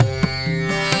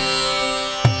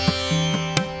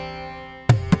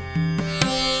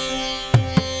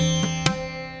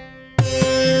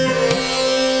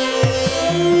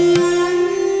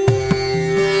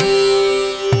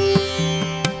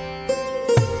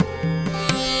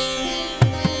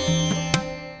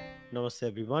Yes,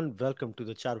 everyone. Welcome to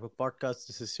the Charvak podcast.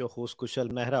 This is your host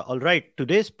Kushal Mehra. All right,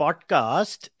 today's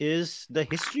podcast is the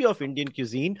history of Indian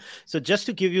cuisine. So, just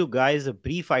to give you guys a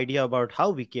brief idea about how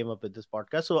we came up with this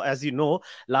podcast. So, as you know,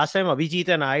 last time Abhijit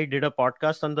and I did a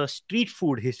podcast on the street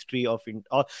food history of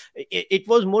it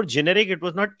was more generic. It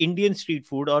was not Indian street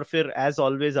food. Or, फिर, as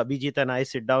always, Abhijit and I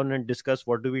sit down and discuss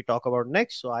what do we talk about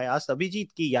next. So, I asked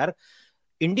Abhijit ki yaar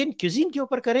Indian cuisine के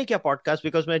ऊपर करें क्या podcast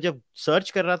because मैं जब search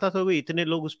कर रहा था तो वो इतने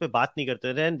लोग उस पर बात नहीं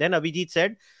करते थे and then Abhijit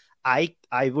said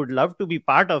I would love to be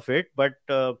part of it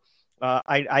but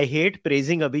I hate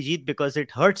praising Abhijit because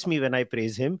it hurts me when I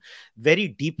praise him very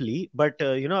deeply. But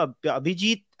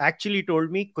Abhijit actually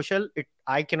told me, Kushal,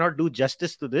 I cannot do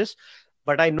justice to this,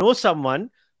 but I know someone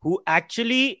who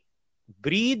actually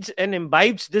breathes and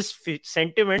imbibes this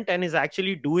sentiment and is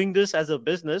actually doing this as a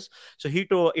business. So he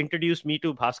introduced me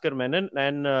to Bhaskar Menon,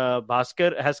 and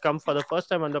Bhaskar has come for the first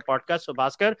time on the podcast. So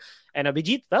Bhaskar and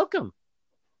Abhijit, welcome.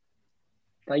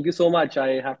 Thank you so much.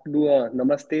 I have to do a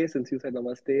namaste since you said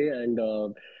namaste, and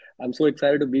I'm so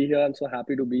excited to be here. I'm so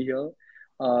happy to be here.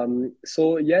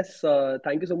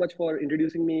 Thank you so much for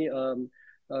introducing me,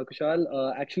 Kushal.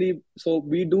 Actually, so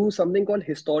we do something called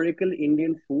historical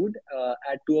Indian food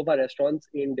at two of our restaurants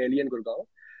in Delhi and Gurgaon.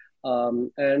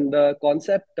 And the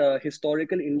concept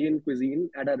historical Indian cuisine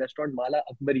at our restaurant Mala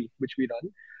Akbari, which we run,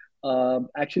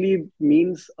 actually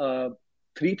means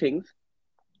three things.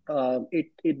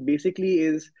 It basically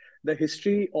is the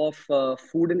history of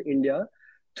food in India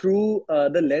through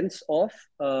the lens of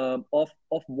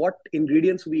what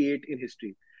ingredients we ate in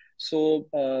history. So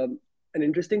an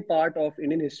interesting part of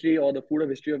Indian history or the food of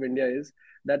history of India is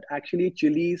that actually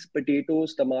chilies,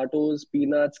 potatoes, tomatoes,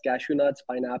 peanuts, cashew nuts,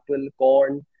 pineapple,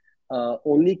 corn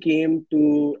only came to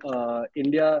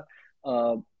India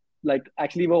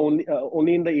actually were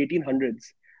only in the 1800s.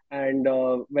 And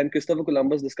when Christopher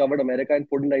Columbus discovered America in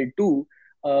 1492,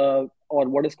 or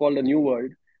what is called the New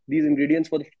World, these ingredients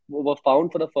were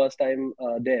found for the first time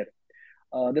there.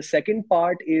 The second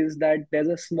part is that there's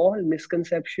a small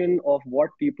misconception of what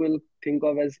people think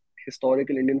of as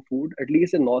historical Indian food, at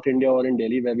least in North India or in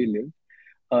Delhi where we live.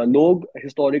 लोग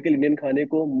historical Indian खाने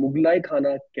को मुगलाई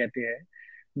खाना कहते हैं.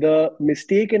 The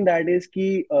mistake in that is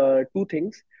कि two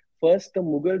things. First, the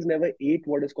Mughals never ate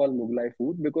what is called Mughlai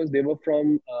food because they were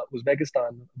from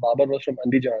Uzbekistan. Babur was from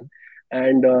Andijan,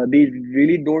 and they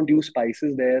really don't use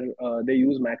spices there. They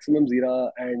use maximum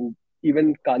zira and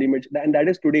even kali mirch, and that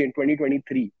is today in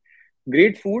 2023.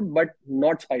 Great food, but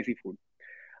not spicy food.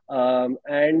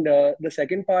 And the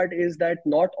second part is that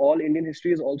not all Indian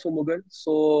history is also Mughal.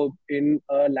 So, in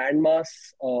a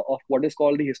landmass of what is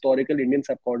called the historical Indian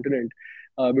subcontinent,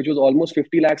 which was almost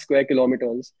 50 lakh square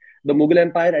kilometers, the Mughal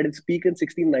Empire at its peak in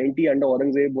 1690 under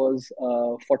Aurangzeb was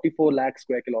 44 lakh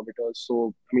square kilometers.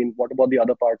 So, I mean, what about the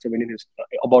other parts of Indian history,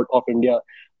 of India?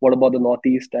 What about the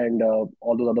Northeast and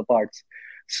all those other parts?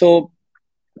 So,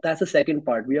 that's the second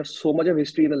part. We have so much of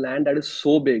history in a land that is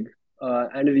so big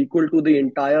and is equal to the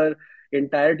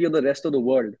entirety of the rest of the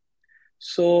world.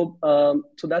 So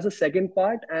that's the second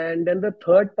part. And then the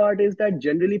third part is that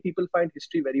generally people find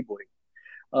history very boring.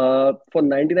 For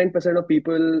 99% of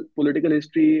people, political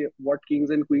history, what kings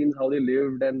and queens, how they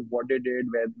lived and what they did,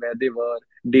 where they were,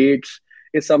 dates,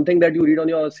 is something that you read on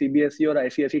your CBSE or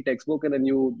ICSE textbook and then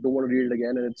you don't want to read it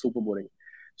again and it's super boring.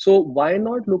 So why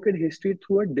not look at history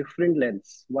through a different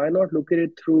lens? Why not look at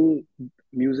it through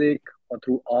music or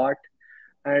through art?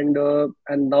 And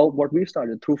now what we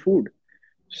started through food.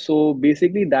 So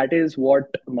basically that is what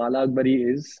Mala Akbari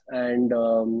is. And,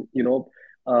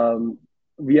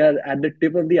 we are at the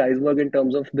tip of the iceberg in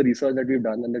terms of the research that we've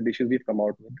done and the dishes we've come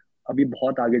out with. अभी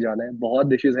बहुत आगे जाना है, बहुत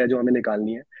dishes है जो हमें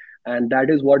निकालनी है. And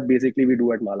that is what basically we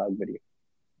do at Mala Akbari.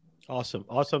 Awesome.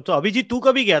 तो अभिजीत तू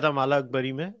कभी गया था माला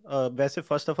अकबरी में? वैसे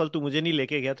फर्स्ट ऑफ ऑल तू मुझे नहीं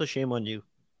लेके गया तो shame on you.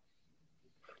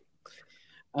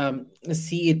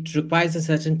 See, it requires a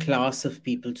certain class of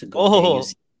people to go there. You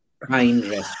see, fine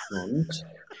restaurant.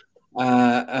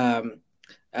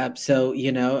 So,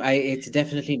 it's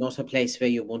definitely not a place where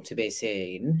you want to be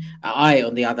seen.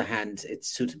 On the other hand, it's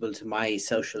suitable to my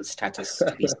social status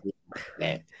to be seen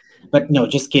there. But no,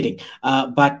 just kidding.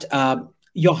 But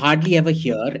you're hardly ever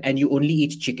here and you only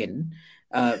eat chicken,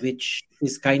 which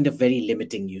is kind of very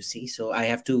limiting, you see. So I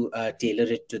have to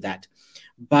tailor it to that.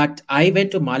 But I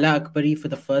went to Mala Akbari for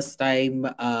the first time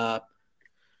 2-3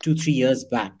 years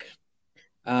back.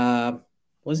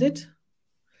 Was it?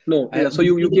 No, so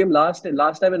you came last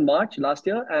time in March last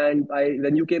year, and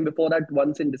then you came before that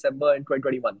once in December in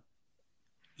 2021.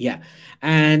 Yeah,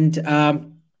 and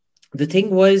the thing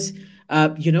was,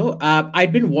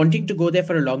 I'd been wanting to go there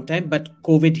for a long time, but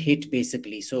COVID hit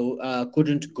basically, so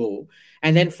couldn't go.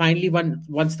 And then finally,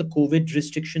 once the COVID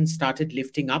restrictions started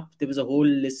lifting up, there was a whole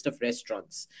list of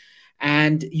restaurants.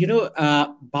 And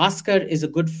Bhaskar is a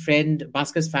good friend.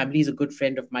 Bhaskar's family is a good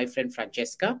friend of my friend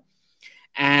Francesca,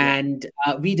 Yeah. and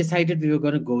we decided we were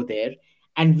going to go there,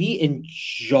 and we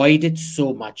enjoyed it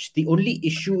so much. The only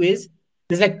issue is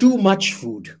there's like too much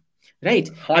food, right?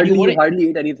 And you Hardly want you to hardly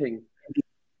ate anything.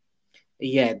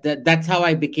 yeah, that's how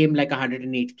I became like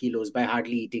 108 kilos by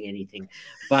hardly eating anything.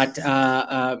 But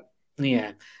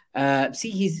yeah. See,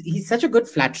 he's such a good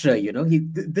flatterer,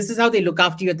 this is how they look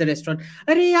after you at the restaurant.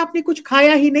 अरे आपने कुछ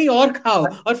खाया ही नहीं और खाओ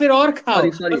और फिर और खाओ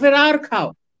Sorry, और sorry. फिर और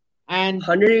खाओ. And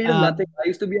 108 is nothing. I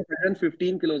used to be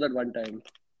 115 kilos at one time.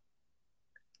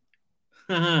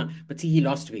 but see, he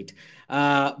lost weight.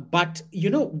 But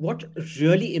what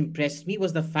really impressed me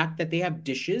was the fact that they have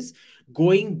dishes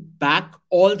going back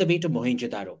all the way to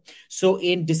Mohenjo-daro. So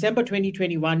in December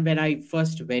 2021, when I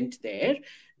first went there,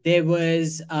 there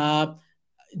was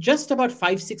just about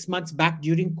 5-6 months back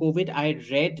during COVID, I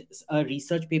read a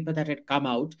research paper that had come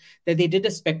out that they did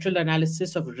a spectral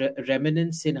analysis of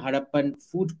remnants in Harappan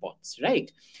food pots, right?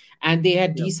 And they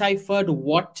had Yeah, deciphered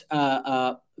what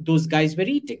those guys were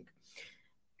eating.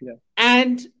 yeah,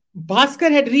 And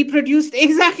Bhaskar had reproduced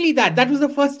exactly that. That was the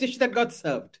first dish that got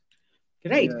served,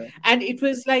 right? yeah, And it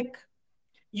was like,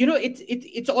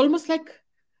 it's almost like,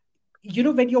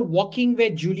 when you're walking where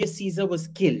Julius Caesar was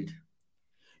killed,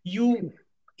 you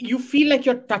you feel like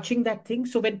you're touching that thing.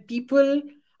 So when people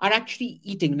are actually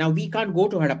eating, now we can't go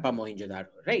to Harappa Mohenjo-daro,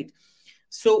 right?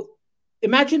 So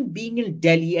imagine being in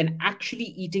Delhi and actually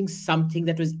eating something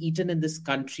that was eaten in this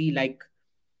country like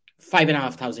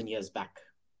 5,500 years back.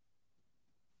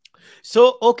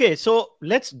 So, okay, so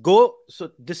let's go.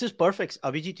 So, this is perfect.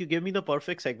 Abhijit, you gave me the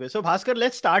perfect segue. So, Bhaskar,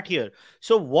 let's start here.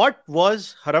 So, what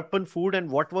was Harappan food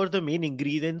and what were the main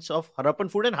ingredients of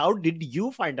Harappan food and how did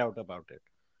you find out about it?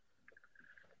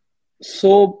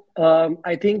 So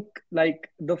I think like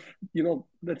the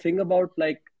thing about,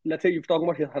 like, let's say you're talking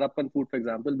about Harappan food, for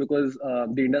example, because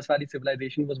the Indus Valley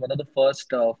civilization was one of the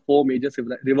first four major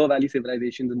river valley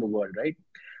civilizations in the world, right?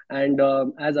 And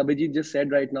as Abhijit just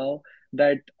said right now,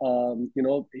 that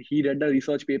he read a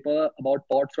research paper about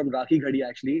pots from Rakhi Ghadi,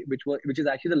 actually, which is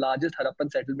actually the largest Harappan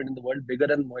settlement in the world, bigger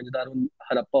than Mohenjo-daro and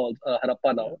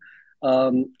Harappa now.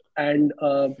 And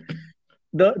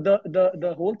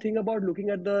the whole thing about looking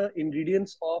at the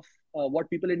ingredients of what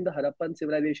people in the Harappan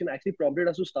civilization actually prompted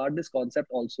us to start this concept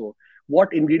also.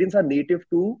 What ingredients are native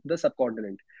to the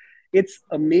subcontinent? It's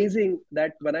amazing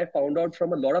that when I found out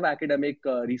from a lot of academic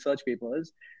research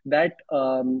papers that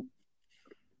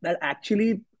that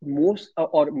actually most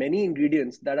or many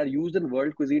ingredients that are used in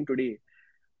world cuisine today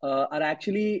are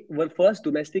actually were first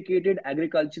domesticated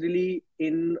agriculturally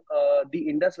in the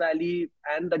Indus Valley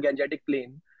and the Gangetic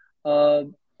Plain, uh,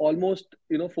 almost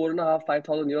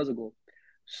 4.5-5,000 years ago.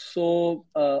 So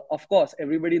of course,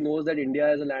 everybody knows that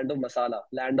India is a land of masala,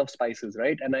 land of spices,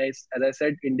 right? And as I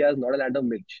said, India is not a land of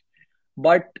mirch.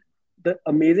 But the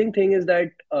amazing thing is that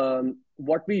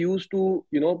what we use to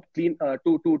clean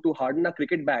to harden our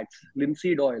cricket bats,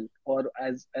 linseed oil, or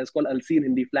as called alsi in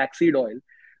Hindi, flaxseed oil,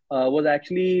 was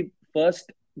actually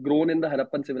first grown in the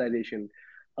Harappan civilization.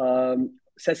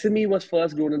 Sesame was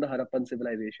first grown in the Harappan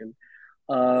civilization.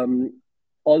 Um,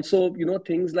 Also,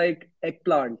 things like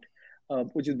eggplant,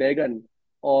 which is began,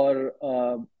 or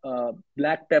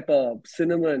black pepper,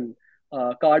 cinnamon,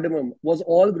 cardamom, was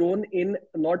all grown in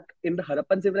not in the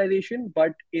Harappan civilization,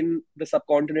 but in the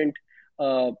subcontinent.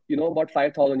 About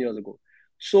 5,000 years ago.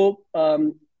 So,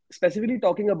 specifically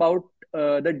talking about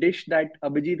the dish that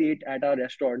Abhijit ate at our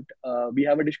restaurant, we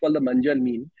have a dish called the manjal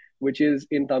mean, which is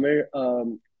in Tamil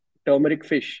turmeric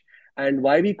fish. And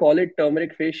why we call it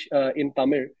turmeric fish in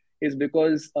Tamil is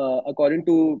because, according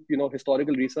to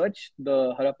historical research,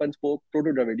 the Harappan spoke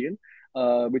Proto-Dravidian,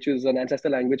 which is an ancestor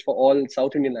language for all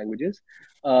South Indian languages,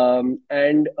 um,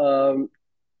 and um,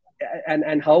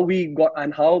 and how we got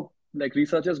and how like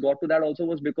researchers got to that also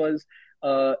was because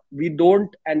we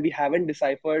don't and we haven't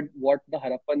deciphered what the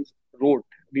Harappans wrote.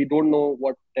 We don't know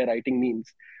what their writing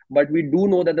means, but we do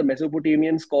know that the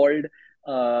Mesopotamians called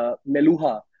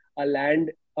Meluha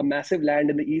a massive land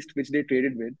in the east which they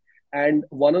traded with, and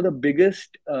one of the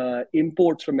biggest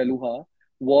imports from Meluha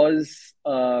was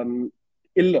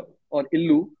illa or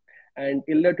illu, and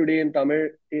illa today in Tamil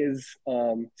is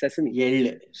sesame. Yeah.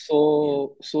 Yeah.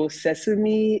 So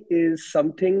sesame is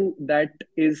something that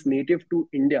is native to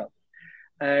India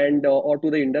and or to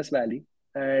the Indus Valley,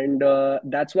 and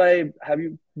that's why.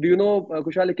 Do you know,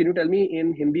 Kushal? Can you tell me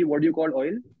in Hindi what do you call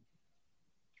oil?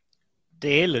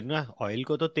 तेल ना, oil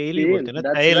को तो तेल ही Tail, बोलते हैं ना,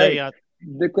 that's तेल है right. यहाँ.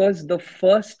 Because the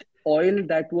first oil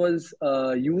that was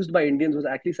used by Indians was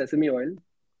actually sesame oil.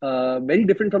 Very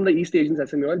different from the East Asian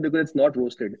sesame oil because it's not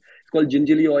roasted. It's called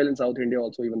gingerly oil in South India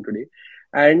also even today.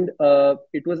 And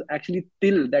it was actually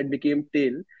til that became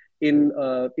tail in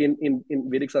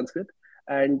Vedic Sanskrit.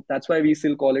 And that's why we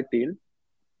still call it tail.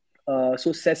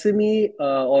 So sesame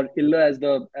or illa as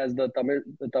the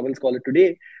Tamils call it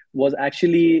today was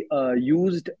actually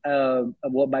used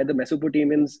by the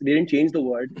Mesopotamians. They didn't change the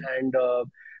word, and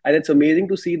it's amazing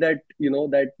to see that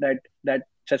that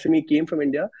sesame came from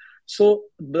India. So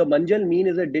the manjal mean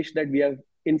is a dish that we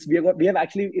have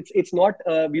actually it's not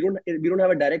we don't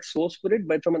have a direct source for it,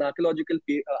 but from an archaeological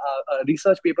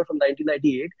research paper from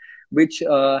 1998, which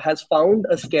has found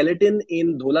a skeleton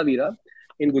in Dholavira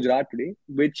in Gujarat today,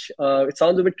 which it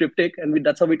sounds a bit cryptic, and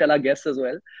that's how we tell our guests as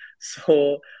well.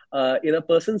 So, in a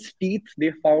person's teeth,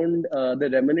 they found the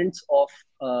remnants of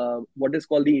what is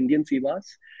called the Indian sea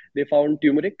bass. They found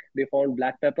turmeric, they found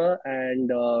black pepper,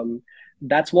 and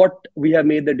that's what we have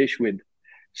made the dish with.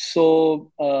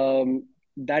 So,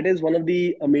 that is one of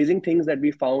the amazing things that we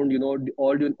found,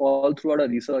 all throughout our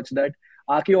research, that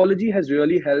archaeology has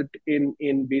really helped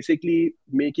in basically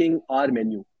making our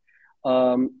menu.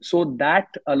 So that,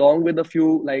 along with a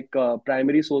few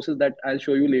primary sources that I'll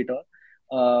show you later,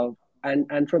 uh,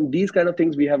 and from these kind of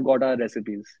things we have got our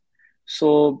recipes.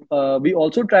 So we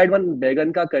also tried one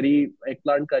began ka curry,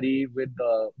 eggplant curry with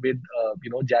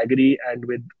jaggery and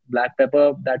with black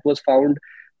pepper that was found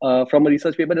from a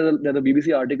research paper. There's a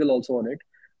BBC article also on it,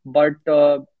 but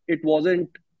it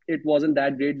wasn't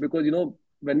that great because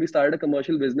when we started a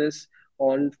commercial business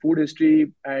on food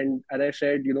history. And as I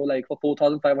said, like for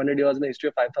 4,500 years in the history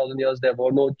of 5,000 years, there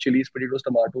were no chilies, potatoes,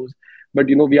 tomatoes. But,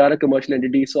 we are a commercial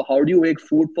entity. So how do you make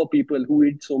food for people who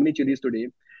eat so many chilies today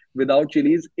without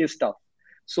chilies is tough.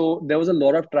 So there was a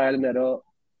lot of trial and error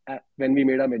when we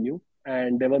made our menu.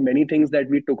 And there were many things that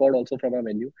we took out also from our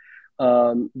menu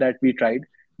that we tried.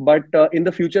 But in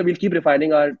the future, we'll keep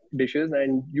refining our dishes,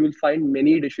 and you'll find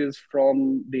many dishes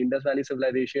from the Indus Valley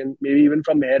civilization, maybe even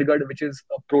from Mehergarh, which is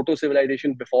a proto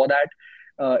civilization before that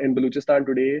in Baluchistan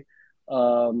today.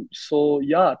 So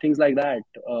yeah, things like that,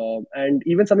 and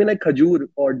even something like khajur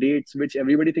or dates, which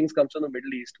everybody thinks comes from the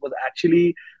Middle East, was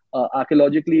actually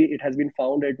archaeologically it has been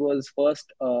found it was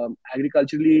first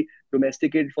agriculturally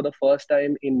domesticated for the first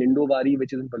time in Nindowari,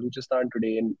 which is in Baluchistan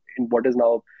today, in what is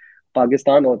now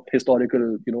Pakistan or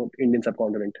historical, Indian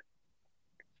subcontinent.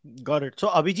 Got it. So,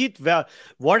 Abhijit,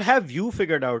 what have you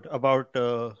figured out about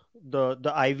the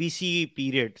IVC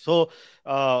period? So,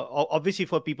 obviously,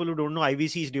 for people who don't know,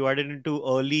 IVC is divided into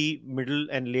early, middle,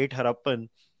 and late Harappan.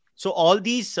 So, all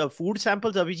these food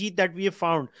samples, Abhijit, that we have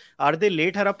found, are they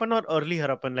late Harappan or early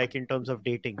Harappan, like in terms of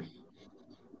dating?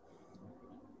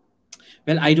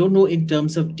 Well, I don't know in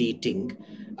terms of dating.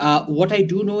 What I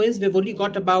do know is we've only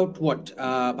got about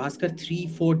Bhaskar, 3,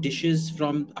 4 dishes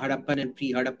from Harappan and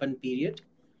pre-Harappan period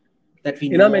that we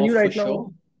In our know of menu for right sure.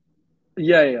 now,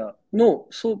 yeah, yeah. No,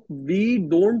 so we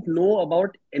don't know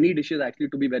about any dishes actually,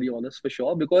 to be very honest, for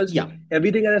sure, because Yeah,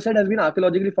 everything, as I said, has been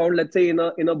archaeologically found. Let's say in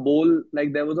a bowl,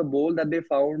 like there was a bowl that they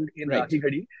found in right. Rakhi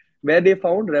Ghadi, where they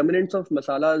found remnants of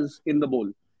masalas in the bowl.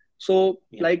 So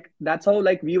Yeah. like that's how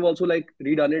like we've also like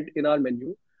redone it in our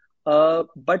menu.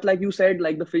 But like you said,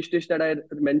 like the fish dish that I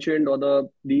mentioned or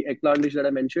the eggplant dish that I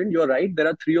mentioned, you're right. There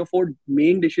are 3 or 4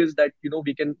 main dishes that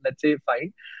we can, let's say,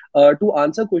 find. To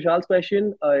answer Kushal's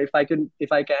question, if I can,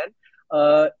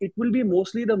 it will be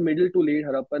mostly the middle to late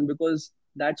Harappan because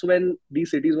that's when these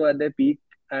cities were at their peak.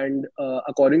 And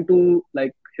according to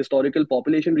like historical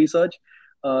population research,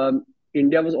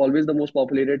 India was always the most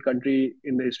populated country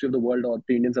in the history of the world, or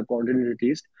the Indian subcontinent at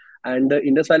least. And the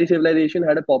Indus Valley civilization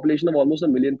had a population of almost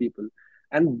 1 million people,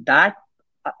 and that,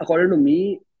 according to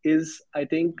me, is I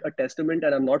think a testament.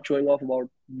 And I'm not showing off about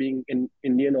being in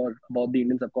Indian or about the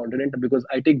Indian subcontinent because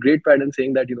I take great pride in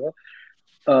saying that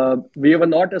we were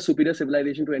not a superior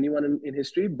civilization to anyone in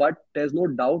history, but there's no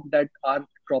doubt that our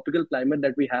tropical climate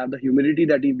that we have, the humidity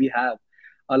that we have,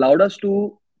 allowed us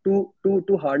to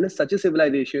harness such a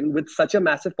civilization with such a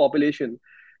massive population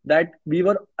that we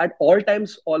were at all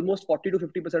times almost 40 to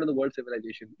 50% of the world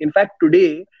civilization. In fact,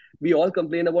 today we all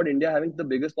complain about India having the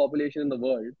biggest population in the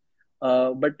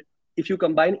world, but if you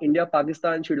combine India,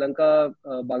 Pakistan, Sri Lanka,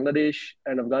 Bangladesh,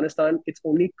 and Afghanistan, it's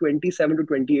only 27 to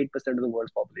 28% of the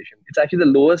world's population. It's actually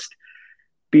the lowest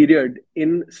period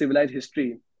in civilized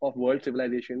history of world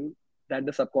civilization that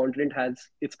the subcontinent has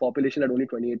its population at only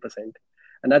 28%.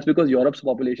 And that's because Europe's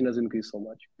population has increased so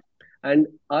much. And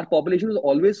our population was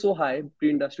always so high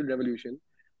pre-industrial revolution,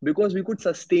 because we could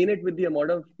sustain it with the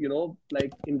amount of,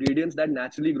 like ingredients that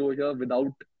naturally grow here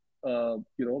without,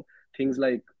 things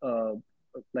like,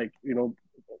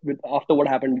 with after what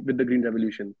happened with the Green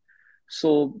Revolution.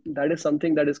 So that is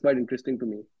something that is quite interesting to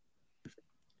me.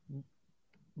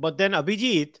 But then,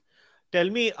 Abhijit, tell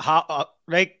me how,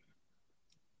 like,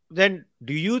 then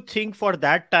do you think for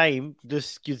that time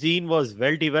this cuisine was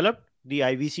well developed, the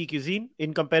IVC cuisine,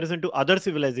 in comparison to other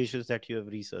civilizations that you have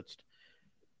researched?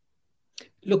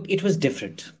 Look, it was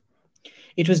different.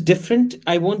 It was different.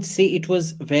 I won't say it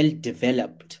was well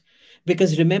developed.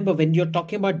 Because remember, when you're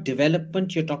talking about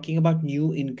development, you're talking about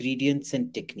new ingredients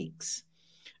and techniques.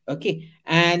 Okay.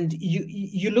 And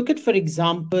you look at, for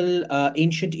example,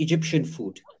 ancient Egyptian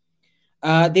food.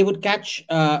 They would catch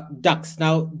ducks.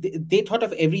 Now, they thought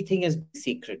of everything as being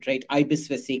sacred, right? Ibis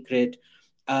were sacred,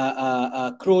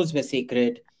 crows were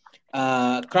sacred,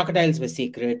 crocodiles were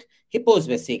sacred, hippos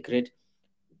were sacred.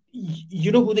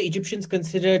 You know who the Egyptians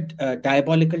considered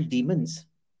diabolical demons?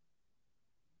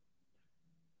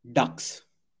 Ducks.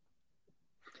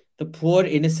 The poor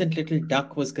innocent little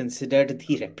duck was considered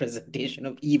the representation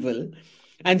of evil,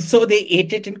 and so they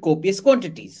ate it in copious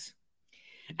quantities.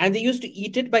 And they used to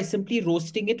eat it by simply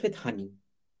roasting it with honey.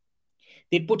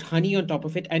 They'd put honey on top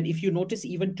of it. And if you notice,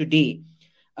 even today,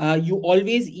 you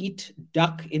always eat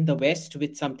duck in the West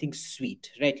with something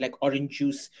sweet, right? Like orange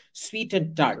juice, sweet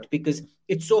and tart, because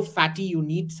it's so fatty, you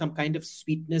need some kind of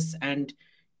sweetness and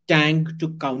tang to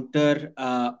counter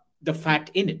the fat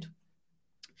in it.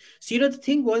 So, the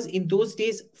thing was, in those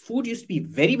days, food used to be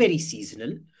very, very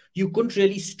seasonal. You couldn't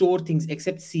really store things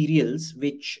except cereals,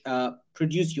 which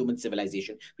produce human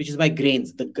civilization, which is why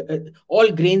grains,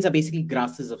 all grains are basically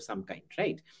grasses of some kind,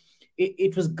 right?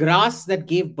 It was grass that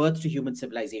gave birth to human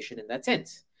civilization in that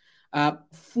sense.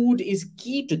 Food is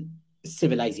key to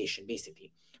civilization,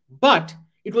 basically. But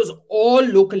it was all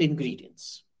local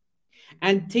ingredients.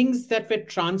 And things that were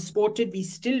transported, we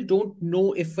still don't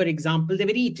know if, for example, they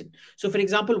were eaten. So, for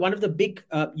example, one of the big,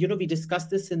 we discussed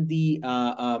this in the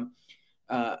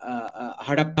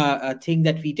Harappa thing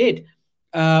that we did.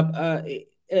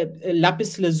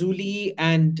 Lapis lazuli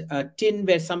and tin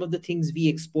were some of the things we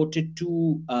exported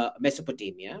to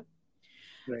Mesopotamia.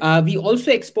 Right. We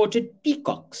also exported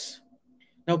peacocks.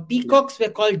 Now, peacocks were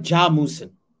called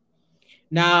jamusan.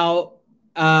 Now,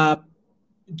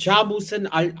 jamusan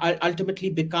ultimately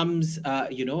becomes,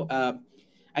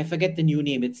 I forget the new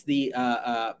name. It's the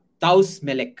Taus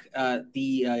Melek,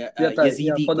 the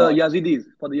Yazidi for god.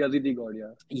 For the Yazidi god,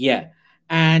 yeah. Yeah.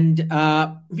 And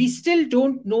we still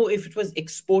don't know if it was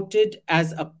exported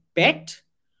as a pet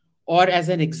or as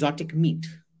an exotic meat.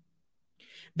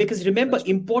 Because remember,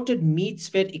 imported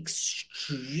meats were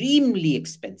extremely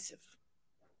expensive.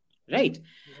 Right.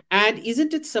 And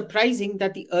isn't it surprising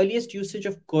that the earliest usage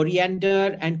of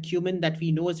coriander and cumin that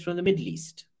we know is from the Middle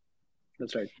East?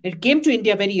 That's right. It came to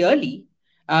India very early.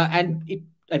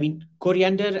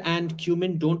 Coriander and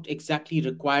cumin don't exactly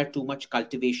require too much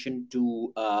cultivation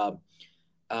to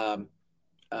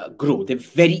grow. They're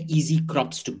very easy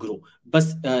crops to grow.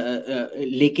 बस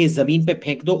लेके जमीन पे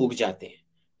फेंक दो उग जाते हैं.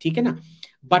 ठीक है ना?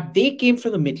 But they came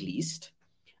from the Middle East.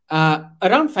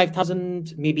 Around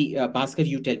 5,000, maybe, Bhaskar,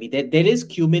 you tell me. There is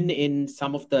cumin in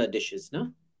some of the dishes,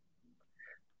 no?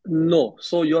 No.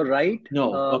 So you're right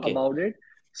okay. about it.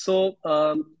 So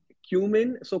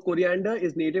cumin, so coriander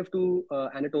is native to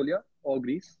Anatolia or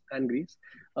Greece.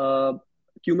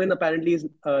 Cumin apparently is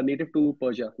native to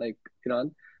Persia, like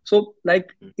Iran. So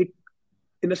like it,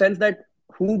 in the sense that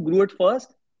who grew it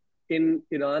first in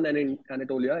Iran and in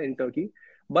Anatolia, in Turkey,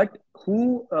 but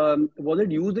who was it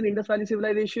used in Indus Valley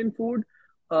Civilization food?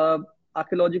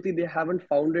 Archaeologically, they haven't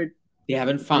found it. They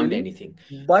haven't found anything.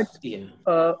 But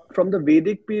from the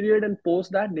Vedic period and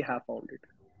post that, they have found it.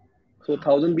 So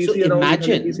 1000 BC, so around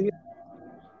 800 BC.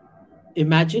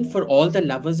 Imagine for all the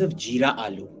lovers of jeera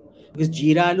aloo, because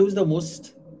jeera aloo is the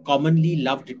most commonly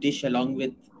loved dish along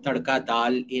with tadka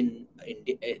dal in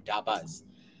dabas.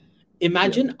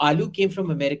 Imagine aloo came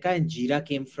from America and jeera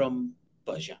came from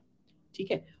Persia.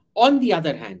 Okay. On the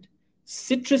other hand,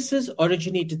 citruses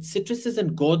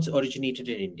and gourds originated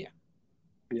in India.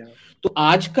 तो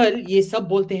आजकल ये सब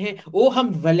बोलते हैं ओ हम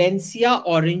Valencia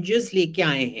oranges लेके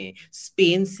आए हैं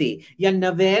स्पेन से या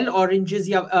नवेल ऑरेंजेस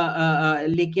या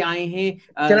लेके आए हैं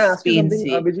स्पेन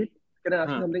से. Can I ask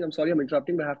you something? I'm sorry I'm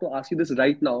interrupting, but I have to ask you this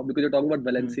right now because you're talking about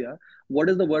Valencia. What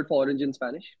is the word for orange in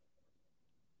Spanish?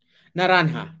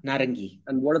 Naranja, narangi.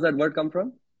 And what does that word come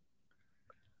from?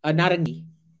 Narangi.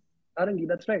 Narangi,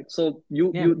 that's right. So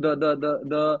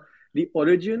the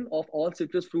origin of all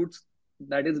citrus fruits,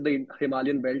 that is the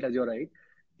Himalayan belt, as you're right.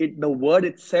 The word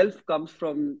itself comes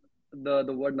from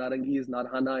the word narangi is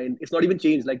narhana, and it's not even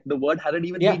changed. Like the word hadn't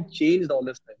even Yeah, been changed all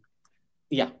this time.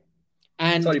 yeah.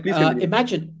 Sorry, And please continue.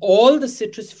 imagine all the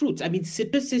citrus fruits. I mean,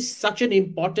 citrus is such an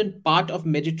important part of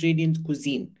Mediterranean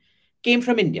cuisine. Came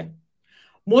from India.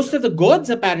 Most Yeah, of the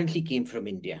gods apparently came from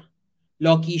India.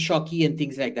 Loki, Shoki, and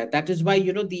things like that. That is why,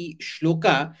 the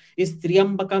shloka is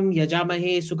Triambakam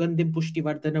Yajamahe Sugandhim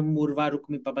Pushtivardhanam Murva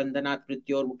Rukmi Pabandhanat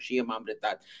Mrityor Mukshiyam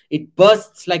Amritat. It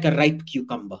bursts like a ripe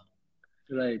cucumber.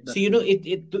 right. So,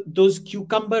 That's true. those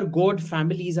cucumber gourd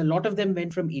families, a lot of them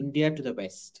went from India to the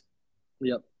West.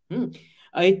 Yeah, Hmm.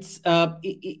 It's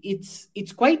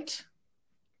quite,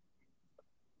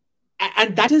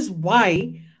 and that is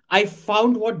why I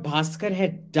found what Bhaskar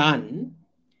had done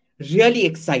really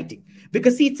exciting,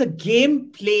 because see, it's a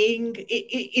game playing,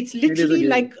 it's it is a literally game.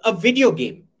 like a video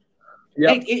game, Yeah,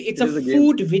 right? It's it a is a game.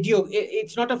 food video,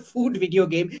 it's not a food video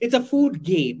game, it's a food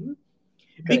game,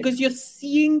 Correct. because you're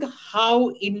seeing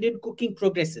how Indian cooking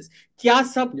progresses. Kya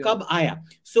sab Yeah, kab aaya?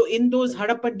 So in those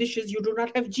correct. Harappan dishes, you do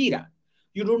not have jeera,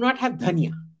 you do not have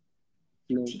dhania,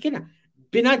 No. ठीक है ना?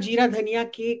 बिना जीरा धनिया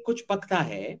के कुछ पकता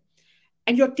है,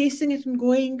 and you're tasting it and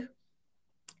going,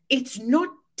 it's not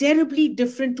terribly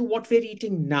different to what we're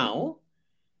eating now,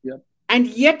 Yeah, and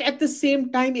yet at the same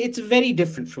time it's very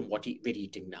different from what we're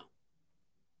eating now.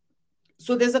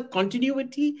 So there's a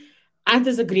continuity and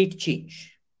there's a great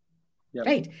change, yeah,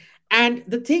 right? And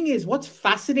the thing is, what's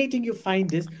fascinating you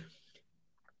find is,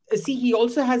 see, he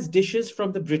also has dishes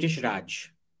from the British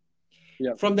Raj,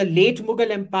 yeah, from the late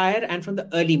Mughal Empire and from the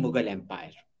early Mughal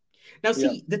Empire. Now yeah.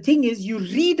 see, the thing is, you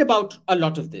read about a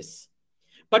lot of this,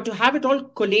 but to have it all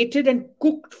collated and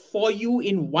cooked for you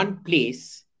in one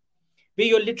place, where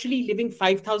you're literally living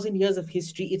 5,000 years of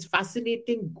history, it's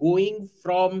fascinating going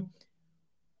from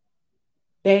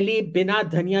पहले बिना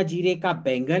धनिया जीरे का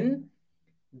बैंगन,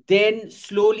 then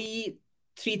slowly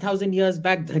 3,000 years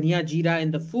back dhania jeera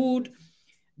in the food,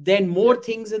 then more Yeah.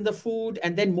 things in the food,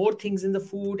 and then more things in the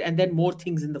food, and then more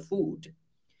things in the food.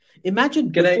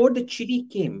 Imagine Can I? before the chili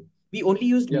came, we only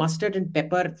used Yeah, mustard and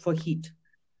pepper for heat.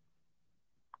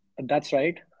 that's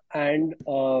right. And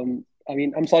I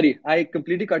mean, I'm sorry, I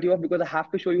completely cut you off because I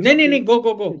have to show you No, no, no, something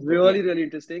go. Yeah. really, really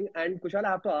interesting. And Kushal, I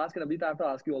have to ask, and Abhijit, I have to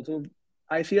ask you also.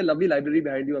 I see a lovely library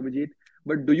behind you, Abhijit.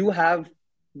 But do you have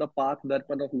the Pak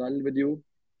Darpan of Nal with you?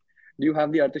 Do you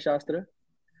have the Arthashastra,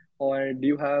 or do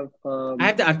you have I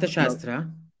have the the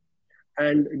Arthashastra.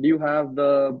 and do you have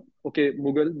the okay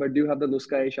Mughal? But do you have the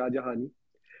Nuska-e Shah Jahani?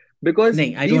 Because No,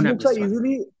 I don't have this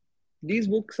one. these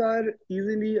books are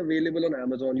easily available on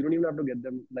Amazon. You don't even have to get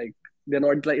them. Like they're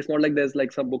not like it's not like there's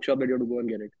like some bookshop that you have to go and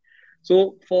get it.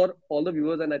 So for all the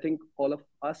viewers and I think all of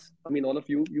us, I mean all of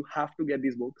you, you have to get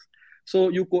these books. So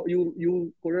you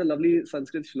quoted a lovely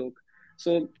Sanskrit shlok.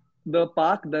 So the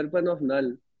Pak Darpan of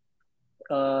Nal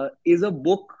is a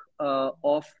book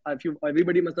of if you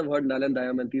everybody must have heard Nal and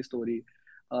Damayanti story,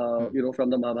 Hmm. from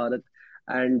the Mahabharata,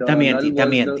 and Nal Damayanti, was the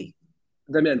Damayanti.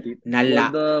 Damayanti was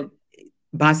Nalla. the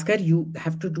Bhaskar, you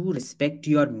have to do respect to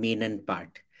your Menon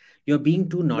part. You're being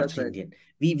too that's North right. Indian.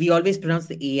 We always pronounce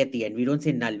the A at the end. We don't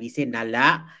say Nal. We say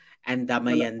Nalla and No, no, I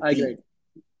Damayanti. agree.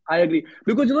 I agree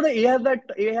because the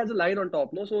A has a line on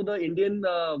top. No, so the Indian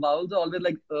vowels are always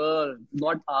like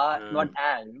not not Um,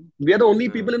 a. We are the only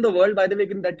people in um, the world, by the way,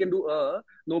 that can do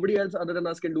Nobody else other than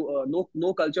us can do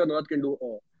No culture on earth can do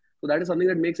So that is something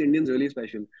that makes Indians really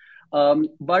special.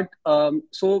 But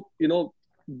so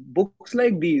books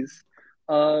like these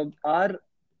are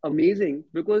amazing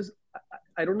because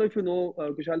I don't know if you know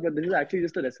Kushal, but this is actually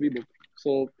just a recipe book.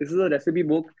 So this is a recipe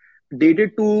book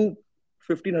dated to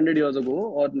 1500 years ago,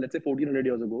 or let's say 1400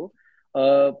 years ago.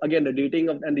 Again, the dating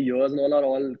of and the years and all are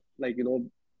all like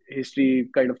history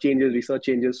kind of changes, research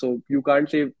changes, so you can't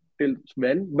say till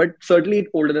when, but certainly it's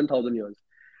older than 1,000 years.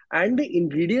 And the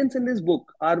ingredients in this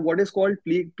book are what is called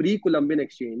pre-Columbian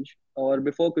exchange, or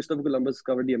before Christopher Columbus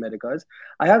discovered the Americas.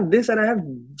 I have this, and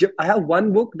I have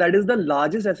one book that is the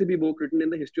largest recipe book written in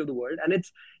the history of the world, and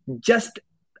it's just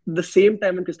the same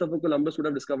time when Christopher Columbus would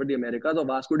have discovered the Americas, or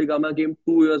Vasco da Gama came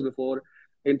 2 years before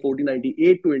in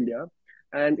 1498 to India.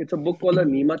 And it's a book called a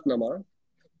Nimat Nama.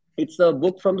 It's a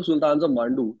book from the Sultans of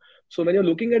Mandu. So when you're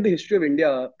looking at the history of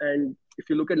India, and if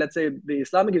you look at, let's say, the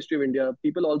Islamic history of India,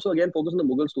 people also again focus on the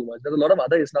Mughals too much. There's a lot of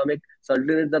other Islamic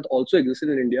sultanates that also existed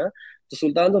in India. The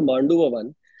Sultans of Mandu were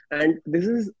one. And this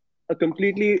is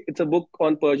it's a book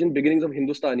on Persian beginnings of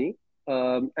Hindustani.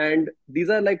 And these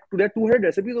are like, there are 200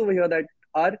 recipes over here that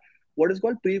are what is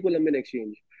called pre-Columbian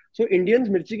exchange. So Indians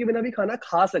mirchi ke bina bhi khana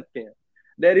kha sakte hain.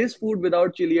 There is food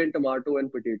without chili and tomato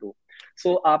and potato.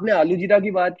 So आपने आलू जीरा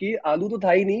की बात की, आलू तो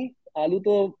था ही नहीं, आलू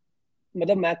तो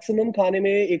मतलब मैक्सिमम खाने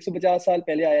में 150 साल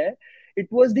पहले आया है. it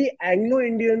was the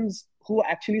Anglo-Indians who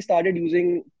actually started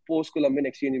using post-Columbian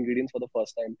exchange ingredients for the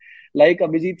first time. Like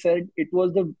Abhijit said, it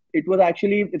was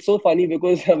actually, it's so funny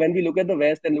because when we look at the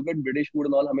West and look at British food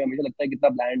and all, हमें हमेशा लगता है कितना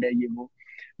bland है ये वो,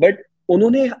 but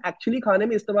उन्होंने actually खाने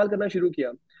में इस्तेमाल करना शुरू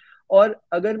किया. और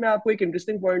अगर मैं आपको एक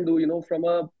interesting point दूँ, from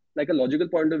a like a logical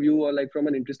point of view or like from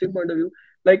an interesting point of view,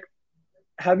 like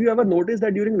have you ever noticed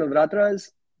that during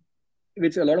Navratras,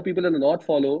 which a lot of people in the north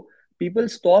follow, people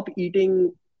stop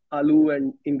eating aloo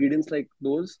and ingredients like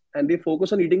those, and they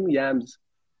focus on eating yams.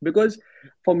 Because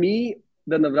for me,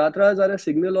 the Navratras are a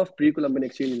signal of pre-Columbian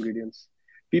exchange ingredients.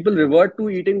 People revert to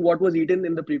eating what was eaten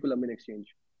in the pre-Columbian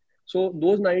exchange. So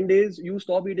those 9 days, you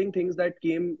stop eating things that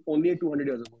came only 200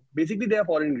 years ago. Basically, they are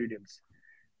foreign ingredients.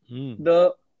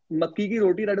 The makki ki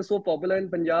roti that is so popular in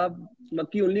Punjab,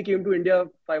 makki only came to India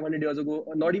 500 years ago,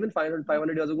 not even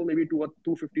 500 years ago, maybe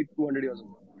 250, 200 years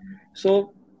ago.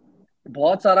 So,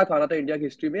 बहुत सारा खाना था India की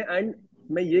history में. And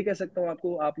मैं ये कह सकता हूँ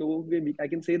आपको, आप लोगों को, I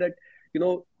can say that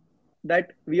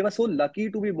that we were so lucky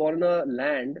to be born in a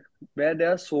land where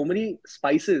there are so many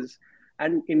spices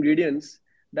and ingredients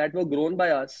that were grown by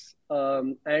us,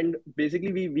 and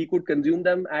basically we could consume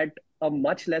them at a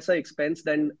much lesser expense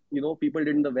than people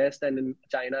did in the West and in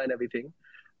China and everything.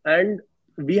 And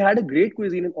we had a great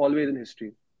cuisine always in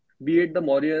history, be it the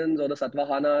Mauryans or the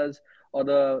Satavahanas or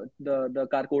the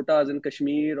Karkotas in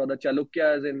Kashmir or the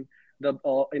Chalukyas in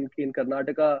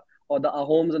Karnataka or the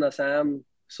Ahoms in Assam.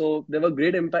 So there were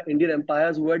great Indian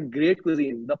empires who had great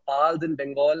cuisine. The Pals in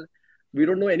Bengal, we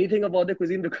don't know anything about their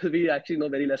cuisine because we actually know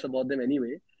very less about them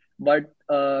anyway. But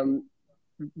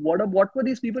what were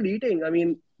these people eating? I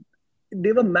mean,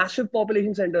 they were massive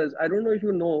population centers. I don't know if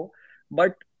you know,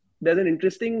 but there's an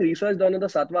interesting research done on the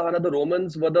Satvahana. The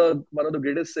Romans were one of the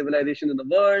greatest civilizations in the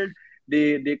world.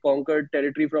 They conquered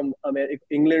territory from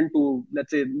England to,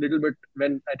 let's say, little bit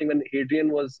when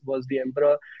Hadrian was the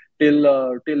emperor, till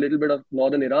little bit of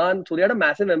northern Iran. So they had a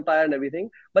massive empire and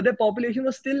everything, but their population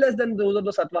was still less than those of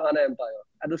the Satvahana Empire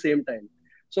at the same time.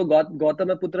 So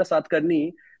Gautamaputra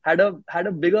Satkarni had a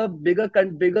bigger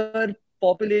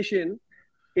population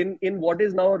in what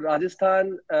is now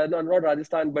Rajasthan, no, not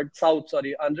Rajasthan, but South,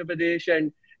 sorry, Andhra Pradesh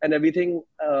and everything,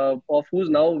 of whose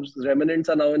now remnants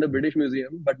are now in the British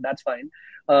Museum, but that's fine.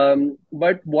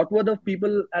 But what were the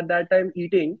people at that time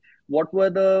eating?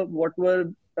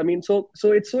 So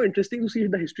it's so interesting to see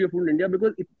the history of food in India,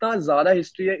 because itna zyada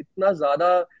history hai, itna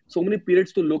zyada, so many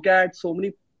periods to look at, so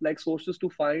many like sources to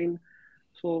find.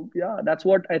 So yeah, that's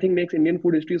what I think makes Indian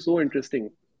food history so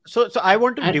interesting. So I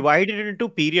want to divide it into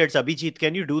periods. Abhijit,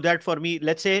 can you do that for me?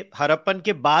 Let's say Harappan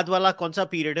के बाद वाला कौन सा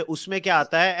period है, उसमें क्या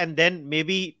आता है, and then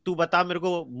maybe तू बता मेरे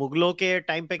को मुगलों के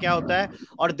टाइम पे क्या होता है,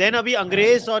 और then अभी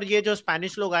अंग्रेज और ये जो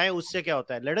स्पेनिश लोग आए उससे क्या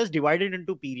होता है. Let us divide it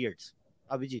into periods.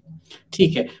 Abhijit.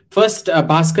 ठीक है. First,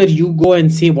 Bhaskar, you go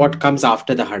and see what comes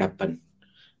after the Harappan,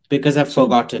 because I've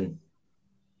forgotten.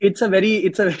 It's a very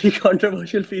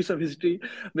controversial piece of history,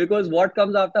 because what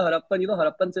comes after Harappan,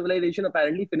 Harappan civilization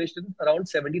apparently finished in around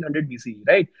 1700 BCE,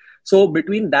 right? So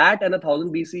between that and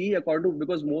 1000 BCE,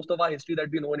 because most of our history that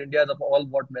we know in India is of all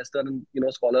what Western,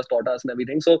 scholars taught us and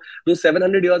everything. So those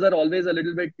 700 years are always a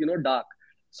little bit, dark.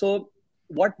 So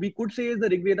what we could say is the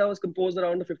Rig Veda was composed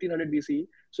around the 1500 BCE.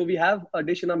 So we have a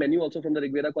dish in our menu also from the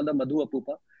Rig Veda called the Madhu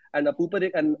Apupa. And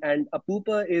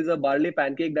apupa is a barley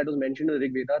pancake that was mentioned in the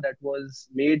Rig Veda, that was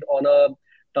made on a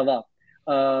tawa.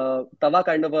 Tawa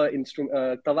kind of a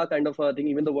thing,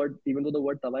 even though the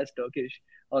word tawa is Turkish,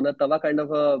 on a tawa kind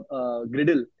of a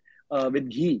griddle with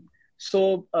ghee.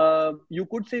 So you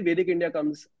could say Vedic India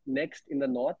comes next in the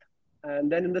north,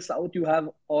 and then in the south you have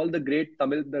all the great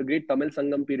Tamil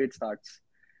Sangam period starts.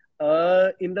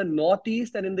 In the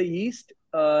northeast and in the east,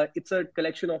 it's a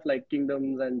collection of like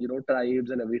kingdoms and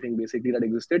tribes and everything basically that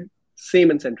existed.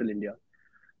 Same in central India.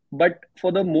 But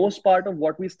for the most part of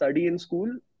what we study in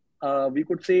school, we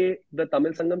could say the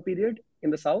Tamil Sangam period in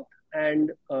the south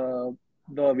and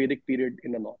the Vedic period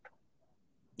in the north.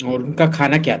 और उनका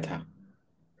खाना क्या था?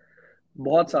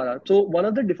 बहुत सारा. So one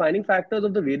of the defining factors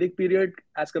of the Vedic period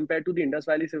as compared to the Indus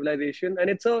Valley civilization, and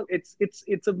it's a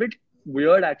bit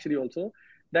weird actually also,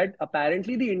 that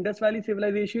apparently the Indus Valley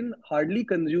civilization hardly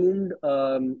consumed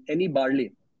any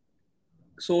barley.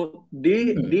 So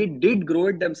they did grow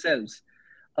it themselves,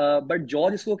 but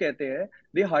George isko कहते हैं,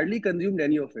 they hardly consumed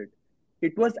any of it.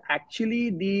 It was actually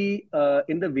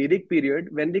in the Vedic period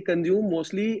when they consumed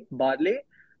mostly barley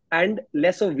and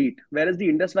less of wheat, whereas the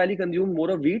Indus Valley consumed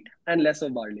more of wheat and less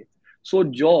of barley. So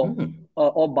jaw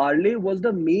or barley was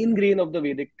the main grain of the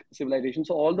Vedic civilization.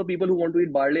 So all the people who want to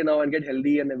eat barley now and get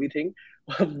healthy and everything,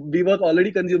 we were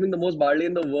already consuming the most barley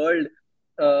in the world,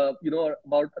 about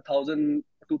 1,000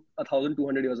 to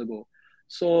 1,200 years ago.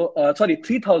 So, sorry,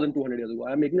 3,200 years ago.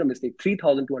 I'm making a mistake.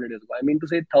 3,200 years ago. I mean to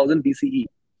say 1000 BCE.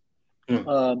 Mm.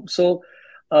 Um, so,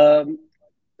 um,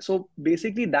 so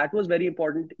basically, that was very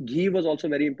important. Ghee was also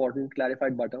very important,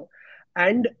 clarified butter.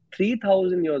 And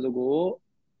 3,000 years ago,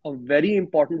 a very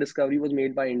important discovery was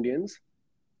made by Indians.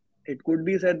 It could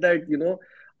be said that,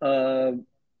 uh,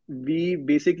 we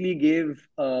basically gave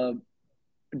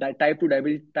type 2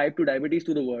 diabetes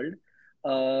to the world,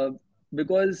 uh,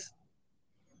 because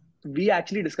we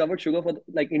actually discovered sugar for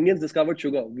like Indians discovered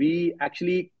sugar. We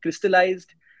actually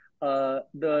crystallized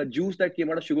the juice that came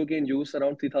out of sugarcane juice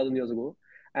around 3,000 years ago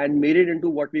and made it into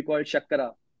what we call shakkara,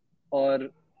 or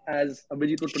as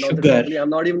Abhijit would pronounce it Sugar. properly. I'm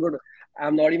not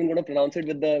even going to pronounce it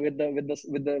with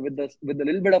the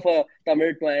little bit of a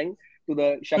Tamil twang to the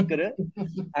shakkara,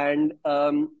 and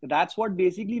that's what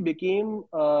basically became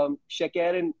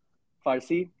sheker in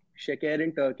Farsi, sheker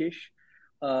in Turkish,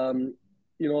 um,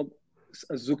 you know,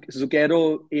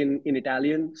 zucchero in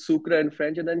Italian, sucre in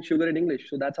French, and then sugar in English.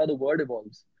 So that's how the word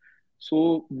evolves.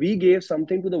 So we gave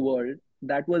something to the world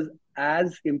that was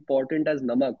as important as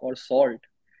namak or salt,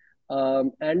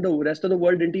 and the rest of the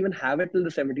world didn't even have it till the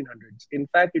 1700s. In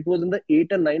fact, it was in the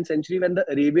 8th and 9th century when the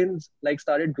Arabians like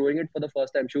started growing it for the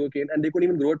first time, sugarcane, and they couldn't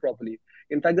even grow it properly.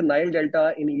 In fact, the Nile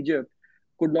Delta in Egypt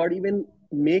could not even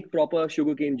make proper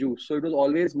sugarcane juice, so it was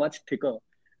always much thicker.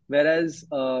 Whereas,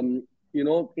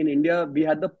 in India, we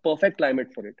had the perfect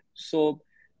climate for it. So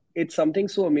it's something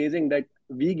so amazing that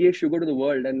we gave sugar to the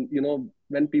world. And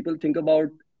when people think about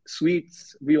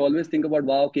sweets, we always think about,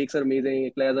 wow, cakes are amazing,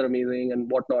 eclairs are amazing, and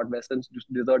whatnot. Western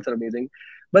desserts are amazing,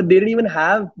 but they didn't even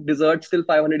have desserts till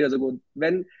 500 years ago.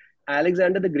 When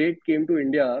Alexander the Great came to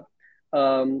India,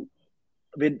 um,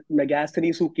 with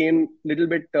Megasthenes, who came a little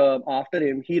bit after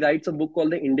him, he writes a book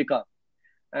called the Indica,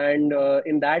 and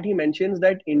in that he mentions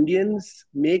that Indians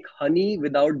make honey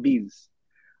without bees.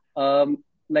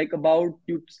 Like about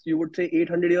you would say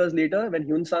 800 years later, when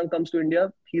Hyun Sang comes to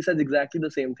India, he says exactly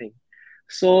the same thing.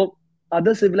 So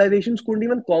other civilizations couldn't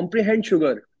even comprehend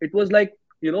sugar. It was like,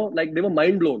 like they were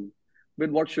mind blown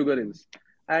with what sugar is,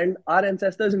 and our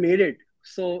ancestors made it.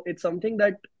 So it's something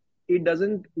that it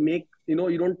doesn't make,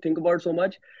 you don't think about so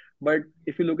much. But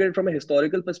if you look at it from a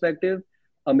historical perspective,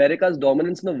 America's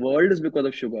dominance in the world is because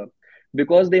of sugar.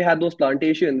 Because they had those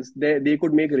plantations, they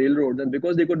could make railroads, and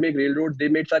because they could make railroads, they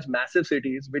made such massive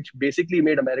cities, which basically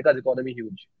made America's economy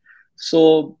huge.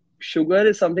 So sugar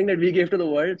is something that we gave to the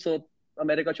world. So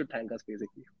America should thank us,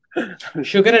 basically.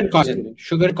 Sugar and Just cotton. kidding.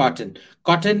 Sugar and cotton.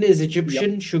 Cotton is Yep.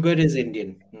 Egyptian, sugar is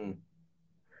Indian.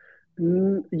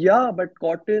 Hmm. Yeah, but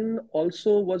cotton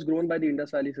also was grown by the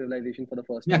Indus Valley civilization for the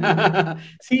first time,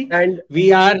 See, And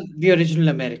we are the original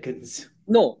Americans.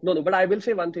 no, no, no. But I will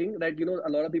say one thing that, a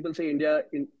lot of people say India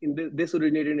this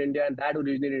originated in India and that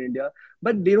originated in India,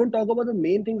 but they don't talk about the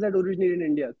main things that originated in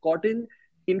India. Cotton,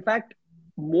 in fact,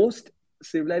 most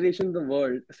civilizations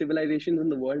in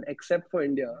the world, except for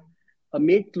India,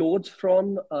 made clothes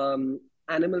from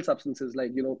animal substances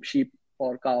like sheep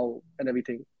or cow and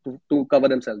everything to cover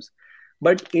themselves.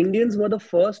 But Indians were the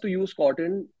first to use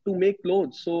cotton to make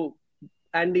clothes. So,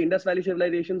 and the Indus Valley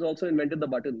civilizations also invented the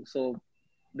button. So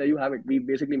there you have it. We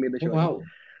basically made the Oh, shirts. wow.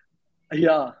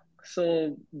 Yeah.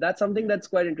 So that's something that's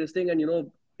quite interesting. And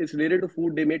it's related to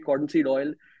food. They made cottonseed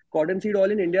oil. Cottonseed oil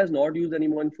in India is not used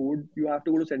anymore in food. You have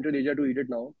to go to Central Asia to eat it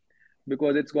now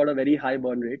because it's got a very high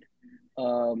burn rate.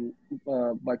 Um,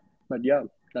 but yeah,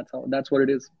 that's what it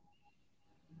is.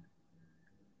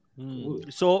 Cool.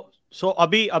 So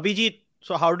Abhijit,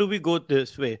 so how do we go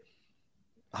this way?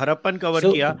 Harappan cover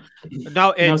So kiya.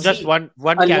 Now, now just see, one a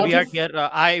lot caveat of here.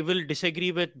 I will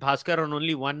disagree with Bhaskar on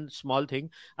only one small thing.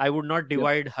 I would not Yep.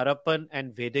 divide Harappan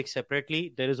and Vedic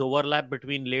separately. There is overlap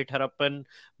between late Harappan,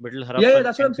 middle Yeah, Harappan,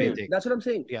 that's what I'm and saying. Vedic. That's what I'm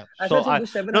saying. Yeah. As I So said, I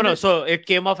those no no. 700. So it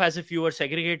came off as if you were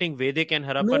segregating Vedic and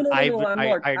No, Harappan. no, no, no. I'm I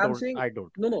not. I I'm don't saying I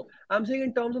don't. no, no. I'm saying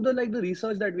in terms of the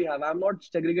research that we have. I'm not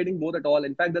segregating both at all.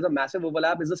 In fact, there's a massive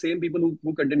overlap. It's the same people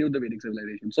who continued the Vedic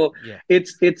civilization. So Yeah.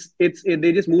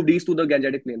 they just moved east to the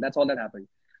Gangetic Plain. That's all that happened.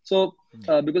 So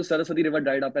Hmm. because Saraswati River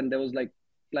dried up and there was like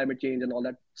climate change and all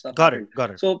that stuff Got it. happened.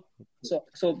 Got it. So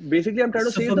basically, I'm trying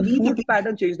to so say is for the me the food big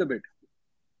pattern changed a bit.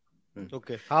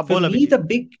 Okay. Ha for bol me Abhijit. the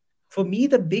big for me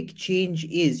the big change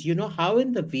is, you know, how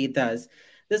in the Vedas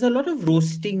there's a lot of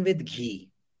roasting with ghee,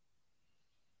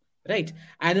 right?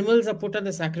 Animals are put on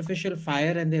the sacrificial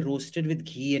fire and they're roasted with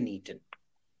ghee and eaten,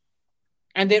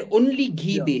 and they're only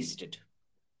ghee Yeah. basted,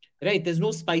 right? There's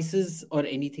no spices or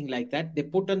anything like that. They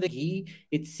put on the ghee.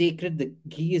 It's sacred. The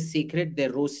ghee is sacred.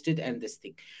 They're roasted, and this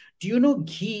thing. Do you know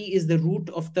ghee is the root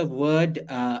of the word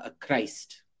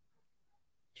Christ?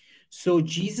 So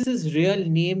Jesus' real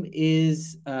name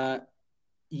is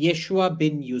Yeshua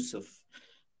bin Yusuf,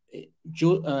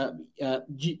 jo- uh,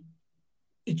 J-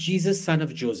 Jesus, son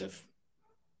of Joseph.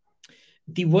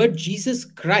 The word Jesus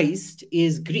Christ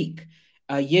is Greek.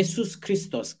 Jesus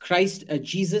Christos, Christ,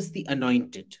 Jesus the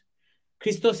anointed.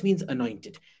 Christos means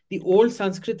anointed. The old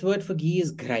Sanskrit word for ghee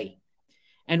is grai.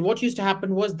 And what used to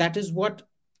happen was that is what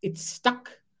it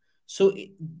stuck. So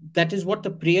that is what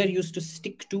the prayer used to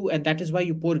stick to. And that is why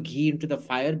you pour ghee into the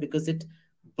fire, because it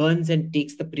burns and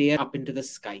takes the prayer up into the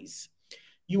skies.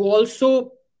 You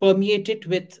also permeate it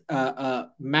with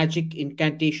magic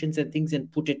incantations and things and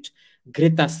put it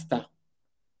gritasta,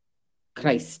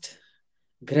 Christ,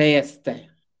 greyeste,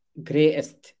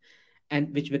 greyest,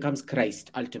 and which becomes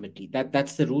Christ ultimately.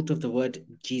 That's the root of the word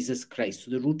Jesus Christ.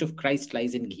 So the root of Christ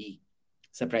lies in ghee.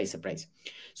 Surprise, surprise.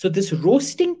 So this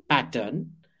roasting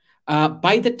pattern,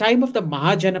 by the time of the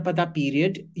Mahajanapada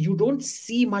period, you don't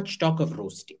see much talk of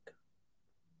roasting.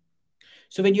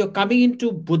 So when you're coming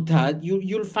into Buddha,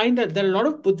 you'll find that there are a lot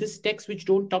of Buddhist texts which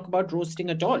don't talk about roasting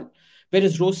at all,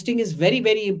 whereas roasting is very,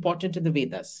 very important in the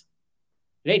Vedas.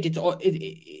 Right?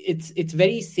 It's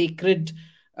very sacred.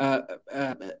 Uh,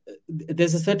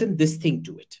 there's a certain this thing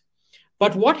to it.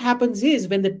 But what happens is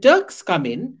when the Turks come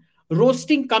in,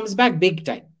 roasting comes back big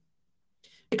time,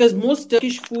 because most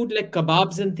Turkish food like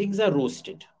kebabs and things are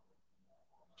roasted.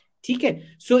 Okay?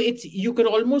 So it's, you could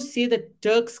almost say that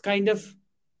Turks kind of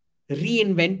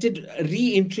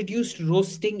reintroduced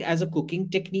roasting as a cooking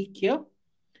technique here,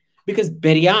 because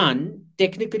beryan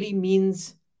technically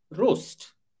means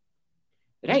roast.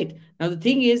 Right. Now, the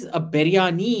thing is, a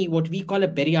biryani, what we call a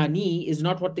biryani, is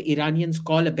not what the Iranians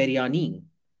call a biryani.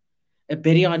 A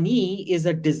biryani is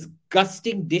a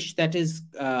disgusting dish that is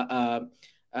there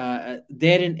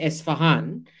in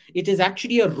Esfahan. It is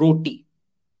actually a roti.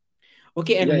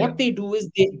 Okay. And Yeah, yeah, what they do is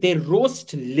they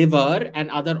roast liver and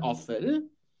other offal,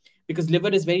 because liver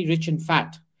is very rich in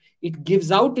fat. It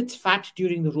gives out its fat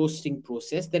during the roasting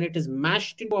process. Then it is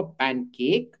mashed into a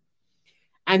pancake,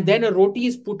 and then a roti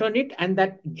is put on it, and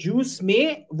that juice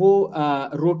में वो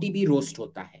roti भी roast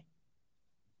होता है.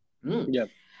 yeah.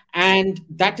 And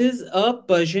that is a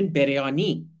Persian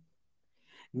biryani.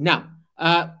 Now,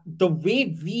 the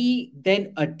way we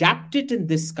then adapt it in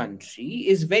this country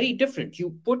is very different.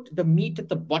 You put the meat at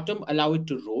the bottom, allow it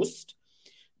to roast.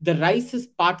 The rice is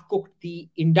part cooked. The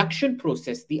induction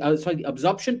process, the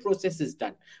absorption process is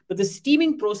done, but the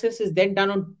steaming process is then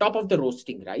done on top of the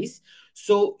roasting rice.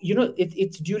 So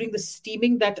it's during the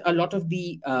steaming that a lot of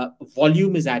the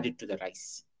volume is added to the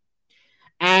rice,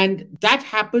 and that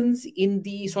happens in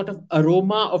the sort of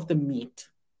aroma of the meat.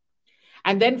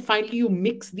 And then finally, you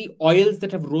mix the oils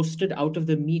that have roasted out of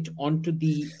the meat onto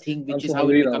the thing, I'm which is so how it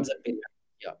hungry now. becomes a biryani.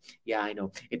 Yeah, yeah, I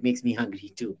know. It makes me hungry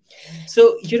too.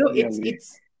 So Very it's hungry.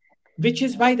 it's which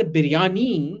is why the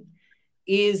biryani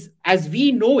is as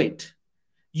we know it.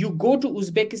 You go to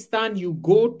Uzbekistan, you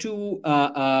go to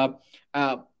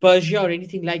Persia or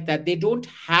anything like that, they don't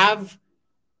have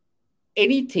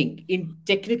anything in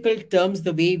technical terms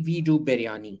the way we do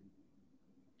biryani,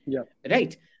 Yeah,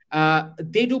 right?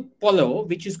 They do polo,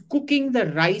 which is cooking the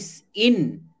rice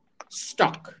in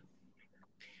stock,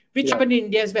 which yeah, happen in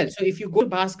India as well. So if you go to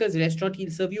Bhaskar's restaurant,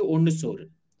 he'll serve you ondusor.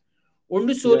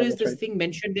 Ondusor yeah. is That's this right. thing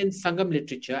mentioned in Sangam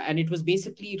literature, and it was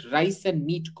basically rice and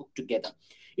meat cooked together.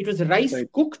 It was rice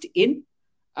Right. cooked in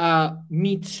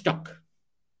meat stock,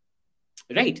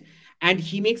 right? And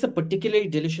he makes a particularly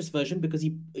delicious version because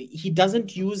he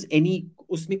doesn't use any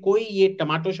उसमें कोई ये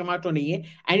tomato shamato नहीं है,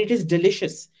 and it is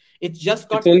delicious. It's just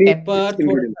It's got only pepper, its थोड़ा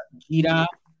ingredients. सा जीरा,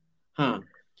 हाँ,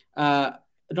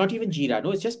 not even jeera,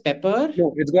 no, it's just pepper.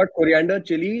 No, it's got coriander,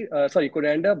 chili. Sorry,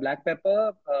 coriander, black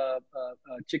pepper,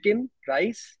 chicken,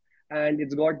 rice, and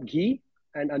it's got ghee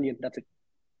and onion. That's it.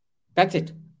 That's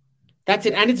it. That's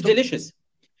it, Yeah. and it's So delicious.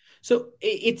 So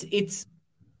it's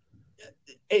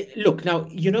look now,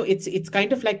 it's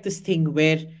kind of like this thing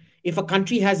where if a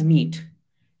country has meat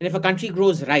and if a country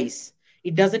grows rice,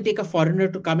 it doesn't take a foreigner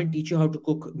to come and teach you how to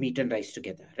cook meat and rice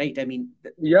together, right? I mean,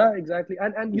 Yeah, exactly.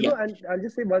 And yeah, and I'll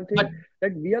just say one but thing,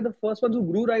 that we are the first ones who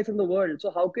grew rice in the world.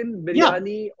 So how can yeah,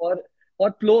 biryani or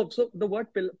plov? So the word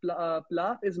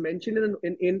plav is mentioned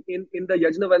in the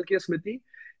Yajnavalkya Smriti.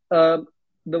 Uh,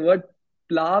 the word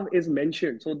plav is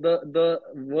mentioned. So the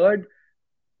word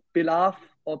pilaf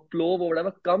or plov or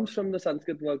whatever comes from the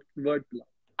Sanskrit word plav.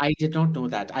 I did not know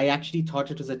that. I actually thought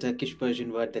it was a Turkish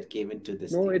Persian word that came into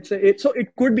this No, thing. it's so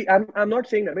it could be. I'm not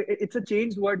saying that. It's a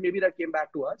changed word maybe that came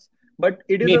back to us, but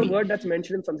it is a Maybe, word that's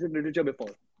mentioned in Sanskrit literature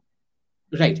before.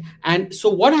 right? And so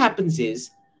what happens is,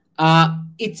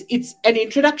 it's an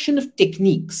introduction of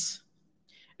techniques,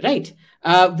 right?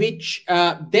 Which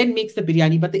then makes the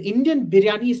biryani, but the Indian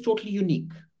biryani is totally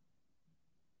unique.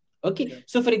 Okay. Yeah.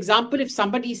 So, for example, if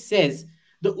somebody says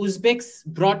the Uzbeks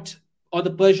brought or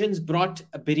the Persians brought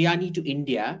a biryani to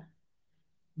India,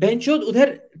 बहनचोद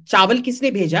उधर चावल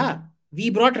किसने भेजा? We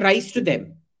brought rice to them.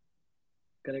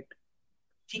 Correct.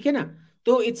 ठीक है ना?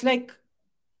 तो it's like,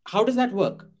 how does that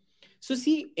work? So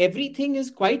see, everything is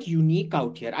quite unique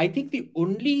out here. I think the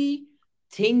only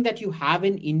thing that you have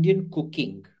in Indian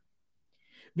cooking,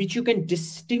 which you can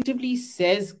distinctively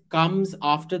says comes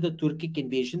after the Turkic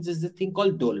invasions, is the thing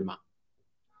called dolma,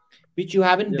 which you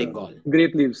have in Yeah. Bengal.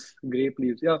 Grape leaves. Grape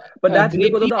leaves. Yeah. But that's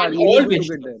Grape because of leaf the and all Armenians who took it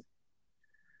vegetables. there.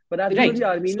 But that's because Right. the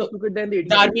Armenians So took it there in the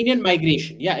the Armenian 1800s.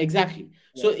 migration. Yeah, exactly.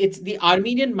 So Yeah. it's the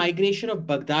Armenian migration of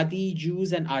Baghdadi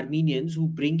Jews and Armenians who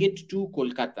bring it to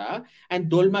Kolkata, and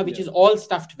dolma, which Yeah. is all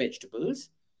stuffed vegetables,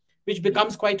 which Yeah.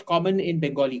 becomes quite common in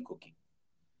Bengali cooking.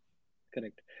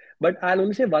 Correct. But I'll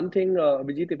only say one thing,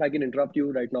 Abhijit, if I can interrupt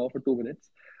you right now for 2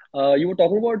 minutes. You were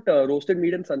talking about roasted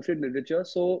meat and Sanskrit literature.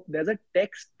 So there's a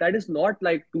text that is not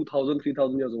like 2000,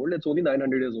 3000 years old. It's only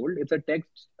 900 years old. It's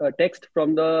a text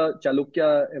from the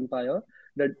Chalukya Empire,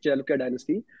 the Chalukya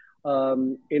dynasty,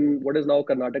 in what is now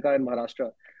Karnataka and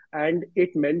Maharashtra. And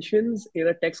it mentions in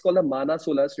a text called the Mana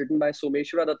Solas, written by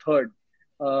Someshwara III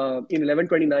in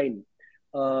 1129,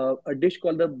 a dish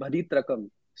called the Bhaditrakam.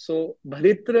 So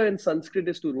bharitra in Sanskrit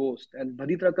is to roast, and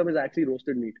bhaditrakam is actually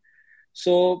roasted meat.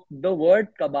 So the word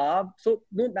kebab. So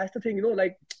no, that's the thing.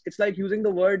 Like it's like using the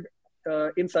word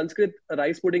in Sanskrit.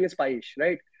 Rice pudding is paish,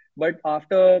 right? But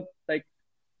after like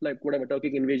whatever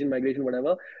Turkic invasion, migration,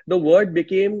 whatever, the word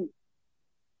became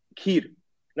kheer,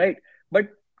 right? But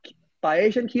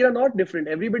payesh and kheer are not different.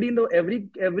 Everybody in the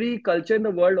every culture in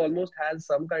the world almost has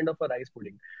some kind of a rice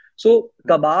pudding. So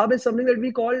kebab is something that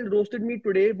we call roasted meat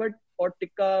today, but or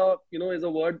tikka, is a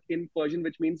word in Persian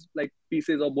which means like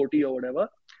pieces or boti or whatever.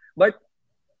 But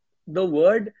the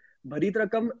word bharit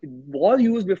rakam was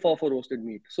used before for roasted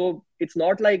meat. So it's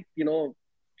not like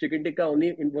chicken tikka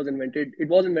only was invented. It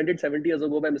was invented 70 years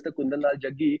ago by Mr. Kundan Lal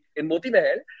Jaggi in Moti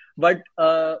Mahal. But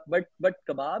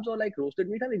kebabs or like roasted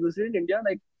meat have existed in India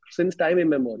like since time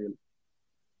immemorial.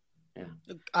 Yeah.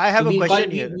 I have So a we'll call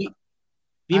question it, here.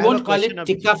 we I have a won't call question, it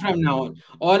tikka Abhijit. from now on.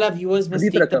 All our viewers must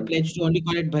Bharit take the rakam. pledge to only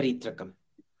call it bharitrakam.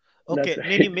 Okay, That's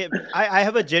नहीं right. I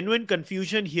have a genuine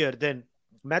confusion here then.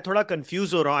 मैं थोड़ा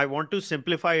confused हो रहा हूँ. I want to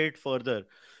simplify it further.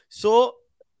 So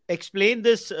explain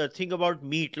this thing about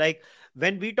meat. Like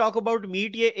when we talk about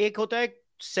meat, ये एक होता है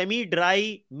सेमी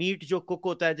ड्राई मीट जो कुक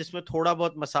होता है जिसमें थोड़ा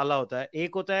बहुत मसाला होता है,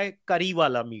 एक होता है करी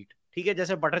वाला मीट, ठीक है,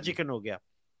 जैसे बटर चिकन हो गया,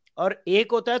 और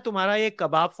एक होता है तुम्हारा ये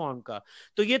कबाब फॉर्म का.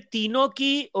 तो ये तीनों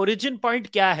की ओरिजिन पॉइंट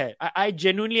क्या है? I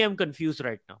genuinely M confuse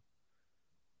right now.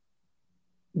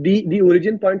 The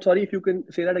origin point, sorry, if you can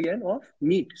say that again, of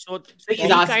meat. So So three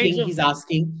kinds of he's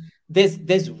asking,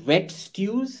 there's wet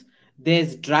stews,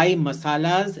 there's dry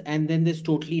masalas, and then there's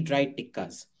totally dry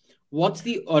tikkas. What's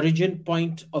the origin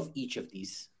point of each of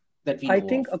these that we I know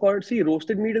think, of?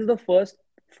 roasted meat is the first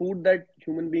food that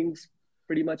human beings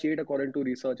pretty much ate according to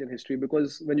research and history.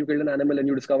 Because when you killed an animal and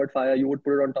you discovered fire, you would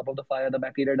put it on top of the fire, the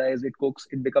bacteria dies, it cooks,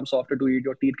 it becomes softer to eat,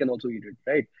 your teeth can also eat it,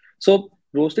 right? So,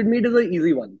 roasted meat is an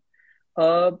easy one.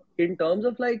 In terms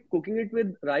of like cooking it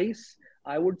with rice,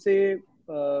 I would say,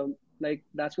 like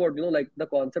that's what like the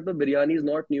concept of biryani is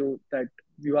not new, that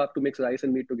you have to mix rice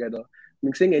and meat together.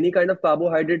 Mixing any kind of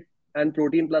carbohydrate and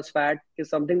protein plus fat is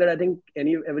something that I think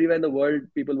everywhere in the world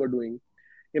people were doing.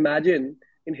 Imagine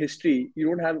in history, you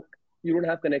don't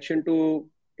have connection to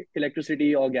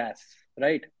electricity or gas,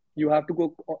 right? You have to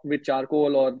cook with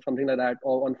charcoal or something like that,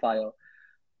 or on fire.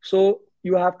 So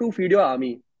you have to feed your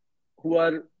army, who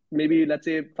are maybe, let's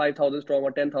say, 5,000 strong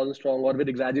or 10,000 strong, or with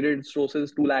exaggerated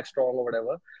sources 2 lakh strong or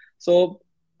whatever. So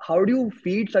how do you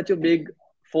feed such a big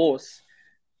force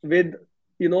with,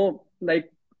 like,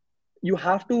 you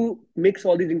have to mix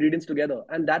all these ingredients together,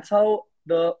 and that's how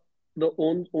the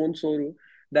own soru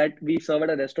that we serve at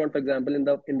a restaurant, for example, in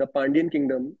the Pandyan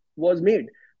kingdom, was made.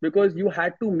 Because you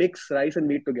had to mix rice and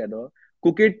meat together,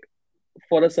 cook it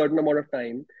for a certain amount of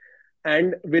time,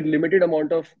 and with limited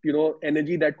amount of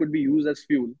energy that could be used as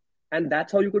fuel, and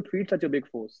that's how you could feed such a big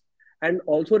force. And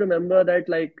also remember that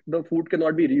like the food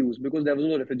cannot be reused because there was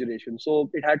no refrigeration, so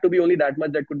it had to be only that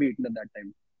much that could be eaten at that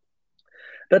time.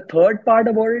 The third part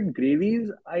about it, gravies,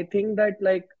 I think that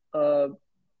like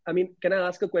I mean, can I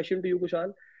ask a question to you,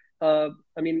 Kushal?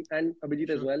 I mean, and Abhijit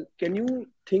as sure. well. Can you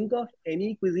think of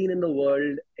any cuisine in the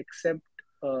world except,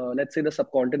 let's say, the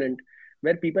subcontinent,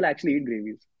 where people actually eat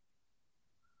gravies?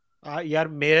 यार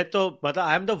मेरे तो मतलब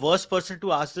I am the worst person to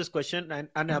ask this question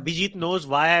and Abhijit knows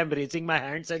why I am raising my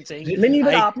hands and saying नहीं नहीं,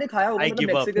 but I आपने खाया होगा, आई मतलब गिव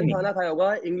अप. मैक्सिकन नहीं खाना खाया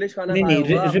होगा, इंग्लिश खाना नहीं खाया नहीं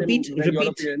होगा आपने, repeat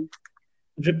European.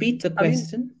 repeat the I mean,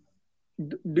 question.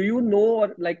 do you know,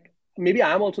 or like maybe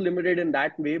I'm also limited in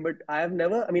that way, but I have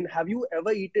never. I mean, have you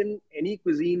ever eaten any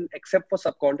cuisine except for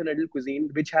subcontinental cuisine,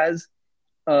 which has,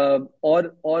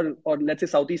 or let's say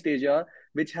Southeast Asia,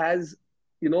 which has,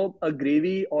 a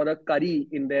gravy or a curry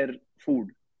in their food?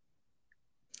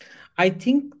 I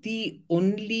think the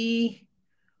only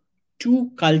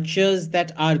two cultures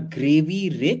that are gravy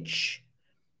rich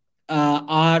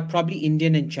are probably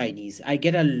Indian and Chinese. I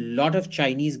get a lot of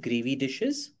Chinese gravy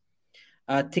dishes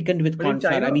thickened with But in corn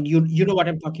flour. I China, mean, you know what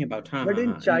I'm talking about, huh? but Huh, in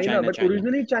huh. In China, China, but China.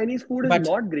 originally Chinese food is But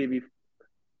not gravy,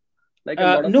 like in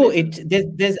a lot of no, places.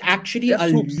 there's actually They're a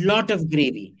soups. lot of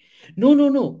gravy.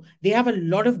 No. They have a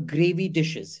lot of gravy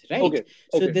dishes, right? Okay,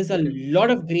 So okay, there's a okay.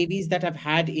 lot of gravies that I've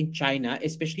had in China,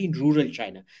 especially in rural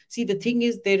China. See, the thing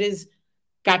is, there is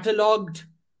cataloged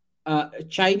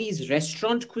Chinese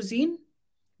restaurant cuisine,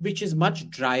 which is much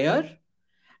drier.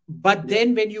 But Yeah,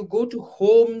 then when you go to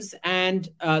homes and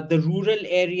the rural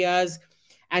areas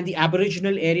and the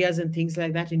Aboriginal areas and things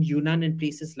like that in Yunnan and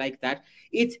places like that,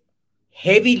 it's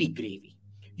heavily gravy.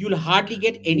 You'll hardly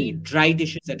get any dry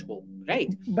dishes at home, right?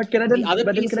 but can I The then? other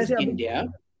But then can I places, say, India,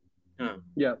 huh?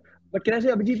 yeah. But can I say,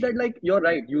 Abhijit, that like you're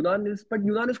right, Yunnan is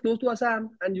close to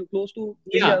Assam and you close to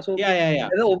Yeah, India, so yeah, yeah, yeah,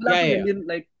 there's an overlap yeah, with yeah. Indian,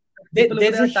 like There, people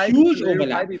over there's there a are Thai people, huge related to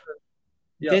Thai overlap. people.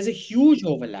 Yeah, There's a huge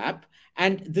overlap,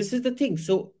 and this is the thing.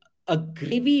 So a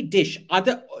gravy dish,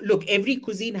 other look, every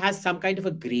cuisine has some kind of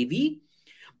a gravy,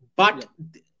 yeah, but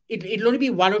it'll only be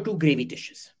one or two gravy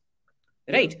dishes,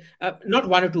 yeah, right? Not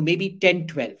one or two, maybe 10,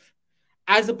 12.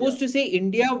 As yeah. opposed to, say,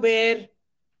 India, where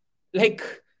like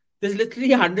there's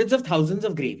literally hundreds of thousands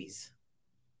of gravies.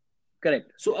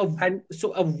 Correct. So And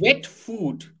a wet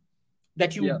food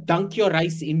that you yeah, dunk your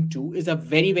rice into is a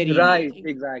very, very Indian right, thing.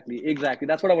 exactly.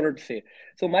 That's what I wanted to say.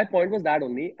 So my point was that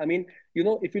only. I mean,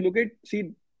 if you look at,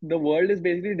 see, the world is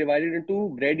basically divided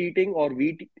into bread eating or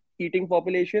wheat eating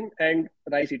population and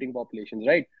rice eating populations,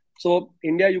 right? So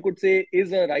India, you could say,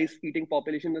 is a rice eating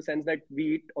population in the sense that we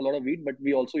eat a lot of wheat, but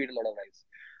we also eat a lot of rice.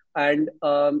 And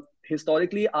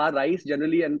historically, our rice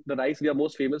generally, and the rice we are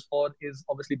most famous for is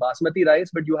obviously basmati rice.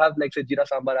 But you have like say Jeera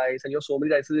Samba rice, and you have so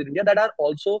many rices in India that are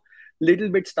also little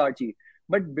bit starchy.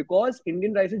 But because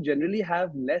Indian rices generally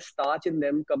have less starch in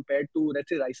them compared to, let's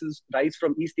say, rice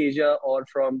from East Asia or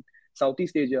from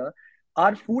Southeast Asia,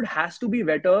 our food has to be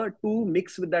wetter to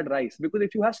mix with that rice. Because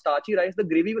if you have starchy rice, the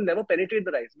gravy will never penetrate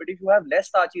the rice. But if you have less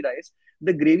starchy rice,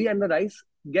 the gravy and the rice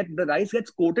gets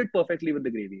coated perfectly with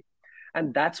the gravy.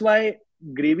 And that's why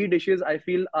gravy dishes, I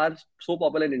feel, are so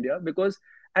popular in India. Because,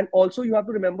 and also you have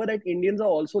to remember that Indians are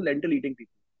also lentil eating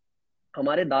people.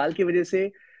 हमारे दाल की वजह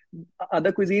से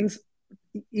other cuisines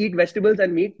eat vegetables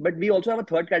and meat, but we also have a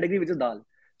third category which is dal.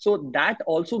 So that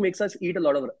also makes us eat a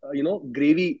lot of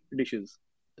gravy dishes.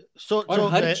 So, और so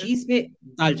हर चीज में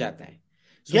डाल जाता है.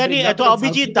 So yeah, for नहीं, तो example, in South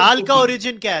Abhijit Indian दाल का cooking,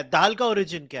 origin क्या है? दाल का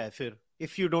origin क्या है फिर?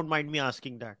 If you don't mind me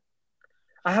asking that.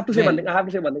 I have to say one well, thing. I have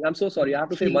to say one thing. I'm so sorry. I have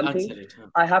to say he'll one thing. answer it. Huh?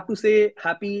 I have to say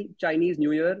Happy Chinese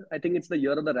New Year. I think it's the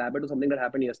year of the rabbit or something that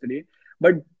happened yesterday.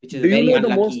 But Which is a do you very know the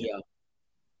unlucky most? year.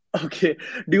 Okay.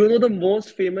 Do you know the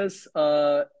most famous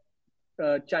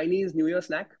Chinese New Year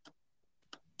snack?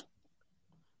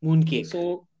 Mooncake.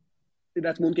 So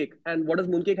that's mooncake. And what does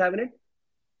mooncake have in it?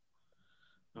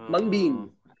 Mung Uh, bean.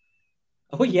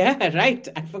 oh yeah, right.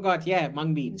 I forgot. Yeah,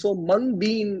 mung bean. So mung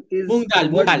bean Moong is dal,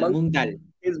 the word mung moong dal.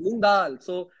 is moong dal.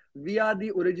 So we are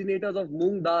the originators of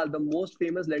moong dal, the most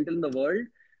famous lentil in the world.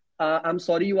 I'm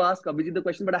sorry you asked Abhijit the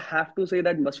question, but I have to say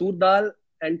that masoor dal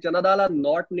and chana dal are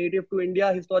not native to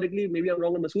India historically. Maybe I'm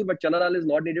wrong on masoor, but chana dal is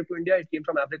not native to India. It came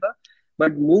from Africa.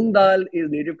 But moong dal is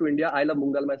native to India. I love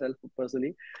moong dal myself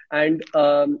personally. And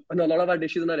a lot of our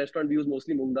dishes in our restaurant, we use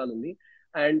mostly moong dal only.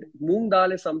 And moong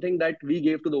dal is something that we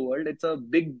gave to the world. It's a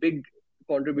big, big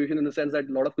contribution in the sense that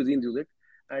a lot of cuisines use it.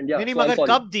 And yeah, नहीं नहीं, so I'm मगर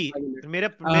sorry. कब दी? मेरे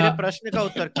मेरे Uh, प्रश्न का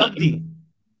उत्तर कब दी?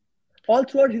 All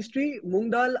throughout history,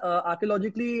 moong dal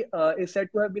archaeologically is said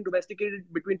to have been domesticated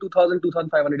between 2000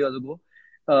 2500 years ago.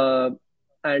 Uh,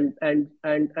 and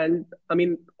I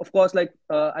mean, of course, like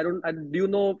do you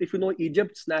know, if you know,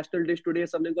 Egypt's national dish today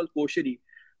is something called kosheri.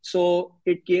 So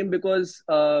it came because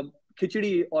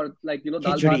khichdi, or like dal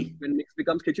bhat, khichdi. when mixed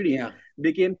becomes khichdi, Yeah.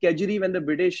 became kejri when the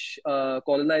British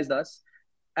colonized us.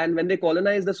 And when they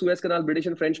colonized the Suez Canal, British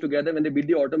and French together, when they beat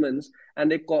the Ottomans and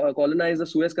they colonized the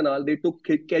Suez Canal, they took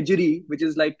kejri, which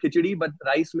is like khichdi but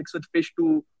rice mixed with fish,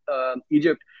 to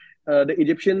Egypt. The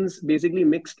Egyptians basically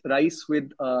mixed rice with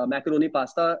macaroni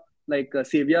pasta, like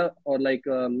sevia or like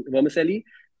vermicelli,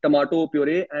 tomato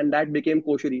puree, and that became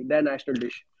kosheri, their national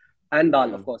dish. And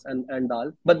dal, of Mm, course, and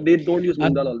dal. But mm. they don't use Uh,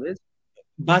 moong dal always.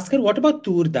 Bhaskar, what about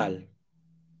tur dal?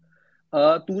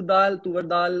 Tur dal.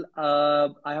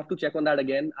 I have to check on that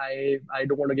again. I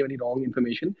don't want to give any wrong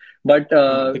information. But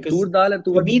tur Because dal and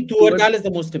for me, tur tuvar, dal is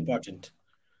the most important.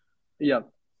 yeah.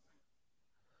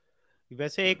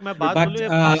 वैसे एक मैं बात But बोलूं, ये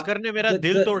भास्कर ने मेरा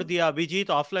दिल तोड़ the दिया अभिजीत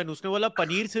ऑफलाइन। उसने बोला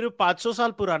पनीर सिर्फ 500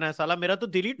 साल पुराना है। साला मेरा तो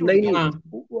दिल ही टूट नहीं गया। नहीं,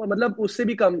 हाँ, मतलब उससे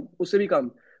भी कम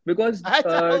बिकॉज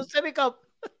अच्छा, उससे भी कम।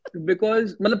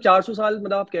 बिकॉज मतलब 400 साल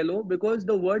मतलब आप कह लो, because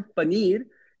the word paneer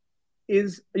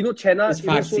is, chena, is so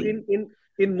Farsi.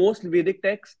 in most Vedic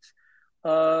texts,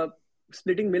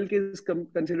 splitting milk is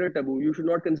considered taboo. You should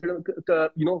not consider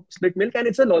split milk, and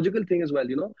it's a logical thing as well,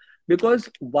 because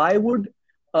why would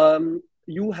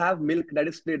you have milk that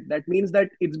is split? That means that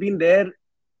it's been there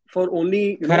for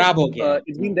only, खराब हो गया है.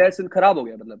 it's been there since kharab ho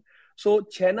gaya matlab. So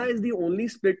chena is the only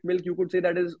split milk you could say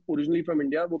that is originally from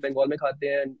India. वो बंगाल में खाते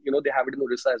हैं, and they have it in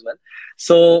Orissa as well.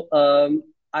 So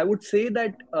I would say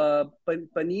that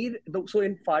paneer. So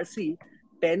in Farsi,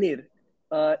 paneer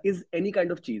is any kind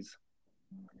of cheese.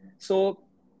 So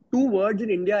two words in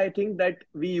India, I think that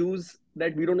we use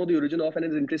that we don't know the origin of, and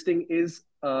is interesting is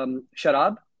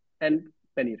sharab and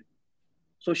paneer.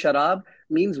 So sharab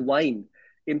means wine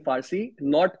in Farsi,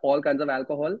 not all kinds of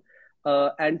alcohol.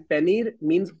 And paneer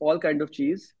means all kind of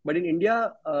cheese. But in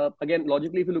India, again,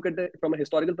 logically, if you look at it from a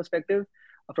historical perspective,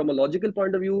 from a logical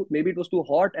point of view, maybe it was too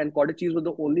hot, and cottage cheese was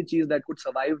the only cheese that could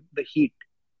survive the heat,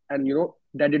 and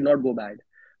that did not go bad.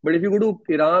 But if you go to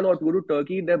Iran or go to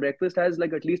Turkey, their breakfast has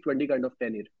like at least 20 kind of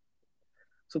paneer.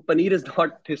 So paneer is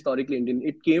not historically Indian.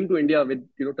 It came to India with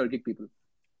Turkic people.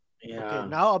 Yeah. Okay,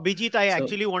 now Abhijit, I So-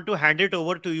 actually want to hand it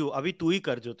over to you. अभी तू ही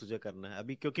कर जो तुझे करना है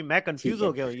अभी, क्योंकि मैं कंफ्यूज ठीक है.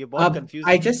 हो गया हूँ। ये बहुत confuse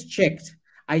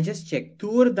I just checked.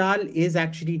 Tur dal is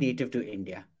actually native to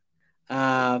India.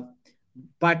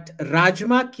 But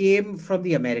rajma came from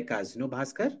the Americas,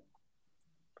 Bhaskar?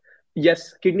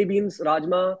 Yes, kidney beans,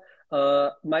 rajma.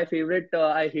 My favorite,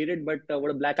 I hate it, but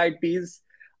what are black-eyed peas?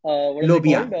 What are they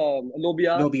Lobia. called?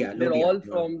 Lobia. They're all Lobia.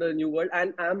 from the New World,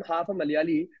 and I'm half a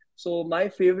Malayali. So my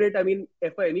favorite, I mean,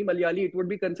 if for any Malayali, it would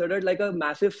be considered like a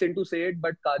massive sin to say it,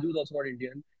 but kaju is also not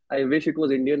Indian. I wish it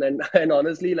was Indian, and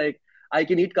honestly, like I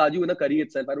can eat kaju in a curry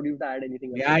itself. I don't even have to add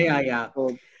anything else.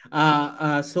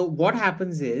 Yeah. So what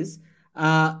happens is,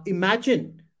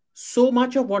 imagine so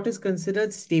much of what is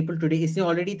considered staple today. इसने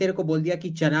already तेरे को बोल दिया कि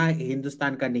चना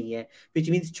हिंदुस्तान का नहीं है, which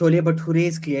means chole bhature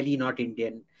is clearly not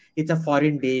Indian. It's a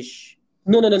foreign dish.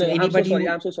 No. So anybody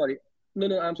I'm so sorry.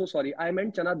 No, I'm so sorry. I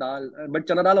meant chana dal, but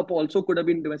chana dal also could have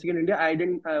been domestic in India. I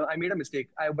didn't. I made a mistake.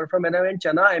 But from when I meant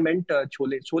chana, I meant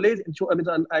chole.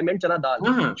 I meant chana dal.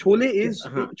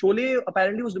 Chole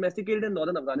apparently was domesticated in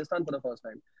northern Afghanistan for the first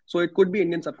time, so it could be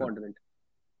Indian subcontinent.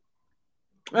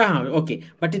 Okay,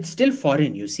 but it's still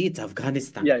foreign. You see, it's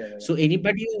Afghanistan. Yeah. So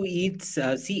anybody who eats,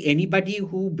 anybody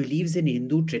who believes in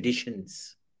Hindu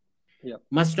traditions,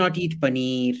 must not eat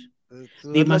paneer.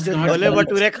 They must not. Chole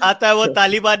bhature खाता है वो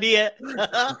तालिबानी है।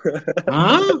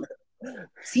 हाँ?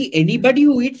 See, anybody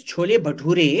who eats chole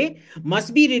bhature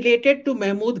must be related to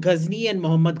Mahmud Ghazni and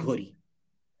Muhammad Ghori.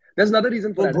 There's another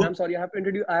reason for that. I'm sorry, I have to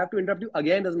interrupt you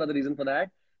again. There's another reason for that.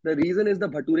 The reason is the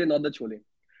bhature, not the chole.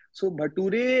 So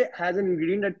bhature has an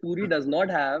ingredient that puri does not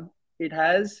have. It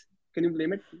has, can you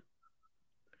blame it?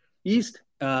 Yeast.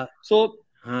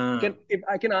 If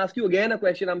I can ask you again a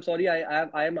question, I'm sorry,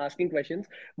 I am asking questions,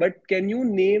 but can you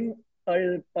name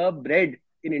a bread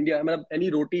in India,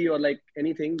 any roti or like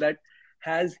anything that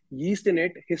has yeast in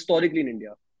it historically in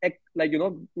India? Like,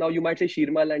 now you might say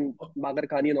shirmal and magar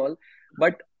khani and all,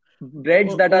 but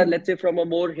breads that are, let's say, from a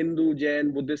more Hindu,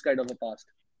 Jain, Buddhist kind of a past.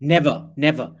 Never.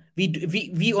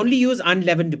 We only use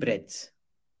unleavened breads.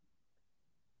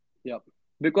 Yeah,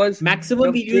 because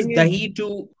maximum we use dahi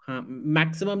to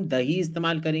maximum dahi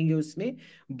इस्तेमाल करेंगे उसमें,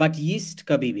 but yeast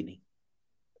कभी भी नहीं.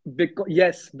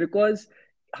 Because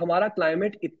हमारा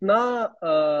climate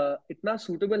इतना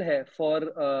suitable है for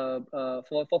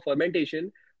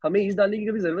fermentation, हमें yeast डालने की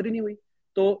कभी जरूरत ही नहीं हुई.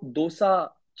 तो डोसा,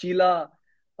 चीला,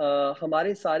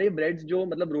 हमारे सारे breads जो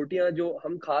मतलब रोटियां जो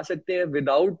हम खा सकते हैं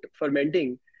without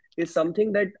fermenting is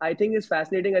something that I think is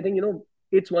fascinating. I think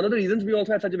it's one of the reasons we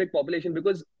also have such a big population,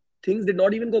 because things did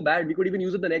not even go bad. We could even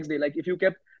use it the next day. Like if you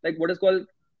kept like what is called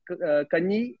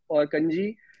kanji or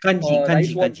kanji.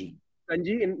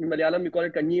 Kanji. In Malayalam, we call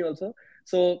it kanji also.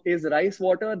 So is rice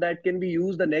water that can be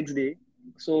used the next day.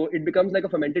 So it becomes like a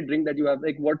fermented drink that you have,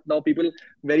 like what now people,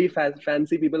 very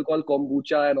fancy people call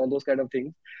kombucha and all those kind of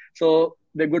things. So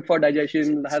they're good for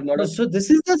digestion. So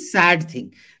this is the sad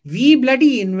thing. We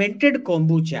bloody invented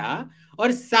kombucha,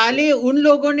 और साले उन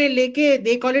लोगों ने लेके,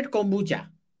 they call it kombucha.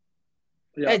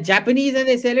 Japanese, and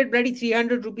they sell it bloody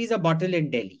 300 rupees a bottle in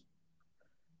Delhi.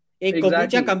 एक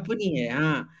kombucha company है,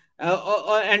 हाँ.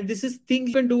 And this is things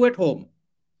you can do at home.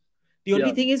 The only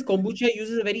Yeah, thing is kombucha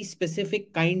uses a very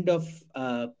specific kind of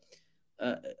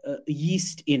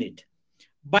yeast in it.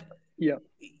 But yeah,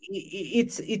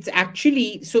 it's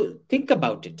actually, so think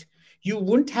about it. You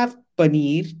wouldn't have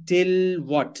paneer till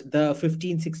what, the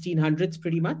 1500s, 1600s,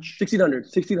 pretty much. 1600,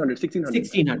 1600,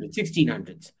 1600s.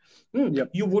 1600s. Yep,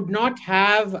 You would not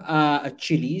have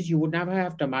chilies, you would never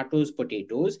have tomatoes,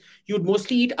 potatoes. You would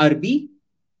mostly eat arbi,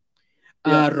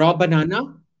 yeah, raw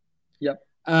banana, yeah.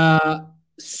 uh,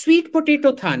 sweet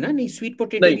potato tha na nahi, sweet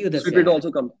potato No, bhi udhar sweet se potato aaya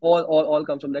also comes. All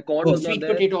comes from there. Corn hai. Oh, was not sweet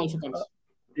there. potato also Uh, comes.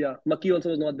 yeah, makki also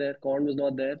was not there. Corn was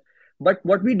not there. But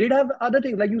what we did have other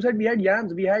things, like you said, we had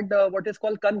yams. We had what is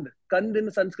called kand. Kand in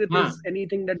Sanskrit Huh. is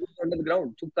anything that goes under the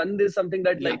ground. So kand is something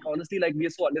that, Yeah, like, honestly, like we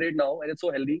are so underrated now, and it's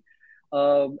so healthy.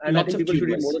 And I lots think of people should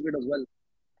eat more tubers. of it as well.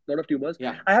 A lot of tubers.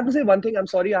 Yeah. I have to say one thing. I'm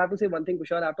sorry. I have to say one thing,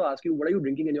 Kushal. I have to ask you, what are you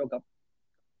drinking in your cup?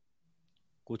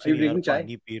 कुछ Are you नहीं यार, drinking chai?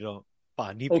 पानी P रहा हूँ,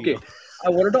 पानी P Okay. रहा हूँ. I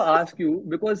wanted to ask you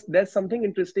because there's something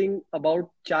interesting about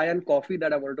chai and coffee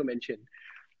that I wanted to mention.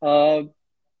 Uh,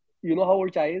 you know how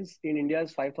old chai is in India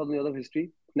is 5,000 years of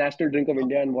history, national drink of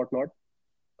India and whatnot.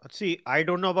 See, I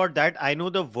don't know about that. I know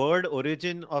the word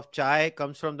origin of chai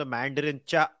comes from the Mandarin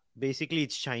cha. Basically,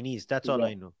 it's Chinese. That's all Yeah,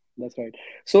 I know. that's right.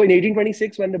 So in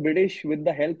 1826, when the British, with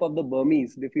the help of the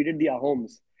Burmese, defeated the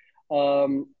Ahoms,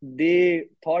 they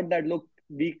thought that look,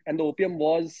 we and the opium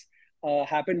was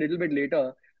happened a little bit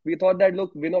later. We thought that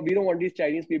look, we don't want these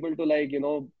Chinese people to like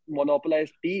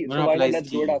monopolize tea. So why not Monopolized let's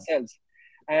grow it tea. ourselves?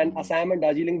 And Mhm. Assam and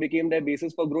Darjeeling became their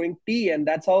basis for growing tea, and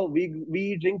that's how we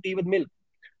drink tea with milk.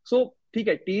 So,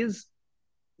 okay, tea is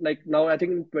like now I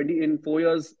think in 4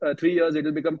 years, 3 years, it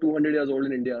will become 200 years old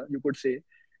in India. You could say,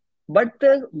 but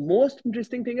the most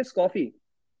interesting thing is coffee.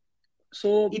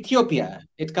 So, Ethiopia.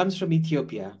 It comes from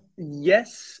Ethiopia.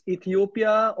 yes,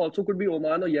 Ethiopia also could be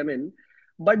Oman or Yemen.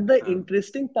 But the Huh.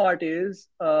 interesting part is,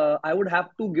 I would have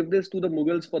to give this to the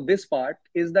Mughals for this part,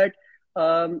 is that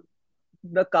um,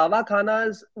 the kava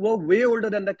khanas were way older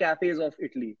than the cafes of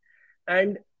Italy.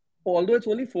 And although it's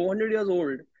only 400 years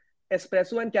old,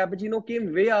 espresso and cappuccino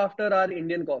came way after our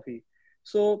Indian coffee.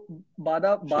 So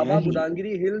Baba Really?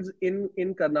 Budangiri Hills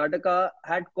in Karnataka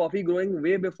had coffee growing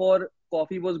way before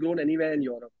coffee was grown anywhere in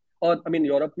Europe. Or I mean,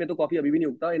 Europe में तो coffee अभी भी नहीं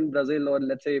उगता. In Brazil or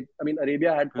let's say, I mean,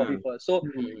 Arabia had Huh. coffee first. So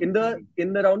in the Mhm.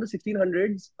 in the around the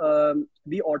 1600s,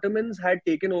 the Ottomans had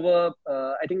taken over.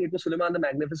 I think it was Suleiman the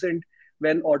Magnificent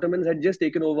when Ottomans had just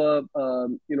taken over,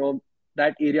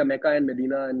 that area, Mecca and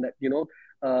Medina, and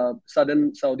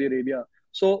southern Saudi Arabia.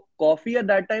 So coffee at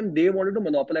that time they wanted to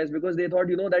monopolize because they thought,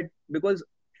 that because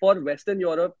for Western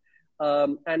Europe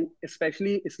and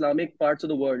especially Islamic parts of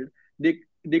the world,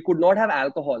 they could not have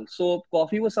alcohol. So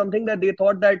coffee was something that they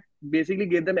thought that basically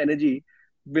gave them energy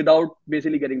without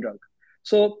basically getting drunk.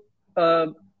 So uh,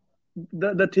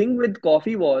 the thing with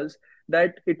coffee was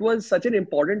that it was such an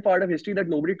important part of history that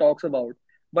nobody talks about.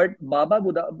 But Baba,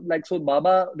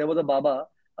 there was a Baba,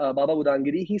 Baba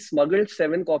Budangiri. He smuggled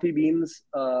 7 coffee beans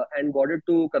and got it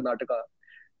to Karnataka,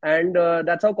 and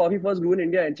that's how coffee first grew in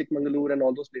India and Chikmagalur and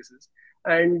all those places.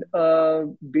 And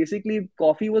basically,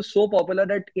 coffee was so popular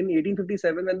that in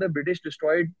 1857, when the British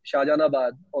destroyed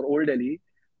Shahjahanabad or Old Delhi,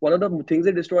 one of the things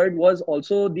they destroyed was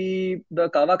also the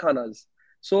kava khanas.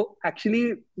 So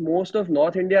actually, most of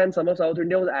North India and some of South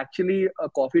India was actually a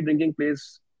coffee drinking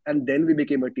place, and then we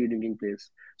became a tea drinking place.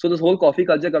 So this whole coffee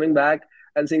culture coming back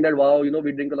and saying that wow, we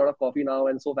drink a lot of coffee now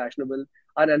and so fashionable.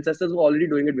 Our ancestors were already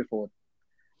doing it before,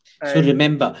 So and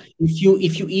remember, if you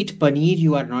eat paneer,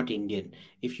 you are not Indian.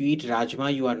 If you eat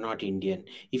rajma, you are not Indian.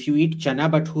 If you eat chana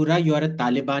bhatura, you are a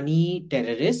Talibani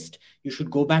terrorist. You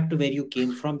should go back to where you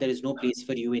came from. There is no place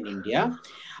for you in India.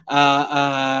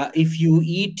 If you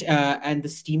eat and the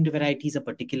steamed variety is a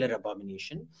particular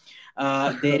abomination.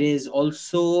 There is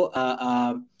also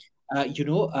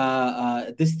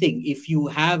this thing. If you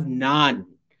have naan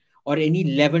or any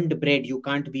leavened bread, you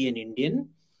can't be an Indian.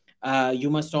 You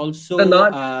must the also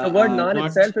naan, the word naan not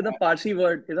itself is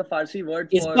a Farsi word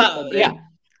is for bread.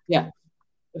 yeah,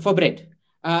 for bread.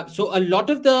 So a lot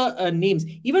of the names,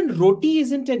 even roti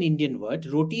isn't an Indian word.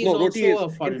 Roti is No, roti also is. a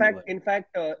In foreign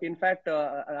fact, word.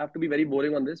 I have to be very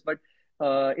boring on this, but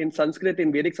in Sanskrit,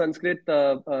 in Vedic Sanskrit,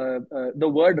 the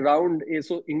word round is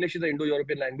so. English is an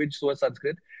Indo-European language, so is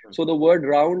Sanskrit. So the word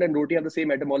round and roti have the same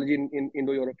etymology in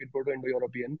Indo-European,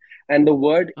 Proto-Indo-European, and the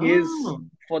word is Ah,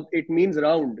 for it means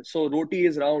round. So roti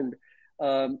is round.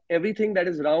 Everything that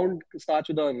is round starts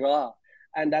with a ra,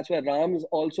 and that's where Rams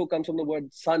also comes from the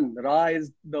word sun. Ra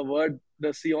is the word,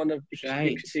 the Sion of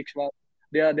right. Ikshva.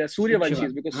 They are Ikshava.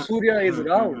 Suryavanshis because Surya is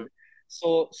round.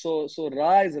 So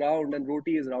Ra is round and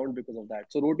roti is round because of that.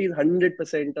 So roti is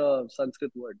 100% a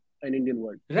Sanskrit word. an Indian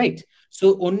word. Right.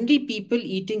 So only people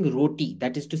eating roti,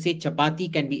 that is to say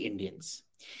chapati, can be Indians.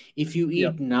 If you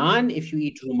Yeah. eat naan, if you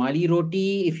eat rumali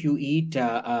roti, if you eat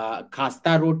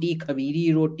khasta roti,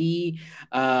 khaviri roti,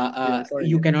 Yeah, it's not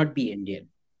you Indian. cannot be Indian.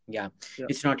 Yeah, Yeah.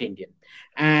 it's not Indian.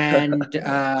 And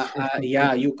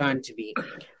yeah, you can't be.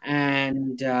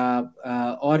 And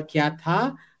or kya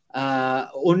tha?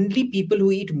 Only people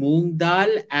who eat moong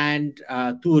dal and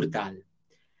tur dal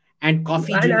and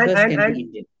coffee and and drinkers and can be and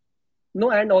Indian. no,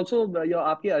 and also your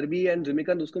आपके अरबी and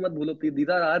Jamaican उसको मत भूलो please. These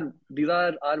are our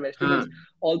हाँ vegetables.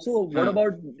 Also, what हाँ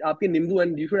about आपके nimbu?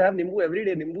 And you should have nimbu every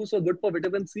day. Nimbu so good for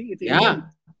vitamin C. It's Indian. yeah.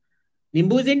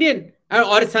 Nimbu is Indian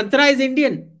or Santra is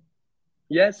Indian,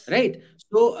 Yes. right?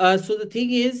 So, so the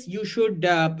thing is, you should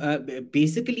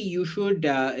basically you should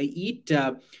eat,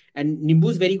 and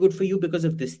Nimbu is very good for you because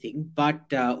of this thing. But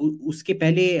उसके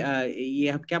पहले ये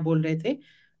हम क्या बोल रहे थे?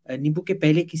 नींबू के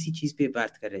पहले किसी चीज पे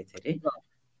बात कर रहे थे रे?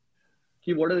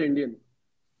 What is Indian?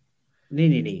 नहीं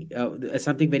नहीं नहीं,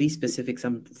 something very specific,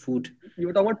 some food. You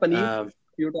were talking about paneer. Uh,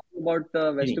 You were talking about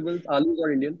नहीं vegetables. Aloo is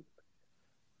not Indian.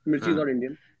 Mirchi is हाँ not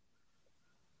Indian.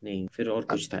 नहीं, फिर और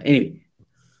कुछ था. Anyway,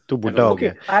 तू I बुड्ढा हो forgot. Okay,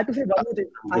 गया. I had to say one more thing.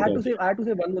 I'm good at it. I had to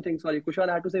say one more thing. Sorry, Kushal,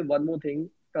 I had to say one more thing.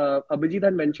 Abhijit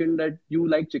had mentioned that you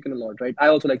like chicken a lot, right? I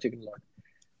also like chicken a lot.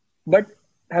 But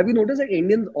have you noticed that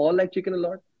Indians all like chicken a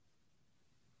lot?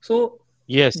 So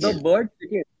Yes. the bird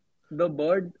chicken, the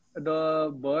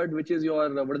bird which is your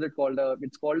what is it called?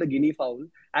 It's called a guinea fowl.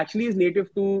 Actually, is native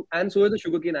to, and so is the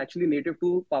sugarcane. Actually, native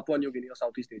to Papua New Guinea or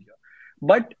Southeast Asia.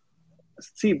 But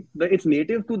see, it's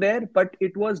native to there, but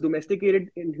it was domesticated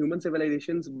in human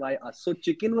civilizations by us. So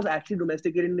chicken was actually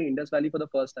domesticated in the Indus Valley for the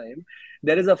first time.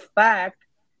 There is a fact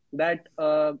that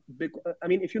I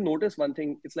mean, if you notice one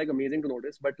thing, it's like amazing to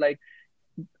notice, but like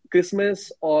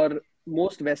Christmas or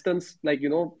most Westerns, like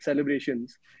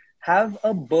celebrations, have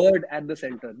a bird at the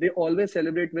center. They always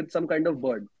celebrate with some kind of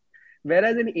bird.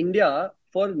 Whereas in India,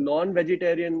 for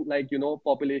non-vegetarian, like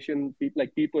population,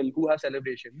 like people who have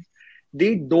celebrations,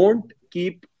 they don't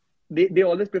keep. They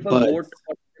always prefer goat Birds. or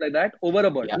something like that over a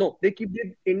bird. Yeah. No, they keep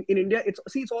it in India. It's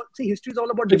all history is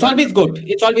all about It's demand. always good.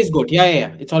 It's always good.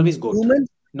 Yeah. It's always good.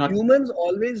 Not Humans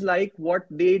always like what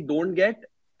they don't get,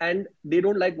 and they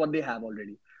don't like what they have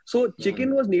already. So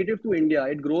chicken was native to India.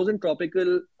 It grows in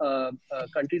tropical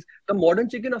countries. The modern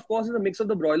chicken, of course, is a mix of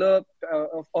the broiler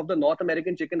of the North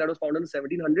American chicken that was found in the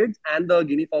 1700s and the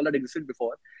guinea fowl that existed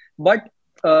before. But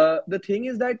the thing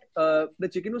is that the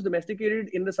chicken was domesticated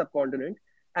in the subcontinent,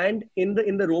 and in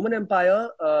the Roman Empire,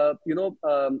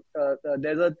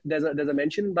 there's a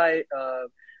mention by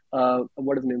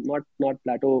what is the name? Not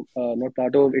Plato. Not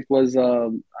Plato. It was.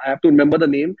 I have to remember the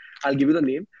name. I'll give you the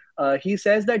name. He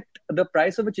says that the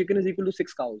price of a chicken is equal to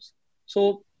 6 cows.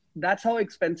 So that's how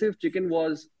expensive chicken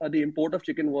was. The import of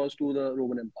chicken was to the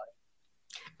Roman Empire.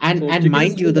 and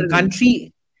mind you, the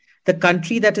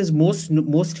country that is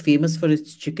most famous for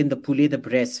its chicken, the poulet de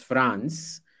Bresse,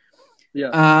 France.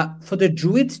 Yeah. For the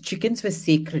Druids, chickens were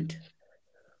sacred.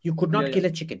 You could not kill a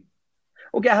chicken.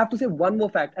 Okay, I have to say one more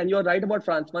fact, and you're right about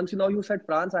France. Once you said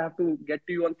France, I have to get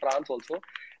to you on France also.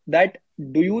 That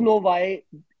do you know why?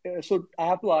 So I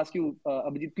have to ask you,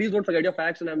 Abhijit, please don't forget your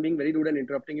facts, and I'm being very rude and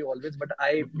interrupting you always. But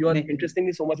you are interesting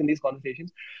me so much in these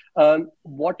conversations.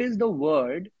 What is the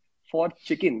word for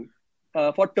chicken?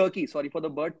 For turkey, sorry, for the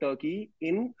bird turkey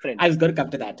in French. I was going to come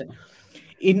to that.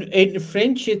 In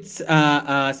French, it's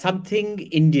something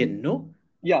Indian, no?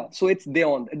 Yeah, so it's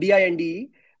dinde,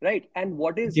 D-I-N-D-E, right? And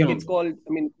what is it's called?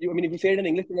 I mean, if you say it in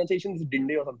English pronunciation, it's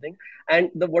dinde or something. And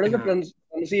what is the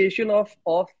pronunciation of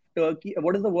turkey?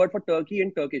 What is the word for turkey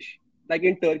in Turkish? Like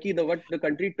in Turkey, the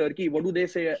country Turkey, what do they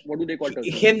say? What do they call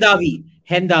turkey?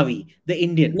 Hendavi, the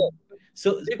Indian. No,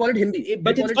 so they call it Hindi,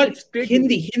 but it's called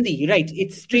Hindi, right?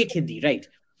 It's straight Hindi, right?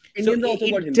 Indians also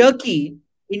called in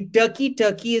Hindi.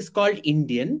 Turkey is called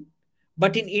Indian,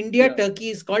 but in India, Turkey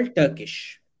is called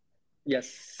Turkish.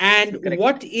 Yes. And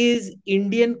what is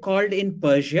Indian called in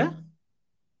Persia?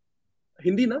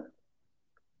 Hindi, na?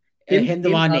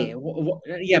 Hindwane.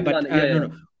 Yeah, but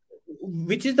no.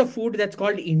 Which is the food that's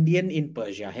called Indian in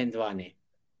Persia? Hindwane.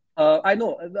 I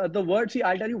know the word. See,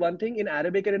 I'll tell you one thing. In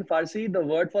Arabic and in Farsi, the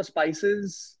word for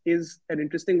spices is an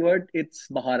interesting word. It's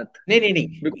baharat.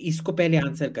 नहीं. इसको पहले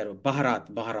answer करो.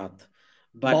 Baharat.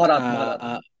 But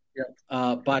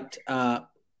but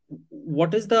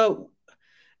what is the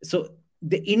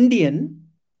the Indian?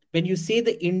 When you say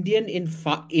the Indian in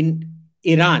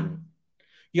Iran,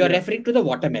 you are referring to the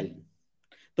watermelon.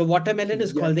 The watermelon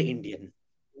is called the Indian.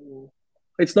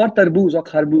 It's not tarboos or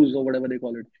kharbuz or whatever they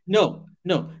call it. No.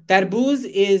 Tarboos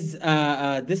is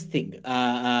this thing.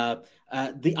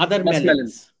 The other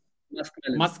melons.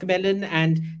 muskmelon. Muskmelon,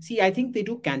 and see, I think they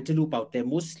do cantaloupe out there.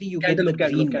 Mostly you get the Cantaloupe,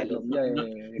 cantaloupe, green cantaloupe. melon, Yeah, yeah, not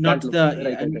yeah, yeah. not Cantaloupe.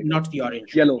 the Right. not the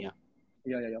orange one. Yellow. Yeah,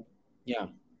 Yeah. yeah.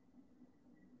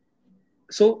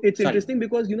 So it's Sorry. interesting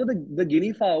because the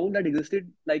guinea fowl that existed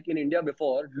like in India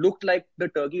before looked like the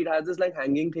turkey. It has this like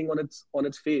hanging thing on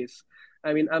its face.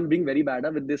 I mean, I'm being very bad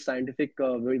with this scientific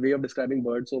way of describing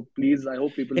birds. So please, I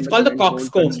hope people in It's the called the comments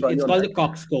don't coxcomb. destroy me It's on called that. the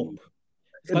coxcomb.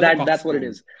 It's called the That's what it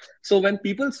coxcomb. is. So when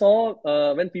people saw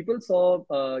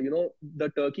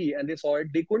the turkey and they saw it,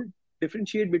 they couldn't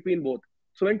differentiate between both.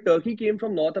 So when turkey came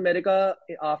from North America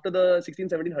after the 16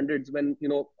 1700s, when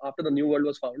after the new world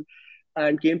was found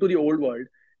and came to the old world,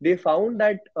 they found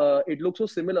that it looked so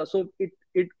similar. So it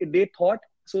they thought,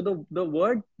 so the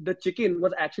word the chicken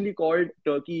was actually called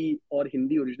turkey or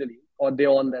Hindi originally, or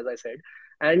deon, as I said.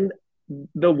 And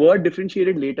the word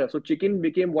differentiated later. So chicken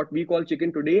became what we call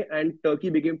chicken today, and turkey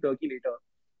became turkey later.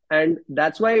 And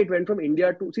that's why it went from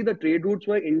India to, see, the trade routes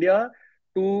were India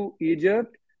to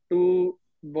Egypt to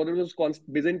what it was,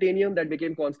 Byzantium, that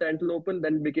became Constantinople,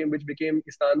 then became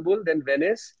Istanbul, then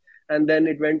Venice, and then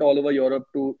it went all over Europe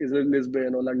to Israel,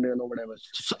 Lisbon or London or whatever.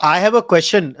 So I have a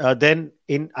question. Then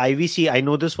in IVC, I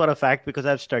know this for a fact because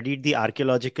I've studied the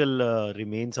archaeological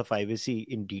remains of IVC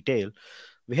in detail.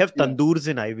 We have Yeah. tandoors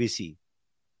in IVC.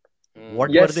 What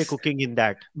were they Yes. cooking in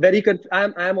that?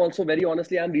 I'm also very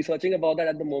honestly, I'm researching about that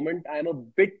at the moment. I'm a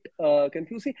bit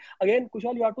confused. See, again,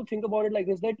 Kushal, you have to think about it like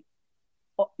this: that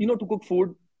to cook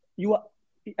food, you are,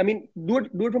 I mean, do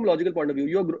it from a logical point of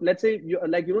view. Let's say,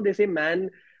 like, they say man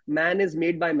is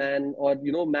made by man, or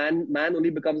man only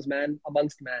becomes man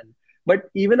amongst man. But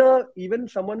even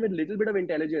someone with little bit of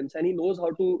intelligence, and he knows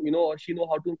how to, or she know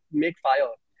how to make fire,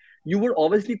 you would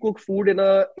obviously cook food in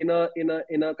a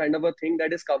kind of a thing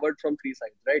that is covered from three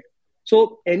sides, right?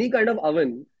 So any kind of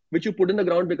oven which you put in the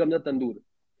ground becomes a tandoor,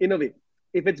 in a way.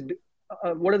 If it's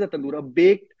what is a tandoor? A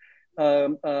baked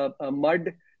a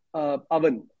mud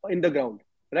oven in the ground,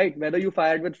 right? Whether you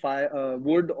fire it with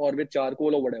wood or with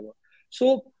charcoal or whatever.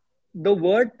 So the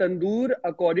word tandoor,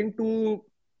 according to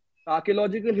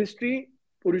archaeological history,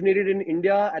 originated in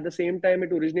India. At the same time,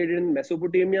 it originated in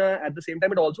Mesopotamia. At the same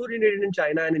time, it also originated in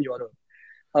China and in Europe.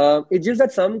 It's just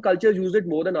that some cultures use it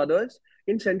more than others.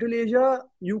 In Central Asia,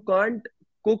 you can't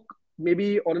cook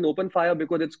maybe on an open fire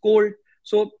because it's cold.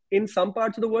 So in some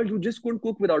parts of the world, you just couldn't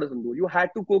cook without a tandoor. You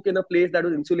had to cook in a place that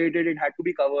was insulated. It had to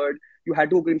be covered. You had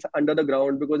to cook under the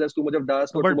ground because there's too much of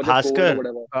dust No, or too but much of cold or Bhaskar,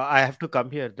 whatever. I have to come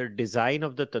here. The design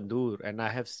of the tandoor, and I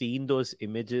have seen those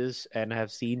images, and I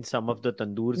have seen some of the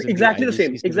tandoors in the Exactly the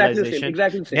same. IVC Exactly the same. civilization.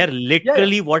 Exactly the They're same. Yeah.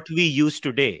 literally what we use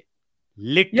today.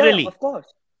 Yeah. Literally. Of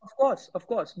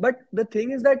course. But the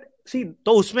thing is that, see,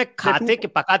 तो उसमें there are two. खाते के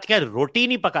पकाते क्या, रोटी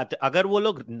नहीं पकाते? अगर वो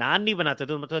लोग नान नहीं बनाते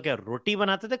तो मतलब क्या रोटी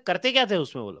बनाते थे? करते क्या थे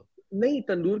उसमें वो लोग? नहीं,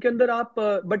 तंदूर के अंदर आप,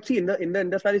 but see, in the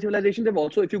Indus Valley civilization, they've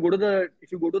also, if you go to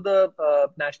the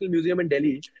National Museum in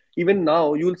Delhi, even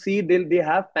now you'll see they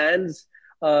have pans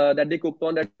that they cooked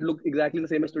on that look exactly the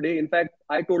same as today. In fact,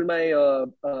 I told my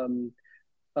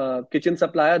kitchen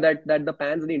supplier that the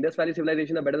pans in the Indus Valley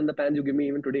civilization are better than the pans you give me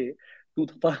even today.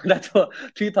 That's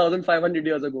 3,500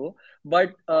 years ago.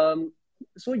 But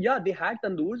so yeah, they had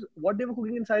tandoors. What they were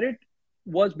cooking inside it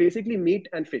was basically meat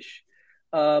and fish,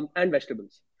 and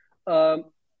vegetables. Um,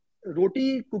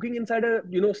 Roti cooking inside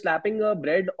slapping a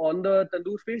bread on the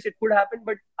tandoor face, it could happen,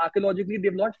 but archaeologically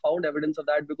they've not found evidence of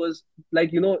that, because, like,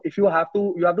 if you have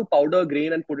to powder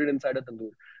grain and put it inside a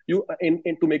tandoor, in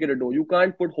to make it a dough. You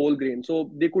can't put whole grain,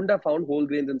 so they couldn't have found whole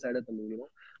grains inside a tandoor.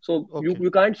 So you Okay.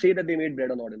 you can't say that they made bread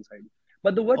or not inside.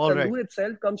 But the word All right. tandoor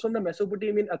itself comes from the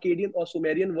Mesopotamian, Akkadian, or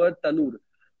Sumerian word tanur.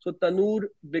 So tanur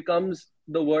becomes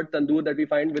the word tandoor that we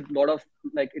find with a lot of,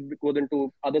 like, it goes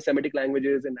into other Semitic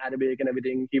languages and Arabic and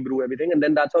everything, Hebrew, everything, and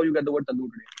then that's how you get the word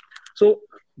tandoor today. So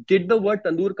did the word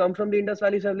tandoor come from the Indus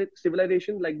Valley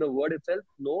civilization, like the word itself?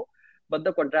 No, but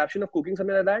the contraption of cooking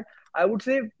something like that, I would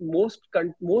say most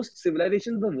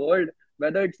civilizations in the world,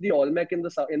 whether it's the Olmec in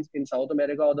in South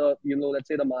America, or the, let's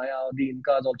say, the Maya or the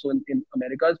Incas also in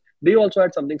Americas, they also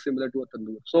had something similar to a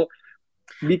tandoor. So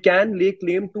we can lay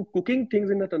claim to cooking things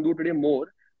in the tandoor today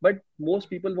more, but most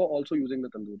people were also using the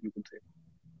tandoor, you could say.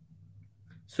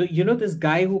 So, this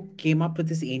guy who came up with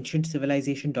this ancient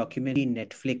civilization documentary in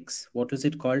Netflix, what was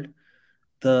it called?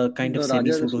 The kind of The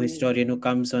Raja semi-pseudo Rasu. historian who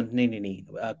comes on, nahi,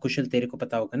 Kushal, tere ko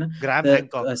pata hoga na? Graham The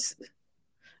Hancock.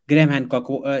 Graham Hancock,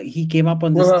 he came up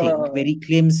on this thing where he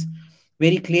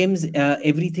claims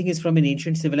everything is from an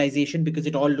ancient civilization because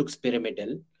it all looks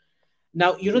pyramidal.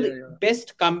 Now, the Yeah.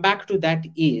 best comeback to that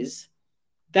is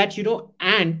that,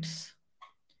 ants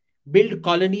build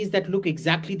colonies that look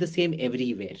exactly the same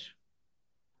everywhere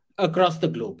across the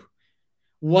globe.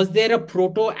 Was there a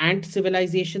proto-ant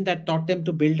civilization that taught them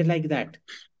to build like that?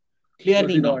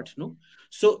 Clearly Obviously not. not. No.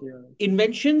 So Yeah.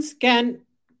 inventions can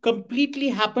completely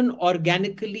happen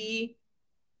organically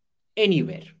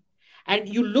anywhere. And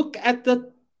you look at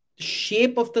the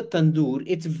shape of the tandoor,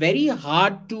 it's very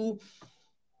hard to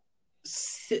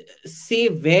say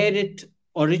where it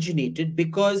originated,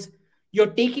 because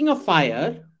you're taking a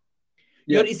fire,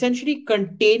 Yeah. you're essentially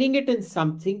containing it in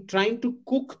something, trying to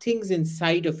cook things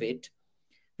inside of it,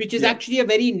 which is Yeah. actually a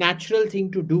very natural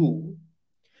thing to do.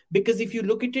 Because if you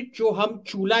look at it, जो हम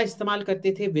चूल्हा इस्तेमाल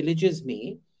करते थे villages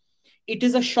में, it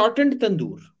is a shortened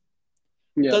tandoor.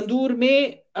 Yeah. Tandoor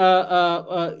में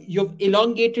you've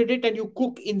elongated it and you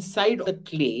cook inside the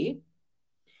clay.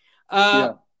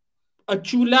 Yeah. A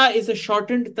chula is a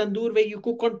shortened tandoor where you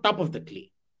cook on top of the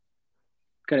clay.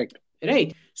 Correct.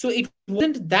 Right. So it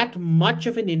wasn't that much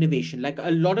of an innovation. Like,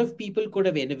 a lot of people could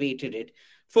have innovated it.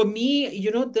 For me,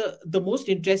 the most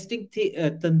interesting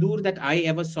tandoor that I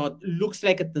ever saw, looks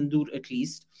like a tandoor at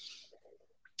least,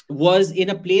 was in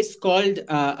a place called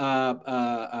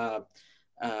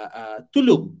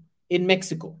Tulum in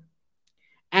Mexico.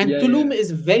 And Yeah. Yeah. Tulum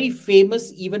is very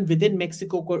famous even within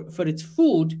Mexico for its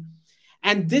food.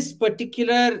 And this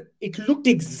particular, it looked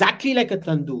exactly like a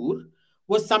tandoor,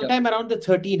 was Yeah. sometime around the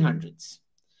 1300s.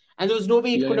 And there was no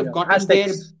way it Yeah. could Yeah. have Yeah. gotten there.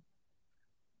 Aztecs.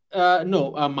 No,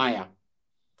 Maya.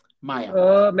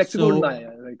 Maya. Mexico. So,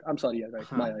 Maya. Right. I'm sorry. Yeah. Right.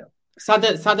 huh. Maya. Yeah.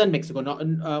 Southern Mexico, no,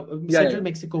 Yeah. Yeah. Central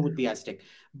Mexico would be Aztec.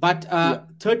 But Yeah.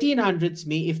 1300s,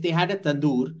 me, if they had a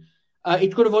tandoor,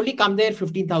 it could have only come there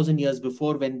 15,000 years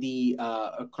before, when the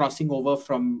crossing over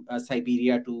from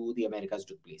Siberia to the Americas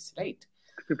took place, right?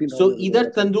 15,000 So years ago. either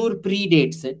That's right. tandoor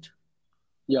predates it,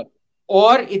 Yeah.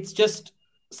 or it's just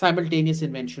simultaneous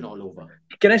invention all over.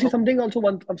 Can I say something also?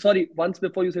 I'm sorry. Once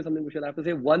before you say something, Michelle, I have to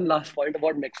say one last point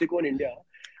about Mexico and India.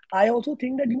 I also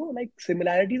think that like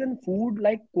similarities in food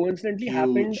like coincidentally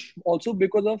happened Huge. also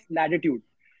because of latitude.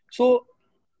 So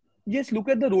just look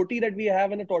at the roti that we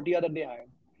have and the tortilla that they had.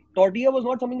 Tortilla was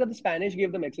not something that the Spanish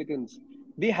gave the Mexicans.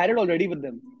 They had it already with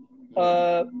them.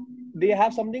 Uh, they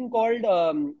have something called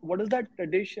what is that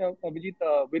dish, Abhijit,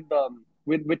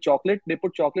 with chocolate? They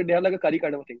put chocolate. They have like a curry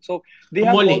kind of a thing. So they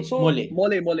have Mole, also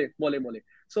mole. mole.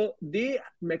 So they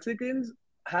Mexicans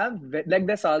have like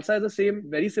their salsa is the same,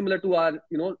 very similar to our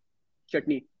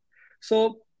chutney.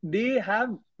 So they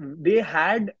had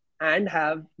and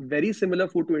have very similar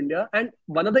food to India. And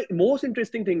one of the most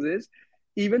interesting things is,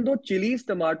 even though chilies,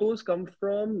 tomatoes come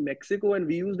from Mexico and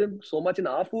we use them so much in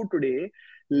our food today,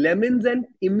 lemons and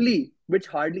imli is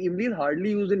hardly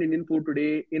used in Indian food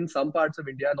today in some parts of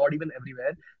India, not even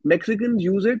everywhere. Mexicans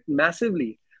use it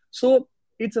massively. So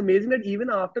it's amazing that even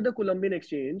after the Columbian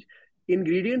exchange,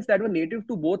 ingredients that were native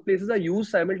to both places are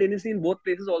used simultaneously in both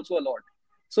places also a lot.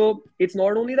 So it's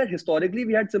not only that historically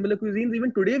we had similar cuisines,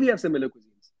 even today we have similar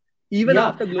cuisines, even Yeah,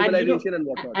 after and globalization and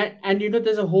whatnot.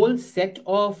 there's a whole set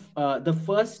of the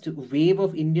first wave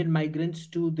of Indian migrants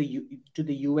to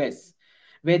the US,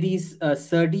 where these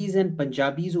Sardis and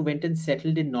Punjabis who went and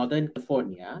settled in Northern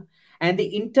California, and they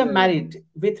Yeah, yeah. intermarried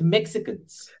with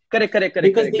Mexicans, because Correct.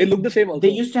 They look the same they also.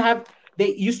 used to have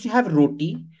they used to have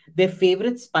roti. Their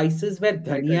favorite spices were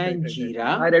dhania and Correct.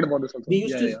 I jeera. read about this They also.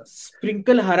 used Yeah, to yeah.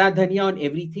 sprinkle hara dhania on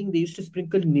everything. They used to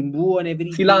sprinkle nimbu on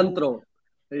everything, Cilantro.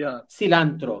 Yeah.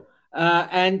 cilantro,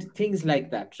 and things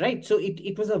like that, right? So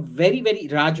it was a very, very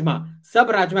rajma. Sab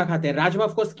rajma khate hain. Rajma,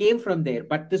 of course, came from there,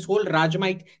 but this whole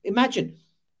rajma, imagine,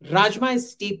 rajma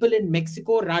is staple in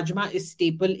Mexico, rajma is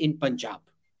staple in Punjab.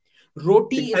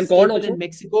 Roti is And corn staple in also.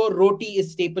 Mexico, roti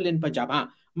is staple in Punjab.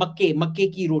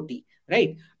 Makke ki roti,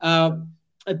 right?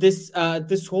 This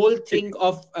whole thing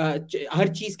of हर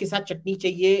चीज के साथ चटनी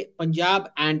चाहिए, Punjab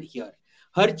and here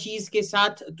हर चीज के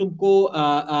साथ तुमको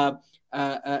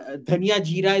धनिया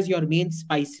जीरा is your main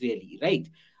spice really, right?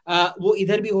 वो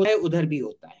इधर भी होता है, उधर भी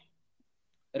होता है,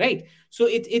 right? So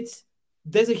it's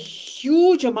there's a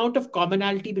huge amount of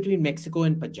commonality between Mexico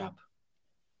and Punjab.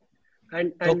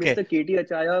 And Okay. Mr. K.T.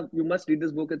 Achaya, you must read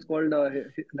this book. It's called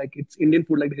like it's Indian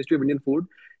food, like the history of Indian food.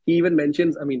 He even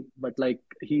mentions, I mean, but like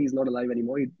he's not alive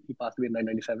anymore. He passed away in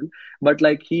 1997. But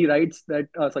like he writes that,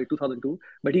 sorry, 2002.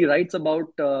 But he writes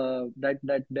about that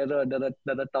there's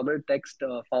a Tamil text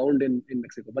found in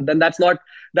Mexico. But then that's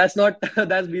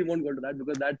we won't go to that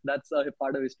because that's a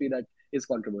part of history that is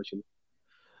controversial.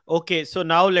 Okay, so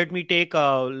now let me take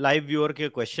live viewer ke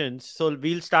questions. So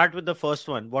we'll start with the first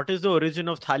one. What is the origin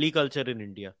of thali culture in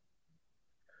India?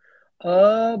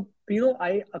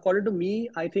 According to me,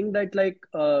 I think that like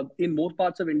in most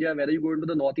parts of India, whether you go into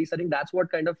the northeast, I think that's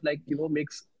what kind of like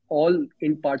makes all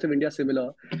in parts of India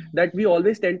similar, that we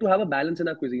always tend to have a balance in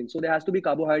our cuisine. So there has to be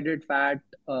carbohydrate, fat,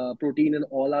 protein in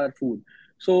all our food.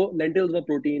 So lentils were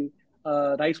protein,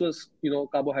 rice was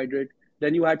carbohydrate.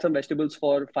 Then you had some vegetables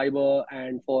for fiber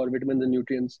and for vitamins and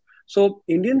nutrients. So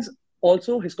Indians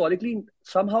also historically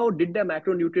somehow did their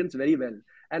macronutrients very well,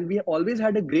 and we always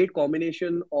had a great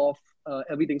combination of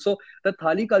everything. So the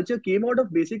thali culture came out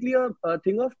of basically a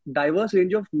thing of diverse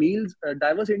range of meals,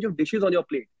 diverse range of dishes on your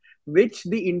plate, which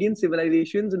the Indian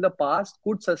civilizations in the past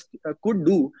could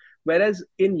do. Whereas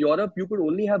in Europe, you could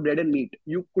only have bread and meat.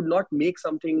 You could not make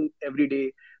something every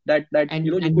day. That you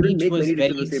And couldn't meat make was many dishes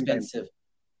very at the same time. expensive.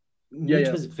 Yeah, Meat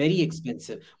yeah, was very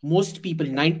expensive. Most people,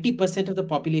 90% of the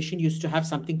population used to have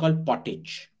something called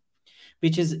pottage,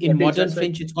 which is in pottage. modern That's right.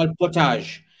 French, it's called potage.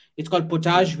 It's called Yeah,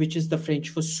 potage, which is the French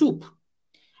for soup.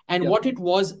 And yeah, what it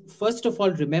was, first of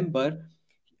all, remember,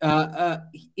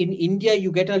 in India,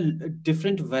 you get a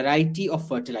different variety of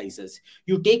fertilizers.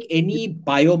 You take any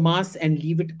biomass and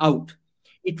leave it out,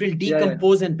 it will yeah, yeah,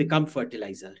 decompose and become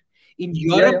fertilizer. In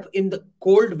yeah, yeah, Europe, in the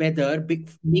cold weather,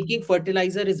 making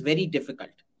fertilizer is very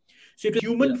difficult. So it was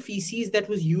human yeah. feces that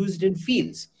was used in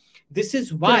fields. This is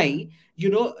Correct. why,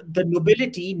 the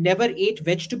nobility never ate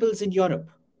vegetables in Europe,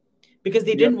 because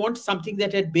they didn't Yep. want something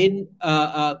that had been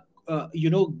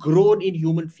grown in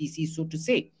human feces, so to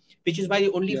say, which is why they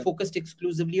only Yeah. focused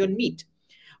exclusively on meat.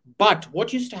 But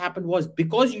what used to happen was,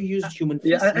 because you used human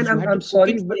Yeah. And feces, you had I'm to cook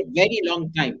sorry, it for but a very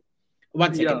long time.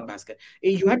 One second, yeah, Bhaskar.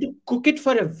 You had to cook it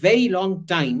for a very long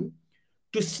time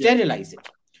to yeah, sterilize it.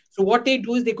 So what they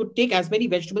do is they could take as many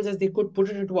vegetables as they could, put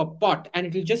it into a pot, and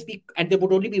it'll just be, and there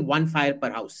would only be one fire per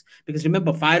house, because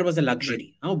remember, fire was a right.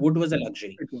 luxury, huh? Wood was a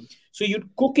luxury. It was. So you'd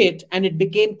cook it, and it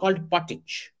became called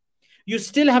pottage. You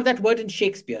still have that word in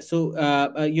Shakespeare. So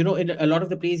in a lot of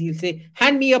the plays, he'll say,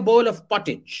 "Hand me a bowl of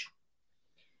pottage."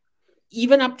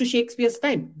 Even up to Shakespeare's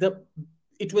time, the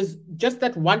it was just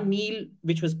that one meal,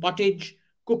 which was pottage,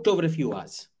 cooked over a few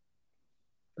hours.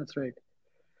 That's right.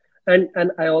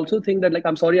 And I also think that, like,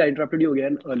 I'm sorry I interrupted you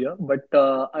again earlier, but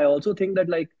I also think that,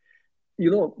 like,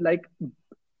 like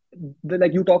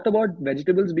like you talked about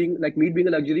vegetables being like meat being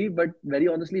a luxury, but very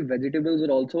honestly, vegetables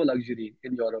are also a luxury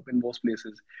in Europe in most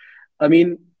places. I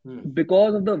mean, Hmm.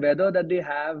 because of the weather that they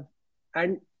have,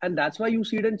 and that's why you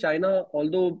see it in China.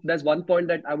 Although there's one point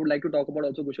that I would like to talk about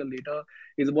also, Kushal, later,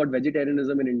 is about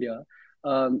vegetarianism in India.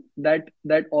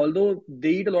 That although they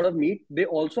eat a lot of meat, they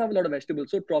also have a lot of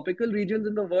vegetables. So tropical regions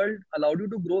in the world allowed you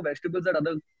to grow vegetables that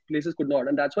other places could not,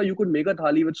 and that's why you could make a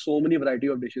thali with so many variety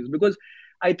of dishes. Because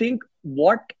I think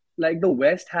what like the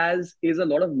West has is a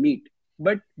lot of meat,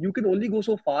 but you can only go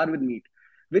so far with meat.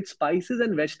 With spices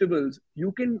and vegetables,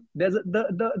 you can there's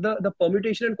the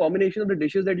permutation and combination of the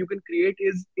dishes that you can create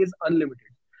is unlimited.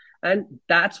 And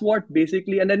that's what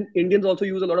basically, and then Indians also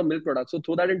use a lot of milk products. So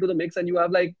throw that into the mix and you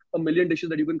have like a million dishes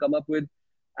that you can come up with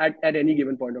at any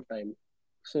given point of time.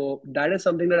 So that is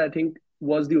something that I think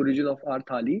was the origin of our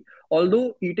thali.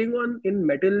 Although eating on in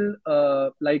metal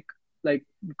like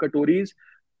katoris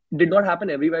did not happen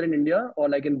everywhere in India or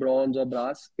like in bronze or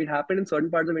brass. It happened in certain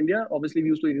parts of India. Obviously, we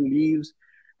used to eat in leaves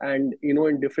and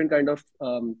in different kind of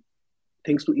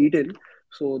things to eat in.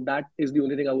 So that is the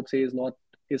only thing I would say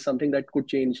is something that could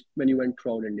change when you went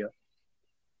throughout India.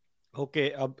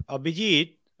 Okay,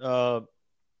 Abhijit,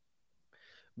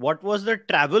 what was the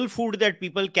travel food that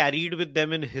people carried with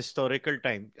them in historical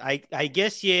time? I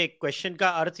guess ये question का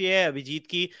अर्थ ये है अभिजीत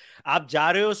की आप जा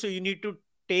रहे हो, so you need to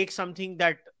take something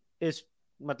that is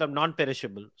मतलब non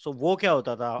perishable. So वो क्या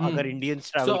होता था अगर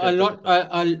Indians So travel करते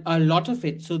थे तो? a lot of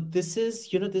it. So this is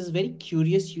very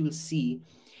curious. You'll see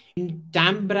in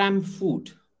Tambram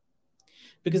food,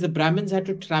 because the Brahmins had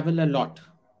to travel a lot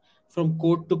from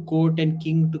court to court and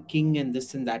king to king and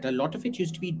this and that. A lot of it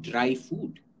used to be dry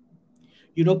food.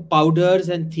 Powders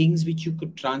and things which you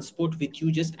could transport with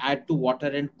you, just add to water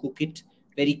and cook it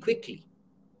very quickly,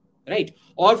 right?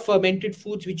 Or fermented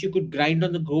foods which you could grind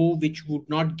on the go, which would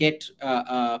not get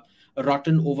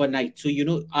rotten overnight. So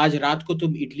आज रात को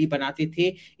तुम इडली बनाते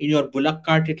थे, in your bullock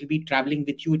cart it will be traveling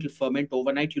with you, it will ferment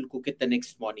overnight, you'll cook it the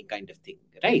next morning, kind of thing,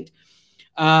 right?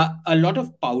 A lot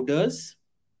of powders,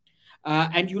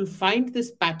 and you'll find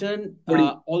this pattern What do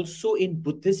you? also in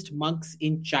Buddhist monks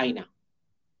in China,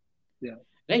 Yeah,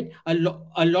 right?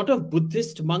 A lot of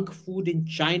Buddhist monk food in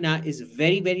China is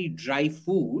very, very dry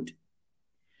food,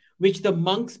 which the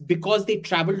monks, because they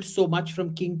traveled so much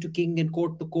from king to king and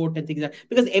court to court and things like that,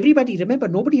 because everybody, remember,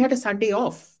 nobody had a Sunday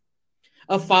off.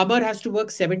 A farmer has to work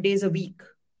 7 days a week,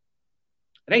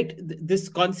 right? This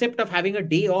concept of having a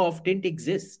day off didn't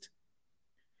exist.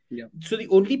 yeah, So the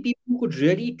only people who could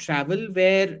really travel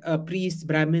were priests,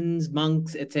 Brahmins,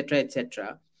 monks, etc.,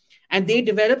 etc. And they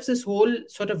developed this whole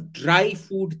sort of dry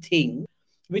food thing,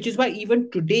 which is why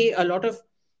even today a lot of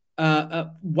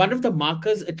one of the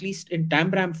markers, at least in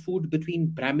Tambram food, between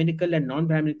Brahminical and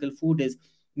non-Brahminical food is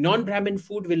non-Brahmin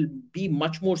food will be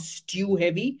much more stew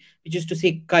heavy, which is to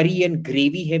say curry and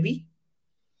gravy heavy,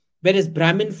 whereas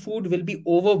Brahmin food will be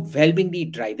overwhelmingly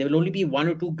dry. There will only be one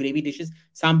or two gravy dishes,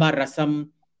 sambar, rasam,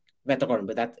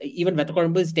 vetakorumbu. That even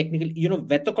vetakorumbu is technically,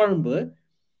 vetakorumbu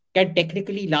can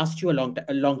technically last you a long time.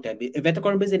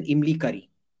 Vetakorumbu is an imli curry.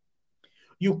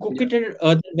 You cook Yeah. it in an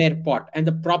earthenware pot, and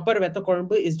the proper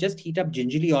vetakorumbu is just heat up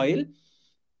gingerly oil.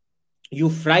 You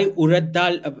fry urad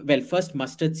dal. Well, first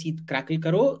mustard seed crackle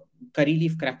karo, curry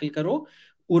leaf crackle karo,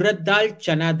 urad dal,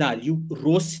 chana dal. You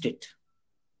roast it,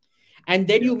 and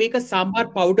then Yeah. you make a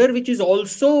sambar powder, which is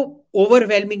also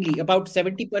overwhelmingly about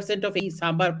 70% of any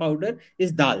sambar powder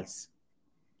is dals.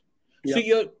 So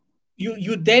Yeah.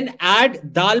 you then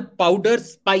add dal powder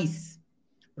spice,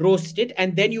 roast it,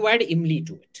 and then you add imli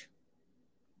to it.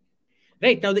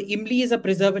 Right now, the imli is a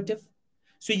preservative.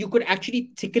 So you could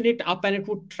actually thicken it up and it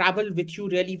would travel with you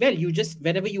really well. You just,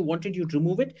 whenever you wanted, you'd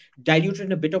remove it, dilute it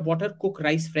in a bit of water, cook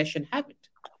rice fresh, and have it.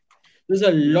 There's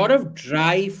a Yeah. lot of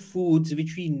dry foods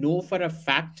which we know for a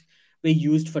fact were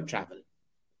used for travel.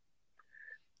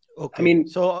 I Okay. mean,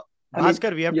 So, I mean,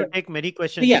 Bhaskar, we have yeah. to take many So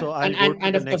questions. yeah, So, and, I'll go and to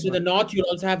and the of course next in the one. north you'd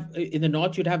also have in the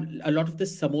north you'd have a lot of the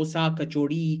samosa,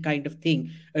 kachori kind of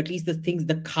thing. At least the things,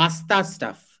 the khasta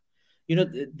stuff.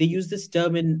 They use this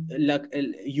term in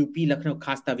UP Lucknow,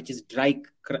 khasta, which is dry,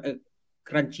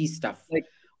 crunchy stuff. Like,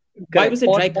 Why correct. was it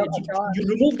dry, Or crunchy? achar. You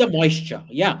remove the moisture,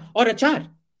 yeah. Or achar.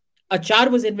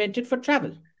 Achar was invented for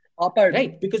travel, Apart.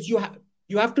 right? Because you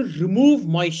have to remove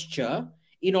moisture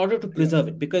in order to Yeah. preserve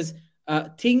it, because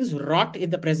things rot in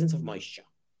the presence of moisture.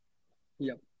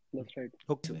 Yeah. That's right.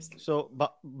 Okay. So,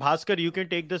 Bhaskar, you can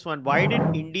take this one. Why did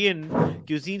Indian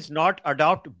cuisines not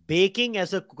adopt baking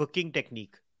as a cooking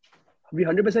technique? We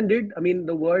 100% did. I mean,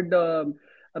 the word,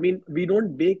 I mean, we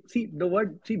don't bake. See, the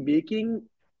word, see, baking,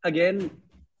 again,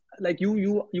 like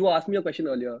you asked me a question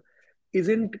earlier.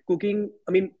 Isn't cooking,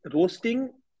 I mean,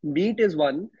 roasting meat is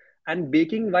one, and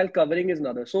baking while covering is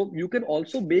another. So you can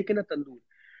also bake in a tandoor.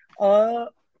 Uh,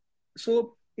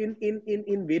 so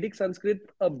in Vedic Sanskrit,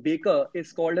 a baker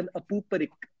is called an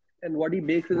apuparik, and what he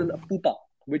bakes is an apupa,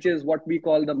 which is what we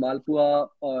call the malpua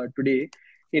today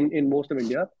in most of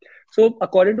India. So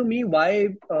according to me, why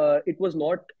it was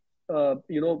not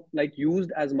like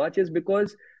used as much is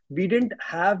because we didn't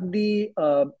have the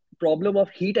problem of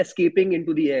heat escaping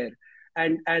into the air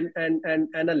and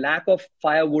a lack of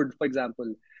firewood, for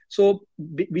example. So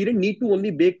we didn't need to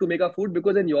only bake to make our food,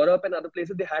 because in Europe and other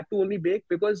places they had to only bake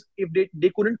because if they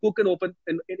couldn't cook in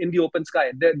the open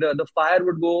sky, the fire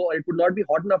would go, or it would not be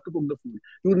hot enough to cook the food.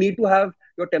 You need to have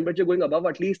your temperature going above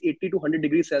at least 80 to 100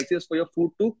 degrees Celsius for your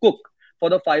food to cook, for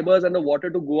the fibers and the water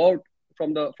to go out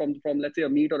from let's say a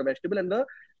meat or a vegetable, and the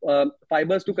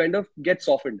fibers to kind of get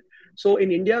softened. So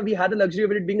in India, we had the luxury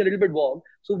of it being a little bit warm,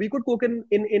 so we could cook in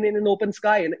an open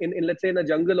sky, in let's say in a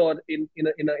jungle, or in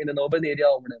an urban area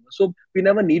or whatever. So we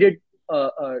never needed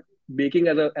baking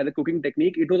as a cooking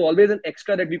technique. It was always an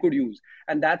extra that we could use,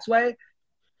 and that's why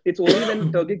it's only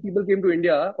when Turkic people came to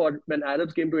India, or when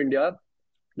Arabs came to India,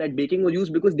 that baking was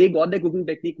used, because they got their cooking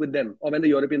technique with them, or when the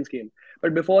Europeans came.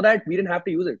 But before that, we didn't have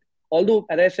to use it. Although,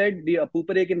 as I said, the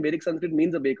apuparek in Vedic Sanskrit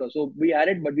means a baker, so we had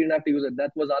it, but we didn't have to use it.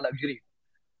 That was our luxury.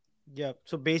 Yeah,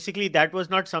 so basically that was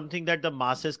not something that the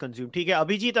masses consumed. ठीक है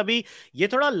अभिजीत, अभी ये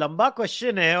थोड़ा लंबा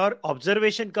question है और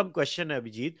observation cum question है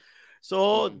Abhijit.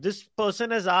 So this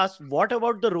person has asked, what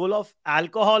about the role of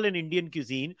alcohol in Indian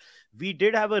cuisine? We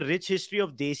did have a rich history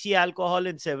of desi alcohol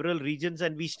in several regions,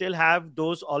 and we still have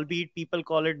those, albeit people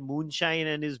call it moonshine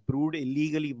and is brewed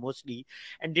illegally mostly.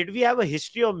 And did we have a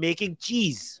history of making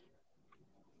cheese?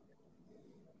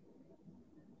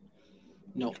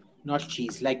 No, not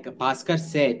cheese. Like Bhaskar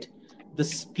said, the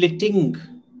splitting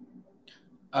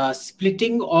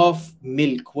of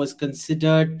milk was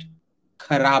considered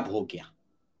kharab ho gaya.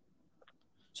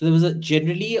 So there was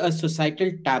generally a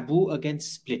societal taboo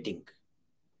against splitting.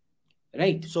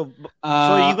 Right? So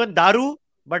even daru,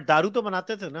 but daru to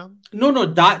banate the na? No,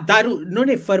 daru.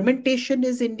 No, fermentation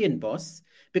is Indian, boss.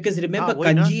 Because remember,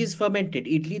 kanji is fermented.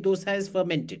 Idli dosa is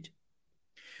fermented.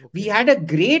 Okay. We had a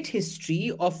great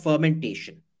history of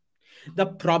fermentation. The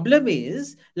problem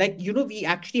is, we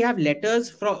actually have letters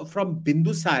from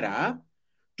Bindusara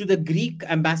to the Greek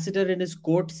ambassador in his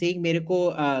court saying, "Mere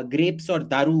ko grapes or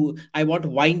daru, I want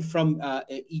wine from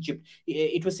Egypt."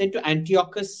 It was sent to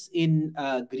Antiochus in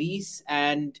Greece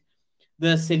and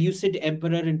the Seleucid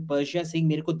emperor in Persia saying,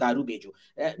 "Mere ko daru bejo."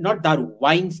 Not daru,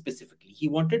 wine specifically. He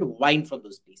wanted wine from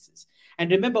those places. And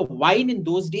remember, wine in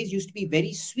those days used to be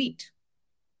very sweet.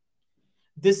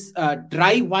 This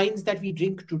dry wines that we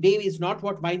drink today is not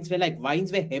what wines were like.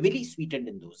 Wines were heavily sweetened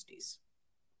in those days.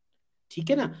 ठीक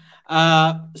है ना?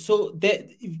 So there,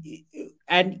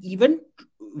 and even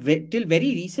till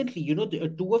very recently,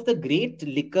 two of the great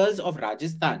liquors of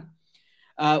Rajasthan,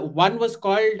 one was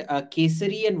called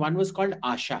Kesari and one was called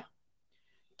Asha.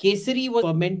 Kesari was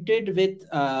fermented with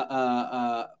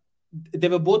they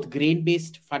were both grain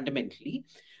based fundamentally,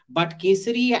 but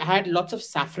Kesari had lots of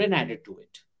saffron added to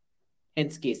it,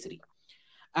 hence Kesari.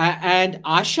 And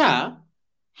Asha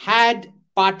had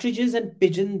partridges and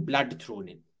pigeon blood thrown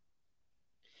in.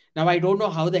 Now, I don't know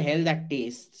how the hell that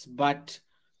tastes, but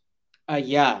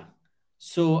yeah.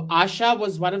 So Asha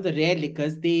was one of the rare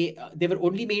liquors. They were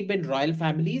only made by royal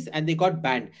families, and they got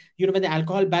banned. When the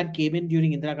alcohol ban came in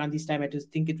during Indira Gandhi's time, I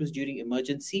just think it was during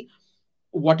emergency.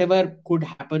 Whatever could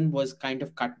happen was kind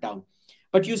of cut down.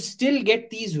 But you still get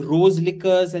these rose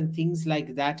liquors and things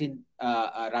like that in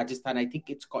Rajasthan. I think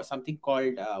it's something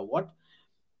called what?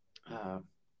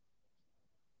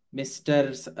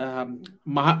 Mr.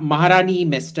 Maharani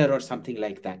Mester or something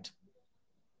like that,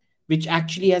 which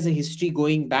actually has a history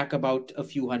going back about a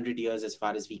few hundred years as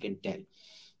far as we can tell.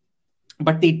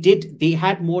 But they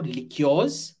had more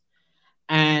liqueurs.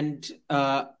 And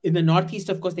in the Northeast,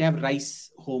 of course, they have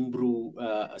rice homebrew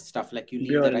stuff, like you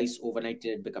leave the rice overnight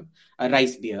till it become a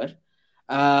rice beer.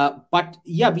 But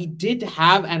yeah, we did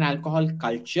have an alcohol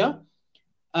culture.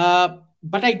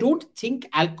 But I don't think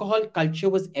alcohol culture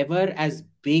was ever as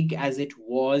big as it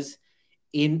was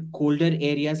in colder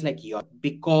areas like Europe,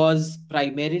 because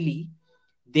primarily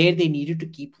there they needed to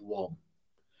keep warm.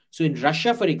 So in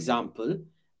Russia, for example,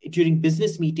 during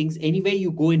business meetings, anywhere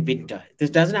you go in winter, this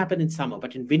doesn't happen in summer,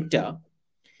 but in winter,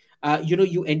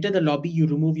 you enter the lobby, you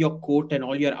remove your coat and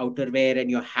all your outerwear and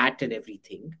your hat and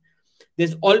everything.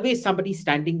 There's always somebody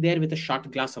standing there with a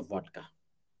shot glass of vodka.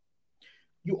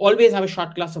 You always have a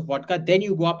shot glass of vodka. Then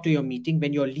you go up to your meeting.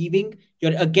 When you're leaving,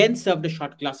 you're again served a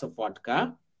shot glass of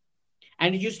vodka.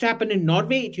 And it used to happen in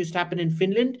Norway. It used to happen in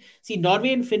Finland. See,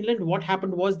 Norway and Finland, what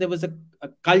happened was there was a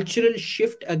cultural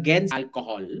shift against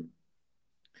alcohol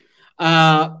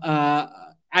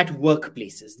at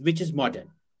workplaces, which is modern.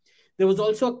 There was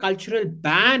also a cultural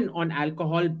ban on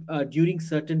alcohol during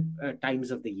certain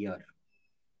times of the year,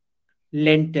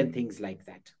 Lent and things like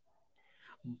that.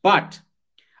 But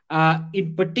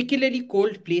in particularly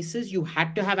cold places, you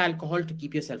had to have alcohol to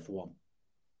keep yourself warm.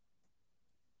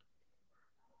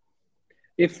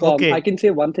 If I can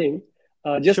say one thing,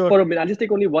 just for a minute, I'll just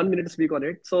take only 1 minute to speak on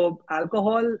it. So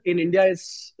alcohol in India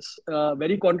is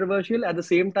very controversial. At the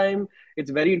same time,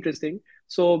 it's very interesting.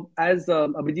 So as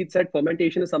Abhijit said,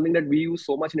 fermentation is something that we use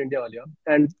so much in India earlier.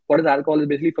 And what is alcohol is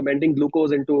basically fermenting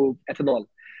glucose into ethanol.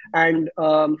 And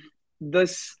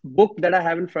this book that I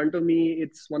have in front of me,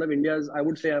 it's one of India's, I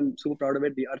would say I'm super proud of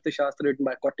it, the Arthashastra written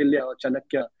by Kautilya or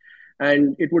Chanakya.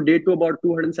 And it would date to about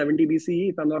 270 BCE,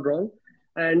 if I'm not wrong.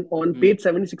 And on page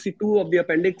 762 of the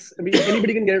appendix, I mean,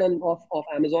 anybody can get it off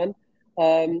Amazon.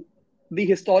 The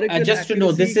historical just to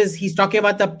know, he's talking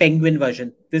about the penguin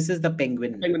version. This is the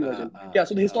penguin version. Yeah,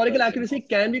 so the historical accuracy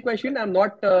can be questioned. I'm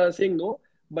not saying no,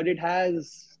 but it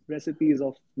has recipes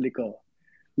of liquor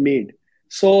made.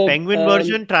 So penguin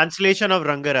version translation of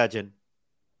Rangarajan.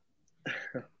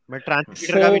 मैं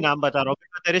translator का भी नाम बता रहा हूँ.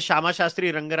 There is Shama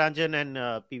Shastri, Rangarajan,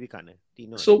 and P.V. Kane.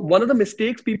 So one of the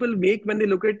mistakes people make when they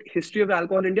look at history of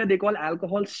alcohol in India, they call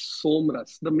alcohol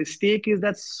somras. The mistake is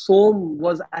that som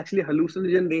was actually a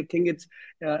hallucinogen. They think it's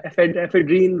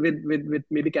ephedrine with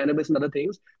maybe cannabis and other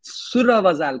things. Sura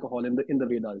was alcohol in the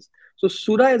Vedas. So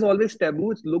sura is always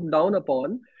taboo. It's looked down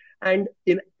upon. And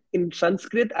in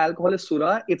Sanskrit, alcohol is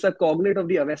sura. It's a cognate of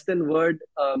the Avestan word,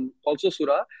 also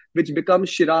sura, which becomes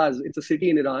Shiraz. It's a city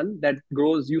in Iran that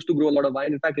used to grow a lot of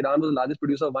wine. In fact, Iran was the largest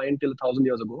producer of wine till 1,000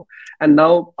 years ago. And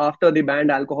now, after they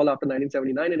banned alcohol after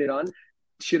 1979 in Iran,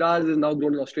 Shiraz is now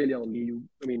grown in Australia only.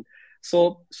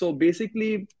 So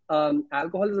basically,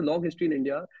 alcohol has a long history in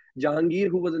India. Jahangir,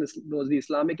 who was the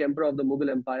Islamic emperor of the Mughal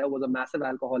Empire, was a massive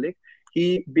alcoholic.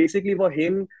 He basically, for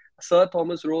him, Sir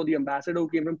Thomas Roe, the ambassador who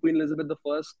came from Queen Elizabeth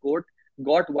I's court,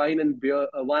 got wine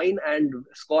and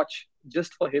scotch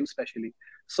just for him specially.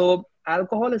 So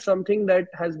alcohol is something that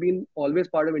has been always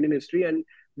part of Indian history, and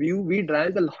we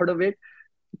drank a lot of it.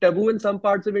 Taboo in some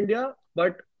parts of India,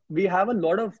 but we have a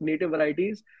lot of native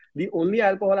varieties. The only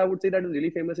alcohol I would say that is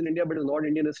really famous in India but is not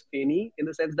Indian is Feni, in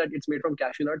the sense that it's made from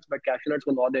cashew nuts, but cashew nuts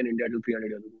were not there in India till 300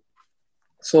 years ago.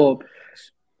 So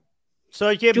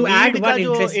to add one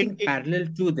interesting parallel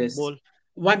to this,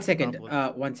 one second.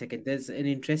 There's an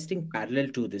interesting parallel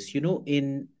to this.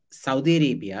 In Saudi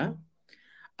Arabia,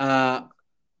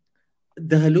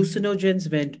 the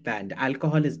hallucinogens went banned.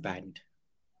 Alcohol is banned,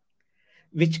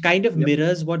 which kind of Yep.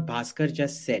 mirrors what Bhaskar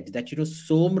just said, that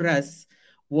Somras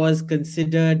was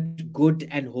considered good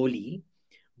and holy,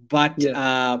 but Yes.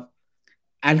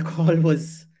 alcohol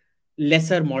was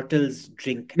lesser mortals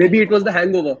drink Maybe it was the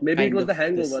alcohol, hangover. Maybe it kind was the of this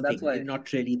hangover. That's thing, why.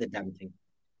 not really the damn thing.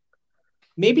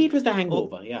 Maybe it was the Oh,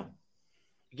 hangover, yeah.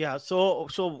 yeah. So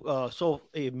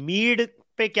Mead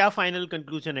पे क्या final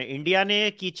conclusion है? India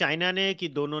ने कि China ने कि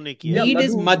दोनों ने किया? Yeah, Mead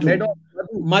is Madhu, madhu. made of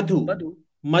Madhu. Madhu. Madhu.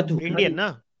 Madhu. Indian Honey.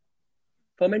 ना?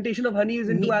 Fermentation of honey is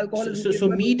into alcohol So, is so, made so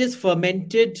in Madhu. mead is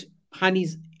fermented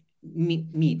honey's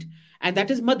meat, and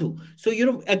that is madhu. So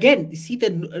again, see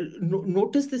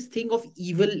notice this thing of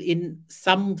evil in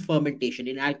some fermentation,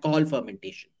 in alcohol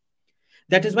fermentation.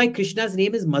 That is why Krishna's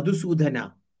name is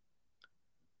Madhusudhana,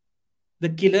 the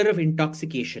killer of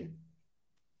intoxication.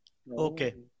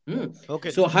 Okay.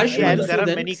 Okay. So Harsh See, there are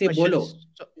Madhusudan many से बोलो. questions.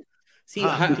 So, See,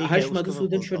 हाँ ठीक है, Harsh उसको मैं Madhusudan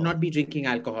बोलता should हूँ. not be drinking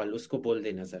alcohol. उसको बोल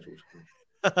देना जरूर.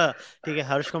 ठीक है,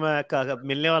 हर्ष को मैं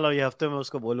मिलने वाला हूँ ये हफ्ते में,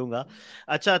 उसको बोलूंगा.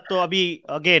 अच्छा, तो अभी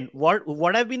again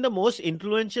what have been the most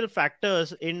influential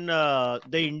factors in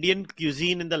the Indian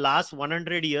cuisine in the last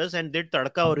 100 years, and did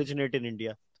tadka originate in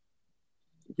India?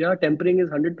 Yeah, tempering is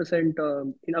 100%.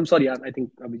 I'm sorry, I think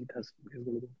Abhijit is going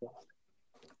to go first.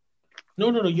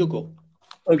 No, you go.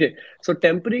 Okay, so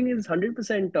tempering is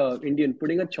 100% Indian.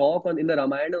 Putting a chalk on in the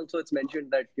Ramayana also, it's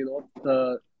mentioned that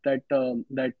that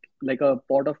like a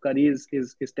pot of curry is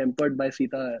tempered by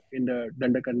Sita in the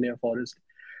Dandakarnya forest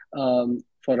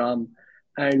for Ram,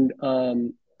 and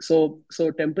so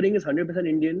tempering is 100%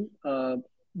 Indian.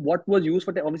 What was used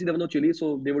for obviously there were no chili,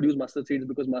 so they would use mustard seeds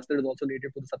because mustard is also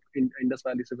native to the Indus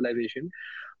Valley civilization.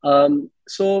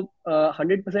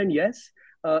 100% yes.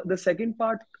 The second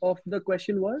part of the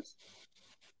question was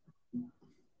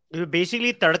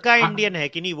basically tadka Indian है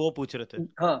कि नहीं वो पूछ रहे थे.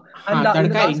 हाँ,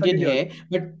 तड़का Indian है,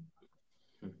 but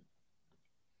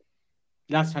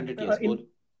last 100 years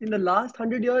in the last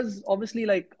 100 years, obviously,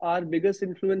 like our biggest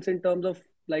influence in terms of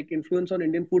like influence on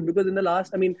Indian food, because in the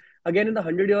last, I mean, again in the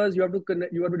 100 years, you have to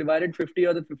divide it 50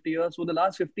 years and 50 years. So the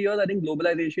last 50 years, I think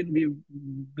globalization, we've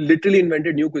literally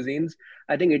invented new cuisines.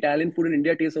 I think Italian food in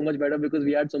India tastes so much better because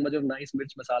we add so much of nice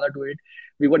mirch masala to it.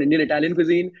 We've got Indian Italian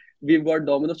cuisine. We've got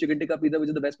Domino's chicken tikka pizza, which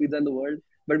is the best pizza in the world.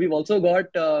 But we've also got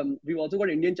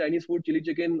Indian Chinese food, chili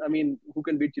chicken. I mean, who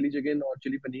can beat chili chicken or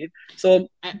chili paneer? So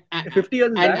 50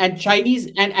 years back, and Chinese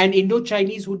and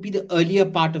Indo-Chinese would be the earlier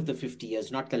part of the 50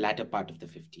 years, not the latter part of the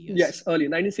 50 years. Yes, early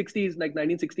 1960s, like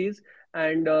 1960s,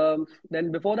 and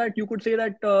then before that, you could say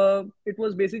that it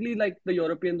was basically like the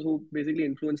Europeans who basically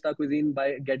influenced our cuisine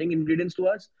by getting ingredients to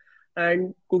us,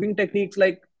 and cooking techniques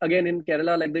like again in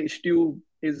Kerala, like the stew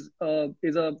is or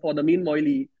the meen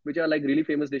moili, which are like really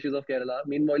famous dishes of Kerala.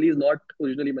 Meen moili is not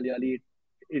originally Malayali;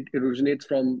 it originates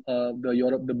from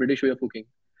the British way of cooking.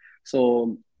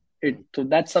 So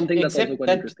that's something that's also quite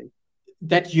interesting.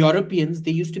 That Europeans,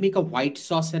 they used to make a white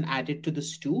sauce and add it to the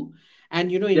stew.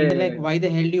 And in India, like, why the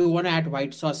hell do you want to add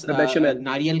white sauce? The bechamel.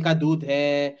 Nariyal ka doodh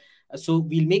hai. So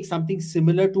we'll make something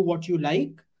similar to what you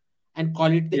like and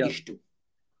call it the ishtu.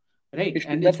 Right? Ishtu,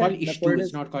 and it's called ishtu.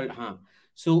 It's not called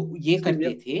So ye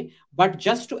karte the. But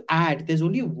just to add, there's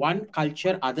only one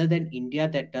culture other than India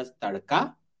that does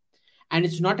tadka. And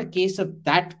it's not a case of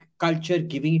that culture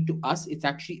giving it to us. It's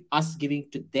actually us giving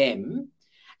it to them.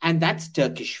 And that's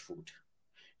Turkish food.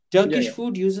 Turkish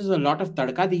food uses a lot of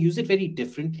tadka. They use it very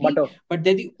differently, but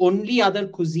they're the only other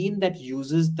cuisine that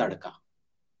uses tadka.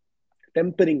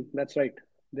 Tempering, that's right.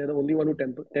 They're the only one who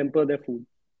temper their food.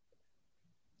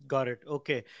 Got it.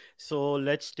 Okay. So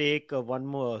let's take one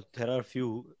more. There are a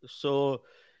few. So,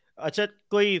 अच्छा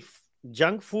कोई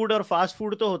junk food और fast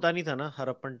food तो होता नहीं था ना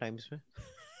Harappan times में?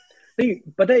 नहीं,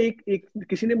 पता है एक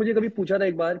किसी ने मुझे कभी पूछा था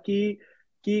एक बार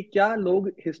कि क्या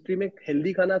लोग हिस्ट्री में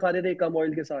हेल्दी खाना खाते थे कम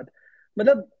ऑयल के साथ.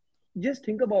 मतलब just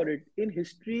think about it. In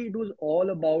history, it was all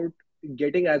about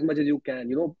getting as much as you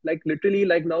can. Like literally,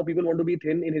 like now people want to be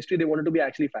thin. In history, they wanted to be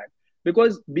actually fat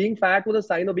because being fat was a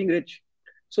sign of being rich.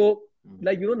 So,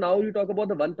 like now you talk about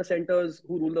the 1%ers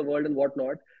who rule the world and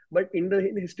whatnot. But in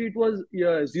history, it was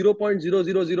 0.0000001%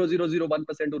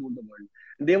 who ruled the world.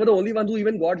 They were the only ones who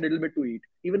even got a little bit to eat.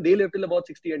 Even they lived till about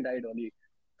 60 and died only.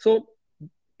 So,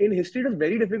 in history, it was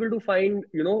very difficult to find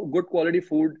good quality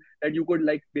food that you could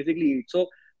like basically eat. So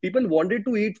people wanted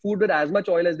to eat food with as much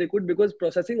oil as they could because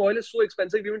processing oil is so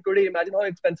expensive even today. Imagine how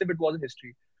expensive it was in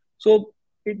history. So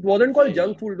it wasn't called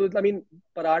junk food.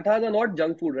 Parathas are not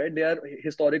junk food, right? They are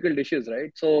historical dishes,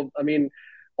 right? So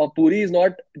puri is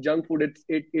not junk food.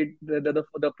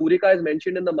 The purika is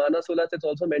mentioned in the Manasolas. It's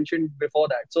also mentioned before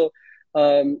that. So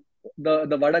the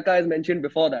vadaka is mentioned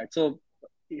before that. So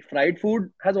fried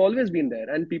food has always been there,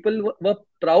 and people were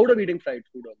proud of eating fried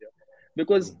food earlier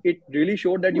because it really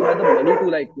showed that you had the money to,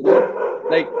 like,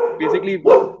 like basically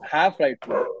have fried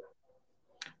food.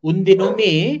 उन दिनों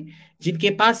में जिनके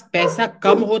पास पैसा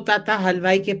कम होता था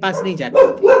हलवाई के पास नहीं जाते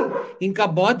थे, इनका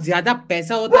बहुत ज्यादा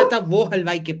पैसा होता था वो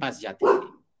हलवाई के पास जाते थे.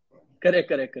 Correct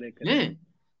correct correct correct.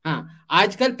 हाँ,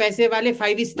 आजकल पैसे वाले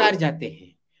 5 स्टार जाते हैं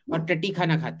और टट्टी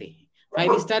खाना खाते हैं.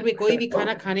 5 स्टार में कोई भी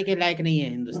खाना खाने के लायक नहीं है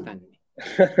हिंदुस्तान में.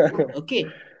 Okay,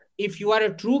 if you are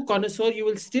a true connoisseur, you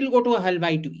will still go to a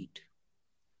halwai to eat.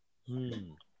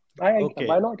 Okay.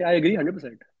 Why not? I agree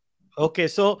 100%. Okay,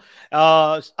 so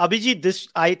Abhijit, this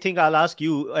I think I'll ask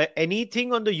you.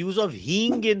 Anything on the use of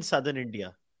hing in southern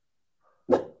India?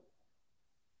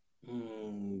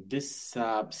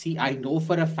 See, I know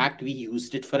for a fact we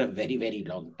used it for a very, very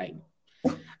long time.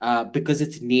 Because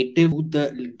it's native to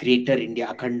the greater India,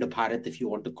 Akhand Bharat, if you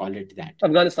want to call it that.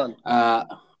 Afghanistan.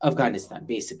 Afghanistan,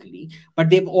 basically. But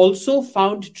they've also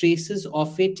found traces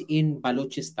of it in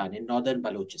Balochistan, in northern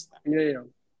Balochistan. Yeah.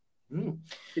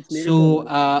 It's so,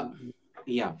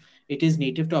 yeah, it is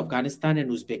native to Afghanistan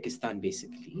and Uzbekistan,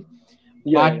 basically.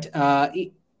 Yeah, but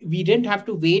we didn't have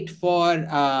to wait for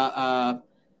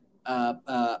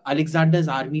Alexander's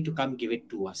army to come give it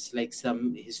to us, like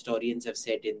some historians have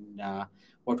said in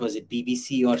what was it,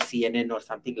 BBC or CNN or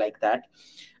something like that.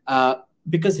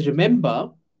 Because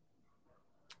remember,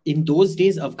 in those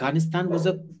days, Afghanistan was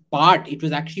a part. It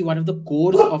was actually one of the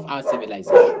cores of our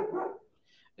civilization.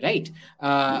 Right?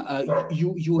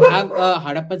 You have a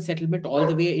Harappan settlement all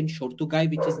the way in Shortugai,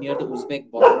 which is near the Uzbek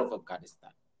border of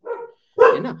Afghanistan.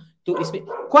 है ना? तो इसमें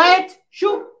quiet,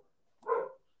 shoo.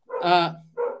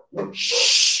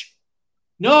 Shh.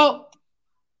 No.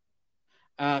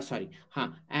 Sorry.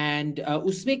 हाँ. And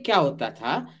उसमें क्या होता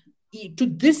था? To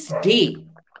this day,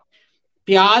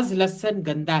 प्याज लहसुन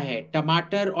गंदा है.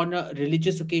 टमाटर on a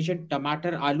religious occasion,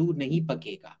 टमाटर आलू नहीं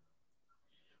पकेगा.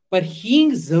 पर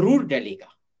हींग जरूर डलेगा.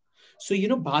 So,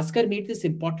 Bhaskar made this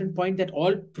important point that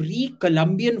all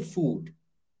pre-Columbian food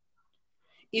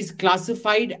is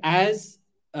classified as,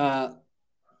 I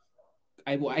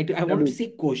want to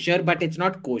say kosher, but it's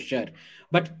not kosher.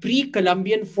 But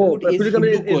pre-Columbian food is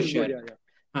Hindu kosher.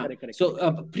 Correct.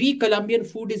 So, pre-Columbian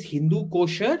food is Hindu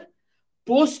kosher.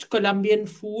 Post-Columbian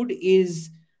food is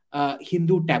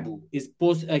Hindu taboo, is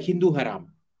Hindu haram.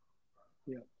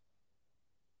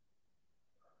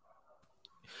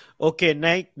 Okay,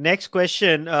 next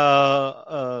question.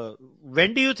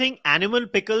 When do you think animal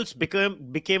pickles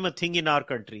became a thing in our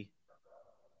country?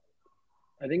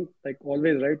 I think, like,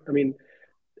 always, right? I mean,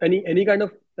 any kind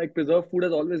of like preserved food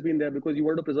has always been there because you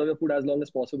want to preserve your food as long as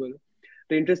possible.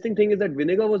 The interesting thing is that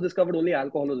vinegar was discovered, only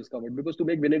alcohol was discovered, because to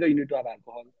make vinegar you need to have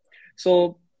alcohol.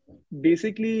 So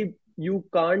basically, you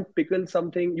can't pickle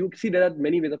something. You see, there are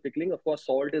many ways of pickling. Of course,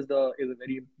 salt is a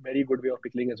very, very good way of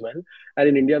pickling as well. And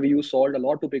in India, we use salt a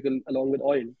lot to pickle along with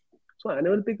oil. So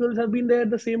animal pickles have been there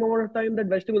the same amount of time that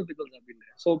vegetable pickles have been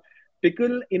there. So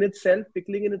pickling in itself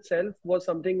was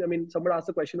something. I mean, someone asked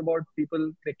a question about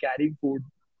people like carrying food,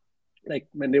 like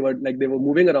when they were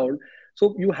moving around.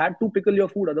 So you had to pickle your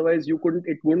food, otherwise it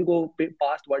wouldn't go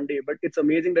past one day. But it's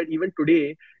amazing that even today,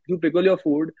 if you pickle your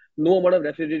food, no amount of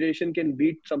refrigeration can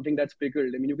beat something that's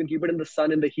pickled. I mean, you can keep it in the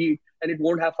sun, in the heat, and it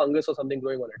won't have fungus or something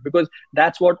growing on it, because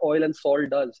that's what oil and salt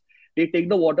does. They take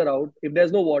the water out. If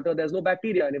there's no water, there's no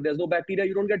bacteria, and if there's no bacteria,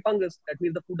 you don't get fungus. That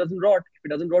means the food doesn't rot. If it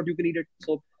doesn't rot, you can eat it.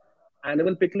 So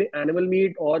animal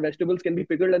meat or vegetables can be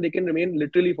pickled, and they can remain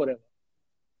literally forever.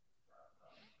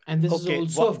 And this is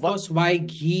also, of course, why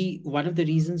ghee, one of the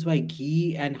reasons why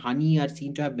ghee and honey are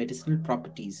seen to have medicinal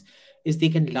properties is they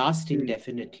can last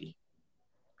indefinitely.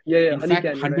 Yeah. In fact,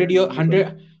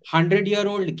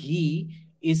 100-year-old ghee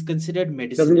is considered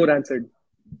medicinal. Doesn't go rancid.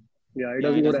 Yeah, it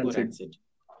doesn't go rancid.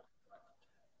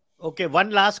 Okay,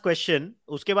 one last question.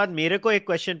 उसके बाद मेरे को एक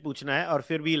question पूछना है और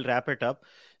फिर we'll wrap it up.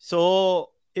 So,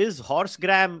 is horse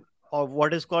gram, or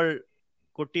what is called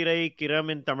Kuttirai Kiram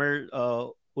in Tamil,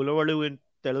 Ulavalu in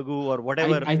Telugu or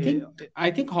whatever?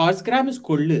 I think horse gram is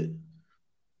kollu.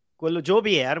 Kollu जो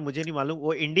भी है यार, मुझे नहीं मालूम.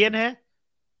 वो Indian है?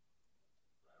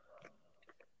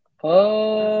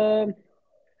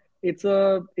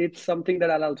 It's something that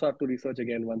I'll also have to research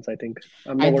again once. I think.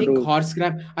 Horse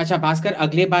gram. अच्छा भास्कर,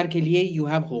 अगले बार के लिए you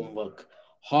have homework.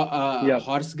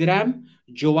 Horse gram,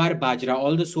 jowar, bajra,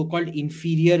 all the so-called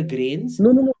inferior grains.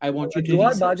 No. I want you to jowar,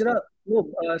 research bajra. No.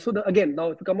 Again, now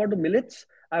if you come out to millets,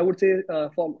 I would say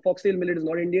foxtail millet is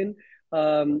not Indian.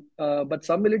 But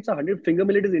some millets are 100. Finger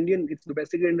millet is Indian. It's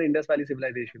domesticated in the Indus Valley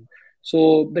civilization.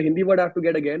 So the Hindi word I have to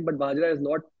get again. But bajra is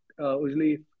not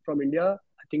usually from India.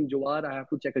 I think jowar I have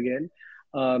to check again.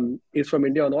 is from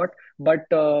India or not. But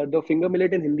the finger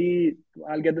millet in Hindi,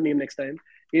 I'll get the name next time,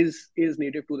 is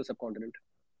native to the subcontinent.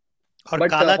 और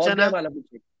But काला hot चना? gram, I'll have to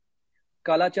check.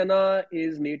 Kala chana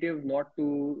is native not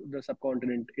to the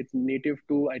subcontinent. It's native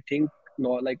to, I think,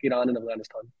 no, like Iran and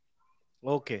Afghanistan.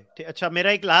 Okay, अच्छा,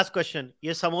 मेरा एक last question,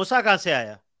 ये समोसा कहाँ से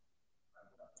आया?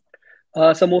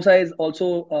 Samosa is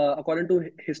also, according to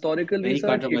historical Very research,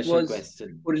 it controversial was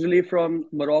question. originally from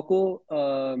Morocco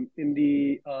in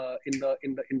the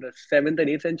 7th and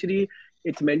 8th century.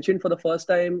 It's mentioned for the first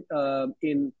time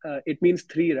in it means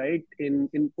three, right?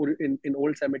 In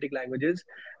old Semitic languages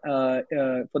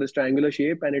for this triangular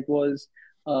shape, and it was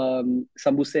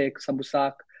sambusak.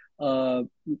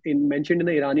 Mentioned in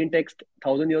the Iranian text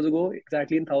 1,000 years ago,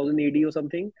 exactly in 1000 AD or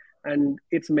something, and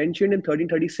it's mentioned in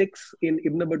 1336 in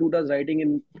Ibn Battuta's writing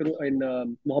in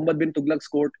Muhammad bin Tughlaq's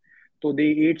court. So they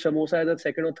ate samosa as a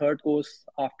second or third course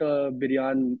after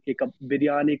biryani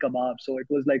kebab. So it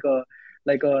was like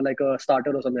a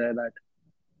starter or something like that.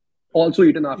 Also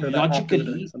eaten after that, after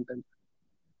the sometimes.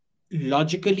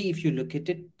 Logically, if you look at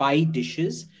it, pie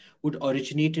dishes would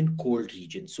originate in cold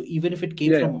regions. So even if it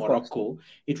came from Morocco,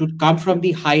 it would come from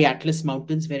the high Atlas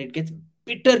Mountains where it gets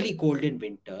bitterly cold in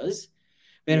winters.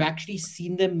 Where I've actually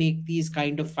seen them make these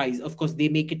kind of pies. Of course, they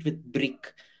make it with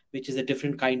brick, which is a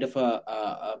different kind of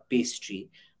a pastry,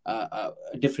 a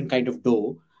different kind of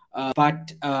dough.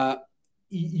 But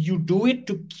you do it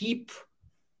to keep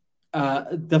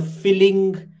the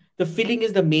filling. The filling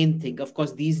is the main thing. Of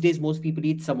course, these days most people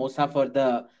eat samosa for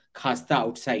the khasta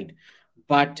outside,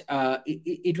 but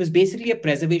it was basically a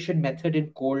preservation method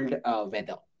in cold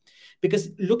weather.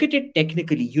 Because look at it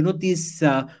technically, these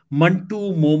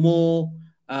mantu, momo,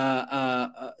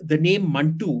 the name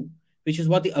mantu, which is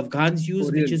what the Afghans use,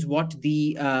 Korean. which is what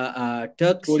the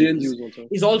Turks Koreans use also.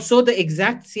 is also the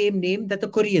exact same name that the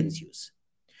Koreans use.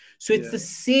 So it's the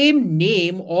same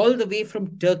name all the way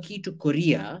from Turkey to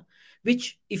Korea,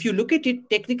 which, if you look at it,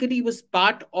 technically was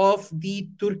part of the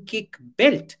Turkic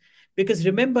belt. Because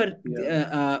remember,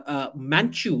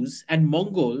 Manchus and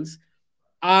Mongols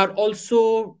are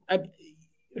also...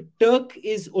 Turk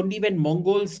is only when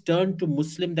Mongols turn to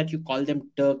Muslim that you call them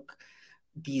Turk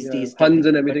these days. Huns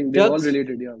and everything, they're all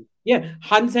related, Yeah,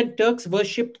 Huns and Turks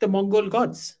worshipped the Mongol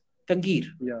gods, Tangir.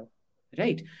 Yeah.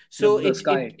 Right. So the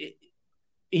sky.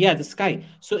 The sky.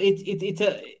 So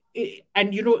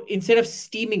and instead of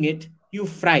steaming it, you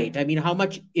fry it. I mean, how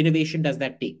much innovation does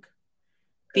that take?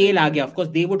 Tel aa gaya. Of course,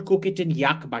 they would cook it in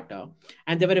yak butter.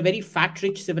 And they were a very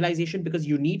fat-rich civilization because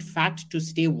you need fat to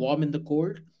stay warm in the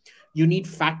cold. You need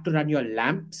fat to run your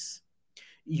lamps.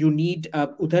 You need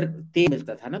udhar tel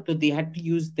milta tha na, so they had to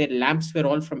use their lamps were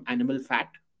all from animal fat,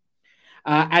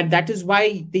 and that is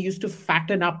why they used to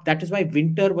fatten up. That is why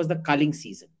winter was the culling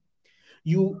season.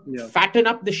 You fatten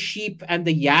up the sheep and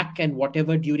the yak and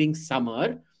whatever during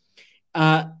summer.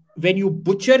 When you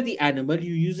butcher the animal,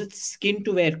 you use its skin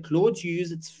to wear clothes. You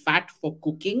use its fat for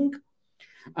cooking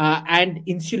and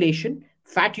insulation.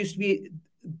 Fat used to be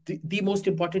the most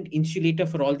important insulator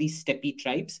for all these steppe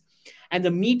tribes. And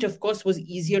the meat, of course, was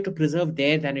easier to preserve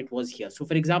there than it was here. So,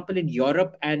 for example, in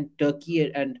Europe and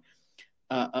Turkey and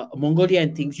Mongolia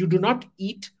and things, you do not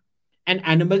eat an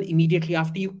animal immediately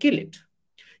after you kill it.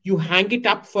 You hang it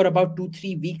up for about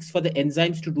 2-3 weeks for the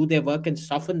enzymes to do their work and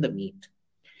soften the meat.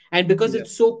 And because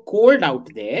it's so cold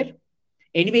out there,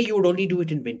 anyway, you would only do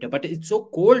it in winter, but it's so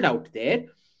cold out there,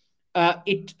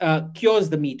 it cures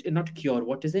the meat. Not cure,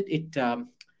 what is it? It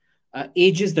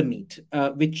ages the meat,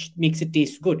 which makes it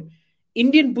taste good.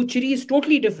 Indian butchery is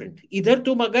totally different. इधर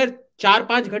तुम अगर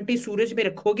 4-5 घंटे सूरज में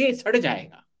रखोगे सड़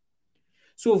जाएगा.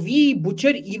 So we butcher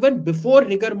even before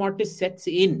rigor mortis sets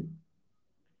in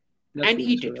and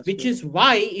eat it, which is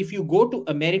why if you go to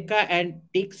America and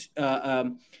take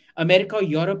America or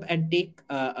Europe and take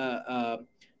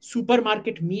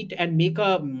supermarket meat and make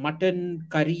a mutton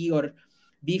curry or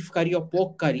beef curry or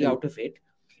pork curry out of it,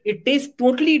 it tastes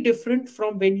totally different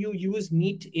from when you use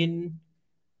meat in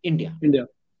India.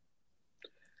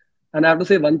 And I have to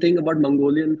say one thing about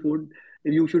Mongolian food.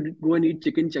 You should go and eat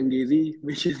chicken changezi,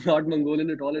 which is not Mongolian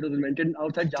at all. It was invented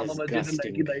outside Jama Masjid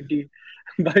in 1990.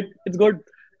 But it's good.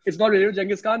 It's not related to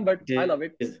Genghis Khan, but I love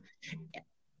it.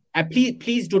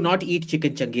 Please do not eat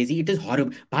chicken changezi. It is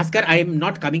horrible. Bhaskar, I am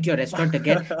not coming to your restaurant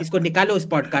again. Isko nikalo us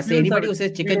podcast se. Anybody who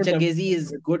says chicken changezi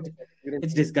is good,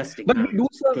 it's disgusting. But we do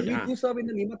serve in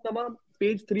the Nimatnama.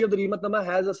 Page 3 of the Nimatnama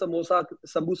has a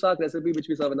sambusak recipe which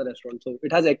we serve in the restaurant. So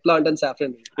it has eggplant and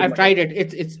saffron. I've tried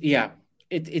it.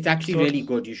 It's actually really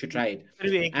good. You should try it.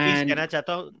 एक चीज कहना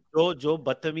चाहता हूँ, जो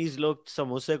बदतमीज लोग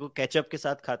समोसे को केचप के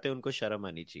साथ खाते हैं उनको शर्म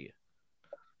आनी चाहिए.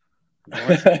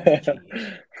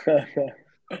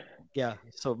 Yeah.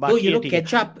 So Though, बाकी है ठीक है.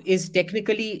 ketchup is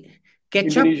technically,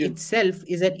 ketchup Indonesian. itself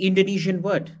is an Indonesian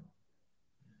word.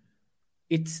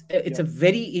 It's Yeah. a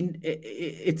very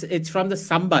it's from the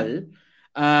sambal.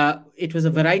 It was a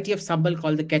Yeah. variety of sambal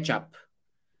called the ketchup,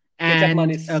 Kecap and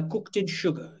manis. cooked in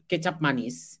sugar, ketchup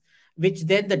manis, which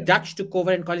then the Yeah. Dutch took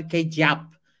over and called it ketchup,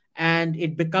 and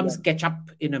it Yeah. becomes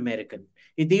ketchup in American.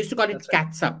 They used to call it That's right.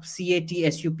 catsup,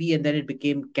 catsup, and then it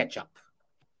became ketchup.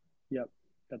 Yeah.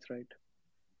 That's right.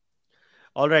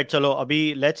 All right, चलो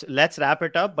अभी let's wrap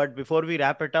it up. But before we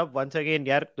wrap it up, once again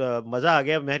यार मजा आ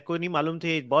गया. मेरे को नहीं मालूम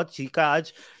थी, बहुत सीखा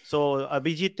आज. So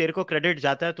अभिजीत तेरे को क्रेडिट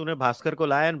जाता है, तूने भास्कर को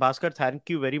लाया. And Bhaskar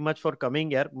thank you very much for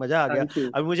coming यार, मजा आ गया. Thank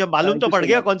you. अभी मुझे मालूम Thank तो you पड़ so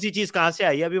गया much. कौन सी चीज कहाँ से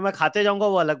आई है. अभी मैं खाते जाऊंगा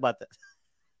वो अलग बात है.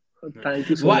 Thank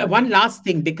you so much. One last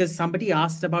thing, because somebody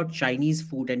asked about Chinese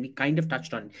food and we kind of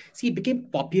touched on it. See, it became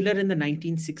popular in the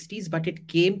 1960s, but it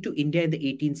came to India in the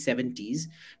 1870s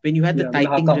when you had the Yeah. With the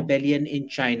Taiping Hakka. Rebellion in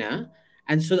China.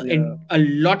 And so Yeah. a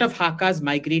lot of Hakkas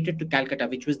migrated to Calcutta,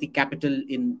 which was the capital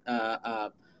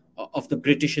of the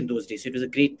British in those days. So it was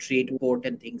a great trade port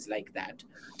and things like that.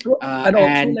 And also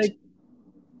And like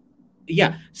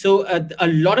yeah, so a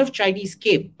lot of Chinese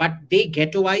came, but they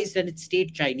ghettoized and it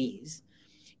stayed Chinese.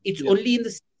 It's yeah. only in the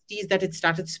 60s that it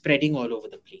started spreading all over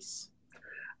the place.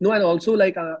 No, and also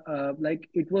like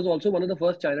it was also one of the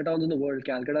first Chinatowns in the world,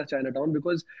 Calcutta's Chinatown,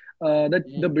 because the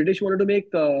Mm. British wanted to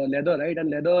make leather, right? And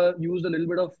leather used a little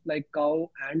bit of like cow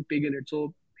and pig in it.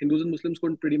 So Hindus and Muslims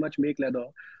couldn't pretty much make leather.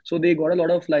 So they got a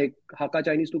lot of like Hakka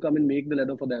Chinese to come and make the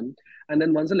leather for them. And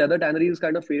then once the leather tanneries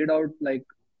kind of faded out, like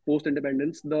post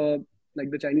independence, the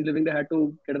Chinese living there had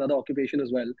to get another occupation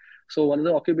as well. So one of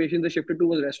the occupations they shifted to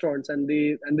was restaurants, and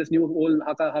this new whole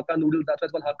Hakka noodles. That's why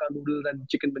it's called Hakka noodles and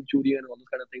chicken Manchurian and all those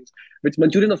kind of things. Which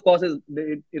Manchurian, of course, is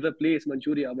a place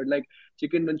Manchuria, but like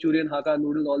chicken Manchurian, Hakka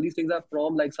noodles, all these things are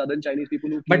from like southern Chinese people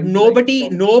who But came to like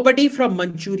from nobody from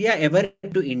Manchuria ever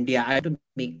came to India. I have to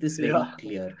make this very yeah.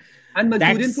 clear. And That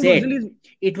Manchurian food originally said,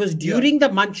 is it was yeah during the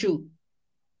Manchu.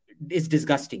 It's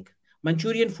disgusting.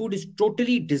 Manchurian food is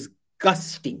totally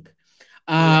disgusting.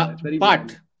 yeah it's very But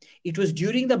bland. it was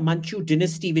during the Manchu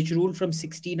dynasty, which ruled from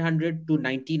 1600 to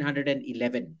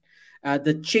 1911.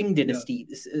 The Qing Yeah, dynasty,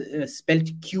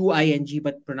 spelled Qing,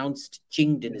 but pronounced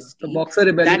Qing yeah. The dynasty, Boxer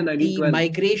Rebellion in that the 1912.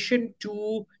 migration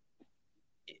to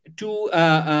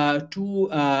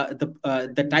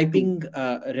the Taiping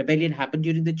rebellion happened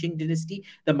during the Qing dynasty.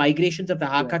 The migrations of the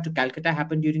Yeah, Hakka to Calcutta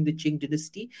happened during the Qing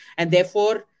dynasty, and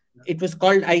therefore it was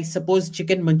called, I suppose,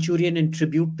 chicken Manchurian in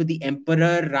tribute to the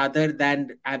emperor rather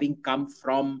than having come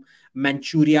from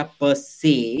Manchuria per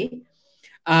se.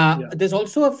 yeah. There's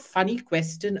also a funny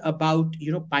question about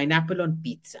pineapple on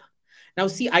pizza. Now,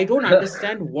 see, I don't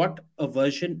understand what a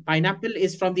version pineapple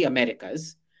is from the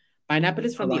Americas. Pineapple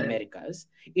is from the Hawaiian. Americas.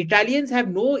 Italians have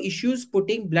no issues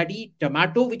putting bloody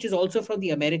tomato, which is also from the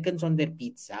Americans, on their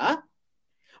pizza.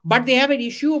 But they have an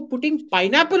issue of putting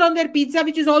pineapple on their pizza,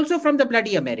 which is also from the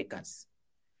bloody Americas.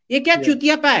 ये क्या Yeah,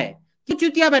 चूतियापा है? क्यों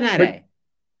चूतिया बना रहा but है?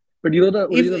 but you know the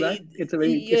If origin of that? It's a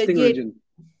very interesting ये origin.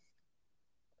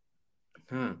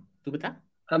 हाँ, तू बता.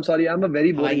 I'm sorry, I'm a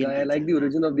very boring Hawaiian guy. I pizza. like the हाँ.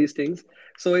 origin of these things.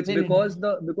 So it's नहीं नहीं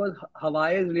नहीं. because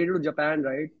Hawaii is related to Japan,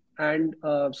 right? And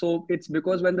so it's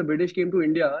because when the British came to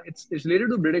India, it's related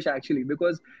to British actually,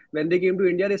 because when they came to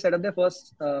India, they set up their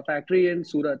first factory in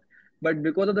Surat. But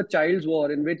because of the Child's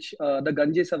War, in which the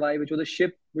Ganges Savai, which was a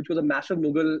ship, which was a massive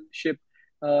Mughal ship,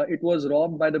 it was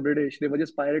robbed by the British. They were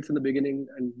just pirates in the beginning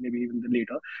and maybe even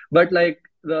later. But like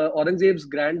the Aurangzeb's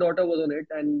granddaughter was on it,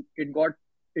 and it got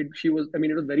it. She was, I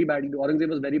mean, it was very badly. Aurangzeb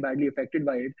was very badly affected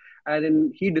by it, and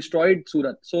then he destroyed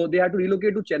Surat. So they had to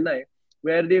relocate to Chennai,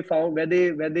 where they found that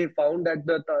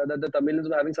the Tamilians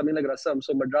were having something like rasam.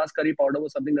 So Madras curry powder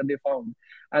was something that they found,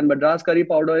 and Madras curry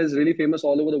powder is really famous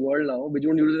all over the world now. We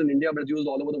don't use it in India, but it's used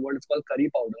all over the world. It's called curry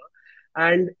powder,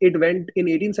 and it went in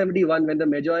 1871 when the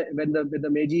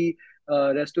Meiji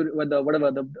when the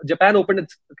whatever the Japan opened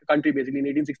its country basically in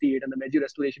 1868, and the Meiji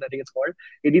Restoration, I think it's called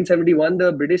 1871.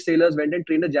 The British sailors went and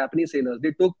trained the Japanese sailors.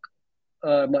 They took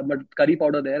curry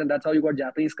powder there, and that's how you got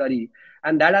Japanese curry,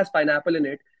 and that has pineapple in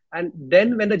it. And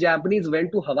then when the Japanese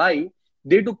went to Hawaii,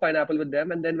 they took pineapple with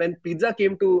them, and then when pizza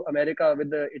came to America with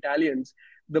the Italians,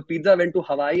 the pizza went to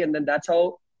Hawaii, and then that's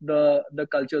how the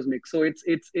cultures mix. So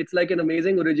it's like an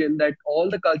amazing origin that all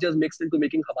the cultures mixed into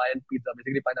making Hawaiian pizza,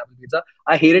 basically pineapple pizza.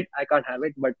 I hate it. I can't have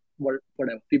it, but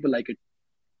whatever. People like it.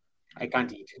 I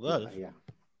can't eat it. Well, Yeah.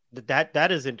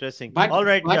 That is interesting. But All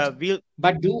right, but we'll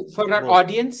but do for our go.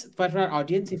 audience,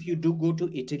 if you do go to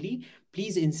Italy,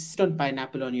 please insist on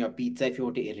pineapple on your pizza if you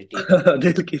want to irritate me.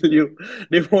 They'll kill you.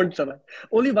 They won't survive.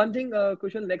 Only one thing,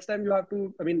 Kushal, next time you have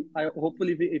to, I mean,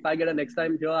 hopefully if I get a next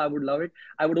time here, I would love it.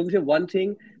 I would only say one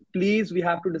thing. Please, we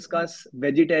have to discuss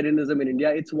vegetarianism in India.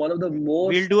 It's one of the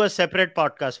We'll most do a separate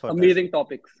podcast for that. amazing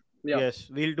topics. Yeah. Yes,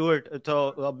 we'll do it.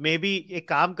 तो may be एक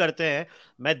काम करते हैं,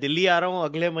 मैं दिल्ली आ रहा हूँ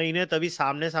अगले महीने, तभी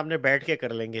सामने सामने बैठ के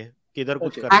कर लेंगे, किधर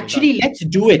कुछ Okay. कर लेंगे. Actually, let's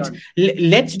do it. Done.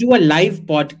 Let's do a live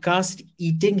podcast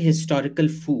eating historical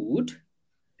food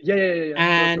Yeah.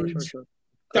 and Sure.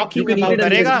 talking You can eat about it and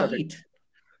करेगा? just cut it. it.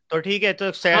 तो ठीक है,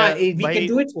 तो we भाई can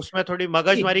do it. उसमें थोड़ी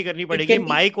मगजमारी करनी It पड़ेगी. can be.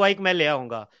 माइक वाइक मैं ले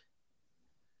आऊंगा.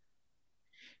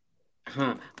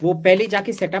 हाँ, वो पहले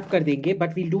जाके सेटअप कर देंगे,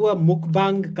 but we'll do a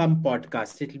mukbang come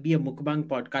podcast. It'll be a mukbang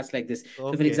podcast like this. So, for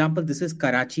Okay. example, this is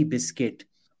Karachi biscuit,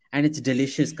 and it's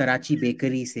delicious. Karachi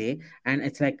bakery से, and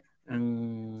it's like.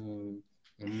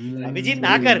 अभिजीत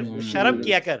ना कर, शर्म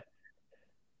किया कर.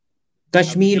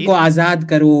 कश्मीर अभिजीत? को आजाद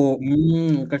करो.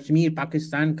 कश्मीर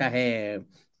पाकिस्तान का है.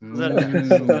 सुधर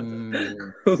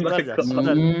जा,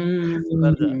 सुधर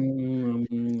जा.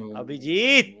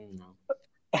 Abhijit.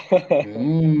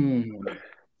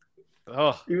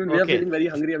 Oh, Even we are okay. feeling very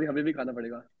hungry. अभी हमें भी खाना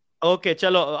पड़ेगा. Okay,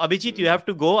 chalo. Abhijit, you have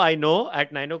to go. I know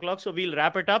at 9 o'clock, so we'll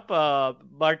wrap it up.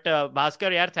 But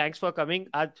Bhaskar, यार, thanks for coming.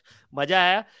 आज मजा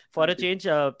आया. For a change,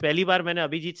 पहली बार मैंने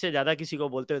अभिजीत से ज्यादा किसी को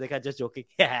बोलते हुए देखा. Just joking.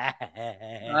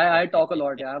 I talk a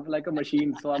lot. I'm like a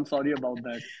machine, so I'm sorry about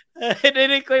that.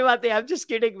 नहीं, कोई बात नहीं. I'm just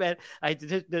kidding, man.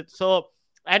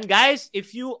 And guys,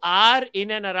 if you are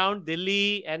in and around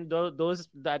Delhi and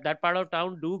that part of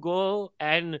town, do go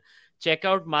and check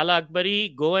out Mala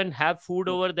Akbari. Go and have food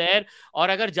over there. और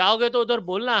अगर जाओगे तो उधर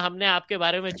बोलना हमने आपके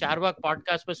बारे में चारवाक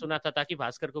पॉडकास्ट पे सुना था, ताकि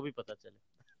भास्कर को भी पता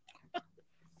चले.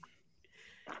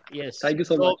 Yes. Thank you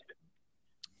so much.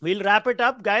 We'll wrap it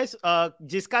up, guys.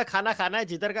 जिसका खाना खाना है,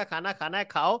 जिधर का खाना खाना है,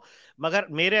 खाओ. मगर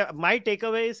my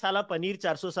takeaway साला पनीर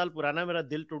 400 साल पुराना, मेरा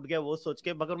दिल टूट गया वो सोच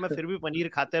के. मगर मैं फिर भी पनीर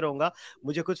खाते रहूंगा.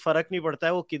 मुझे कुछ फर्क नहीं पड़ता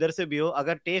है वो किधर से भी हो.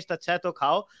 अगर टेस्ट अच्छा है तो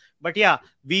खाओ. But yeah,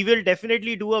 we will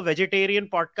definitely do a vegetarian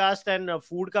podcast and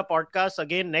food का podcast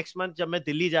again next month. जब मैं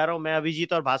दिल्ली जा रहा हूँ, मैं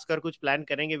अभिजीत और भास्कर कुछ प्लान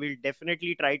करेंगे. We'll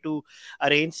definitely try to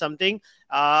arrange something.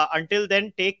 Until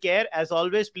then, take care. As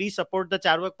always, please support the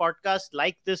Charvak podcast.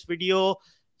 Like this video.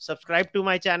 Subscribe to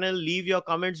my channel. Leave your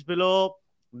comments below.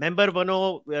 Member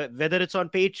bano, whether it's on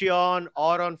Patreon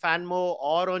or on Fanmo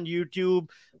or on YouTube.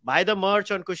 Buy the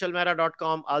merch on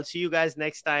kushalmehra.com. I'll see you guys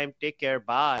next time. Take care.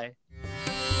 Bye.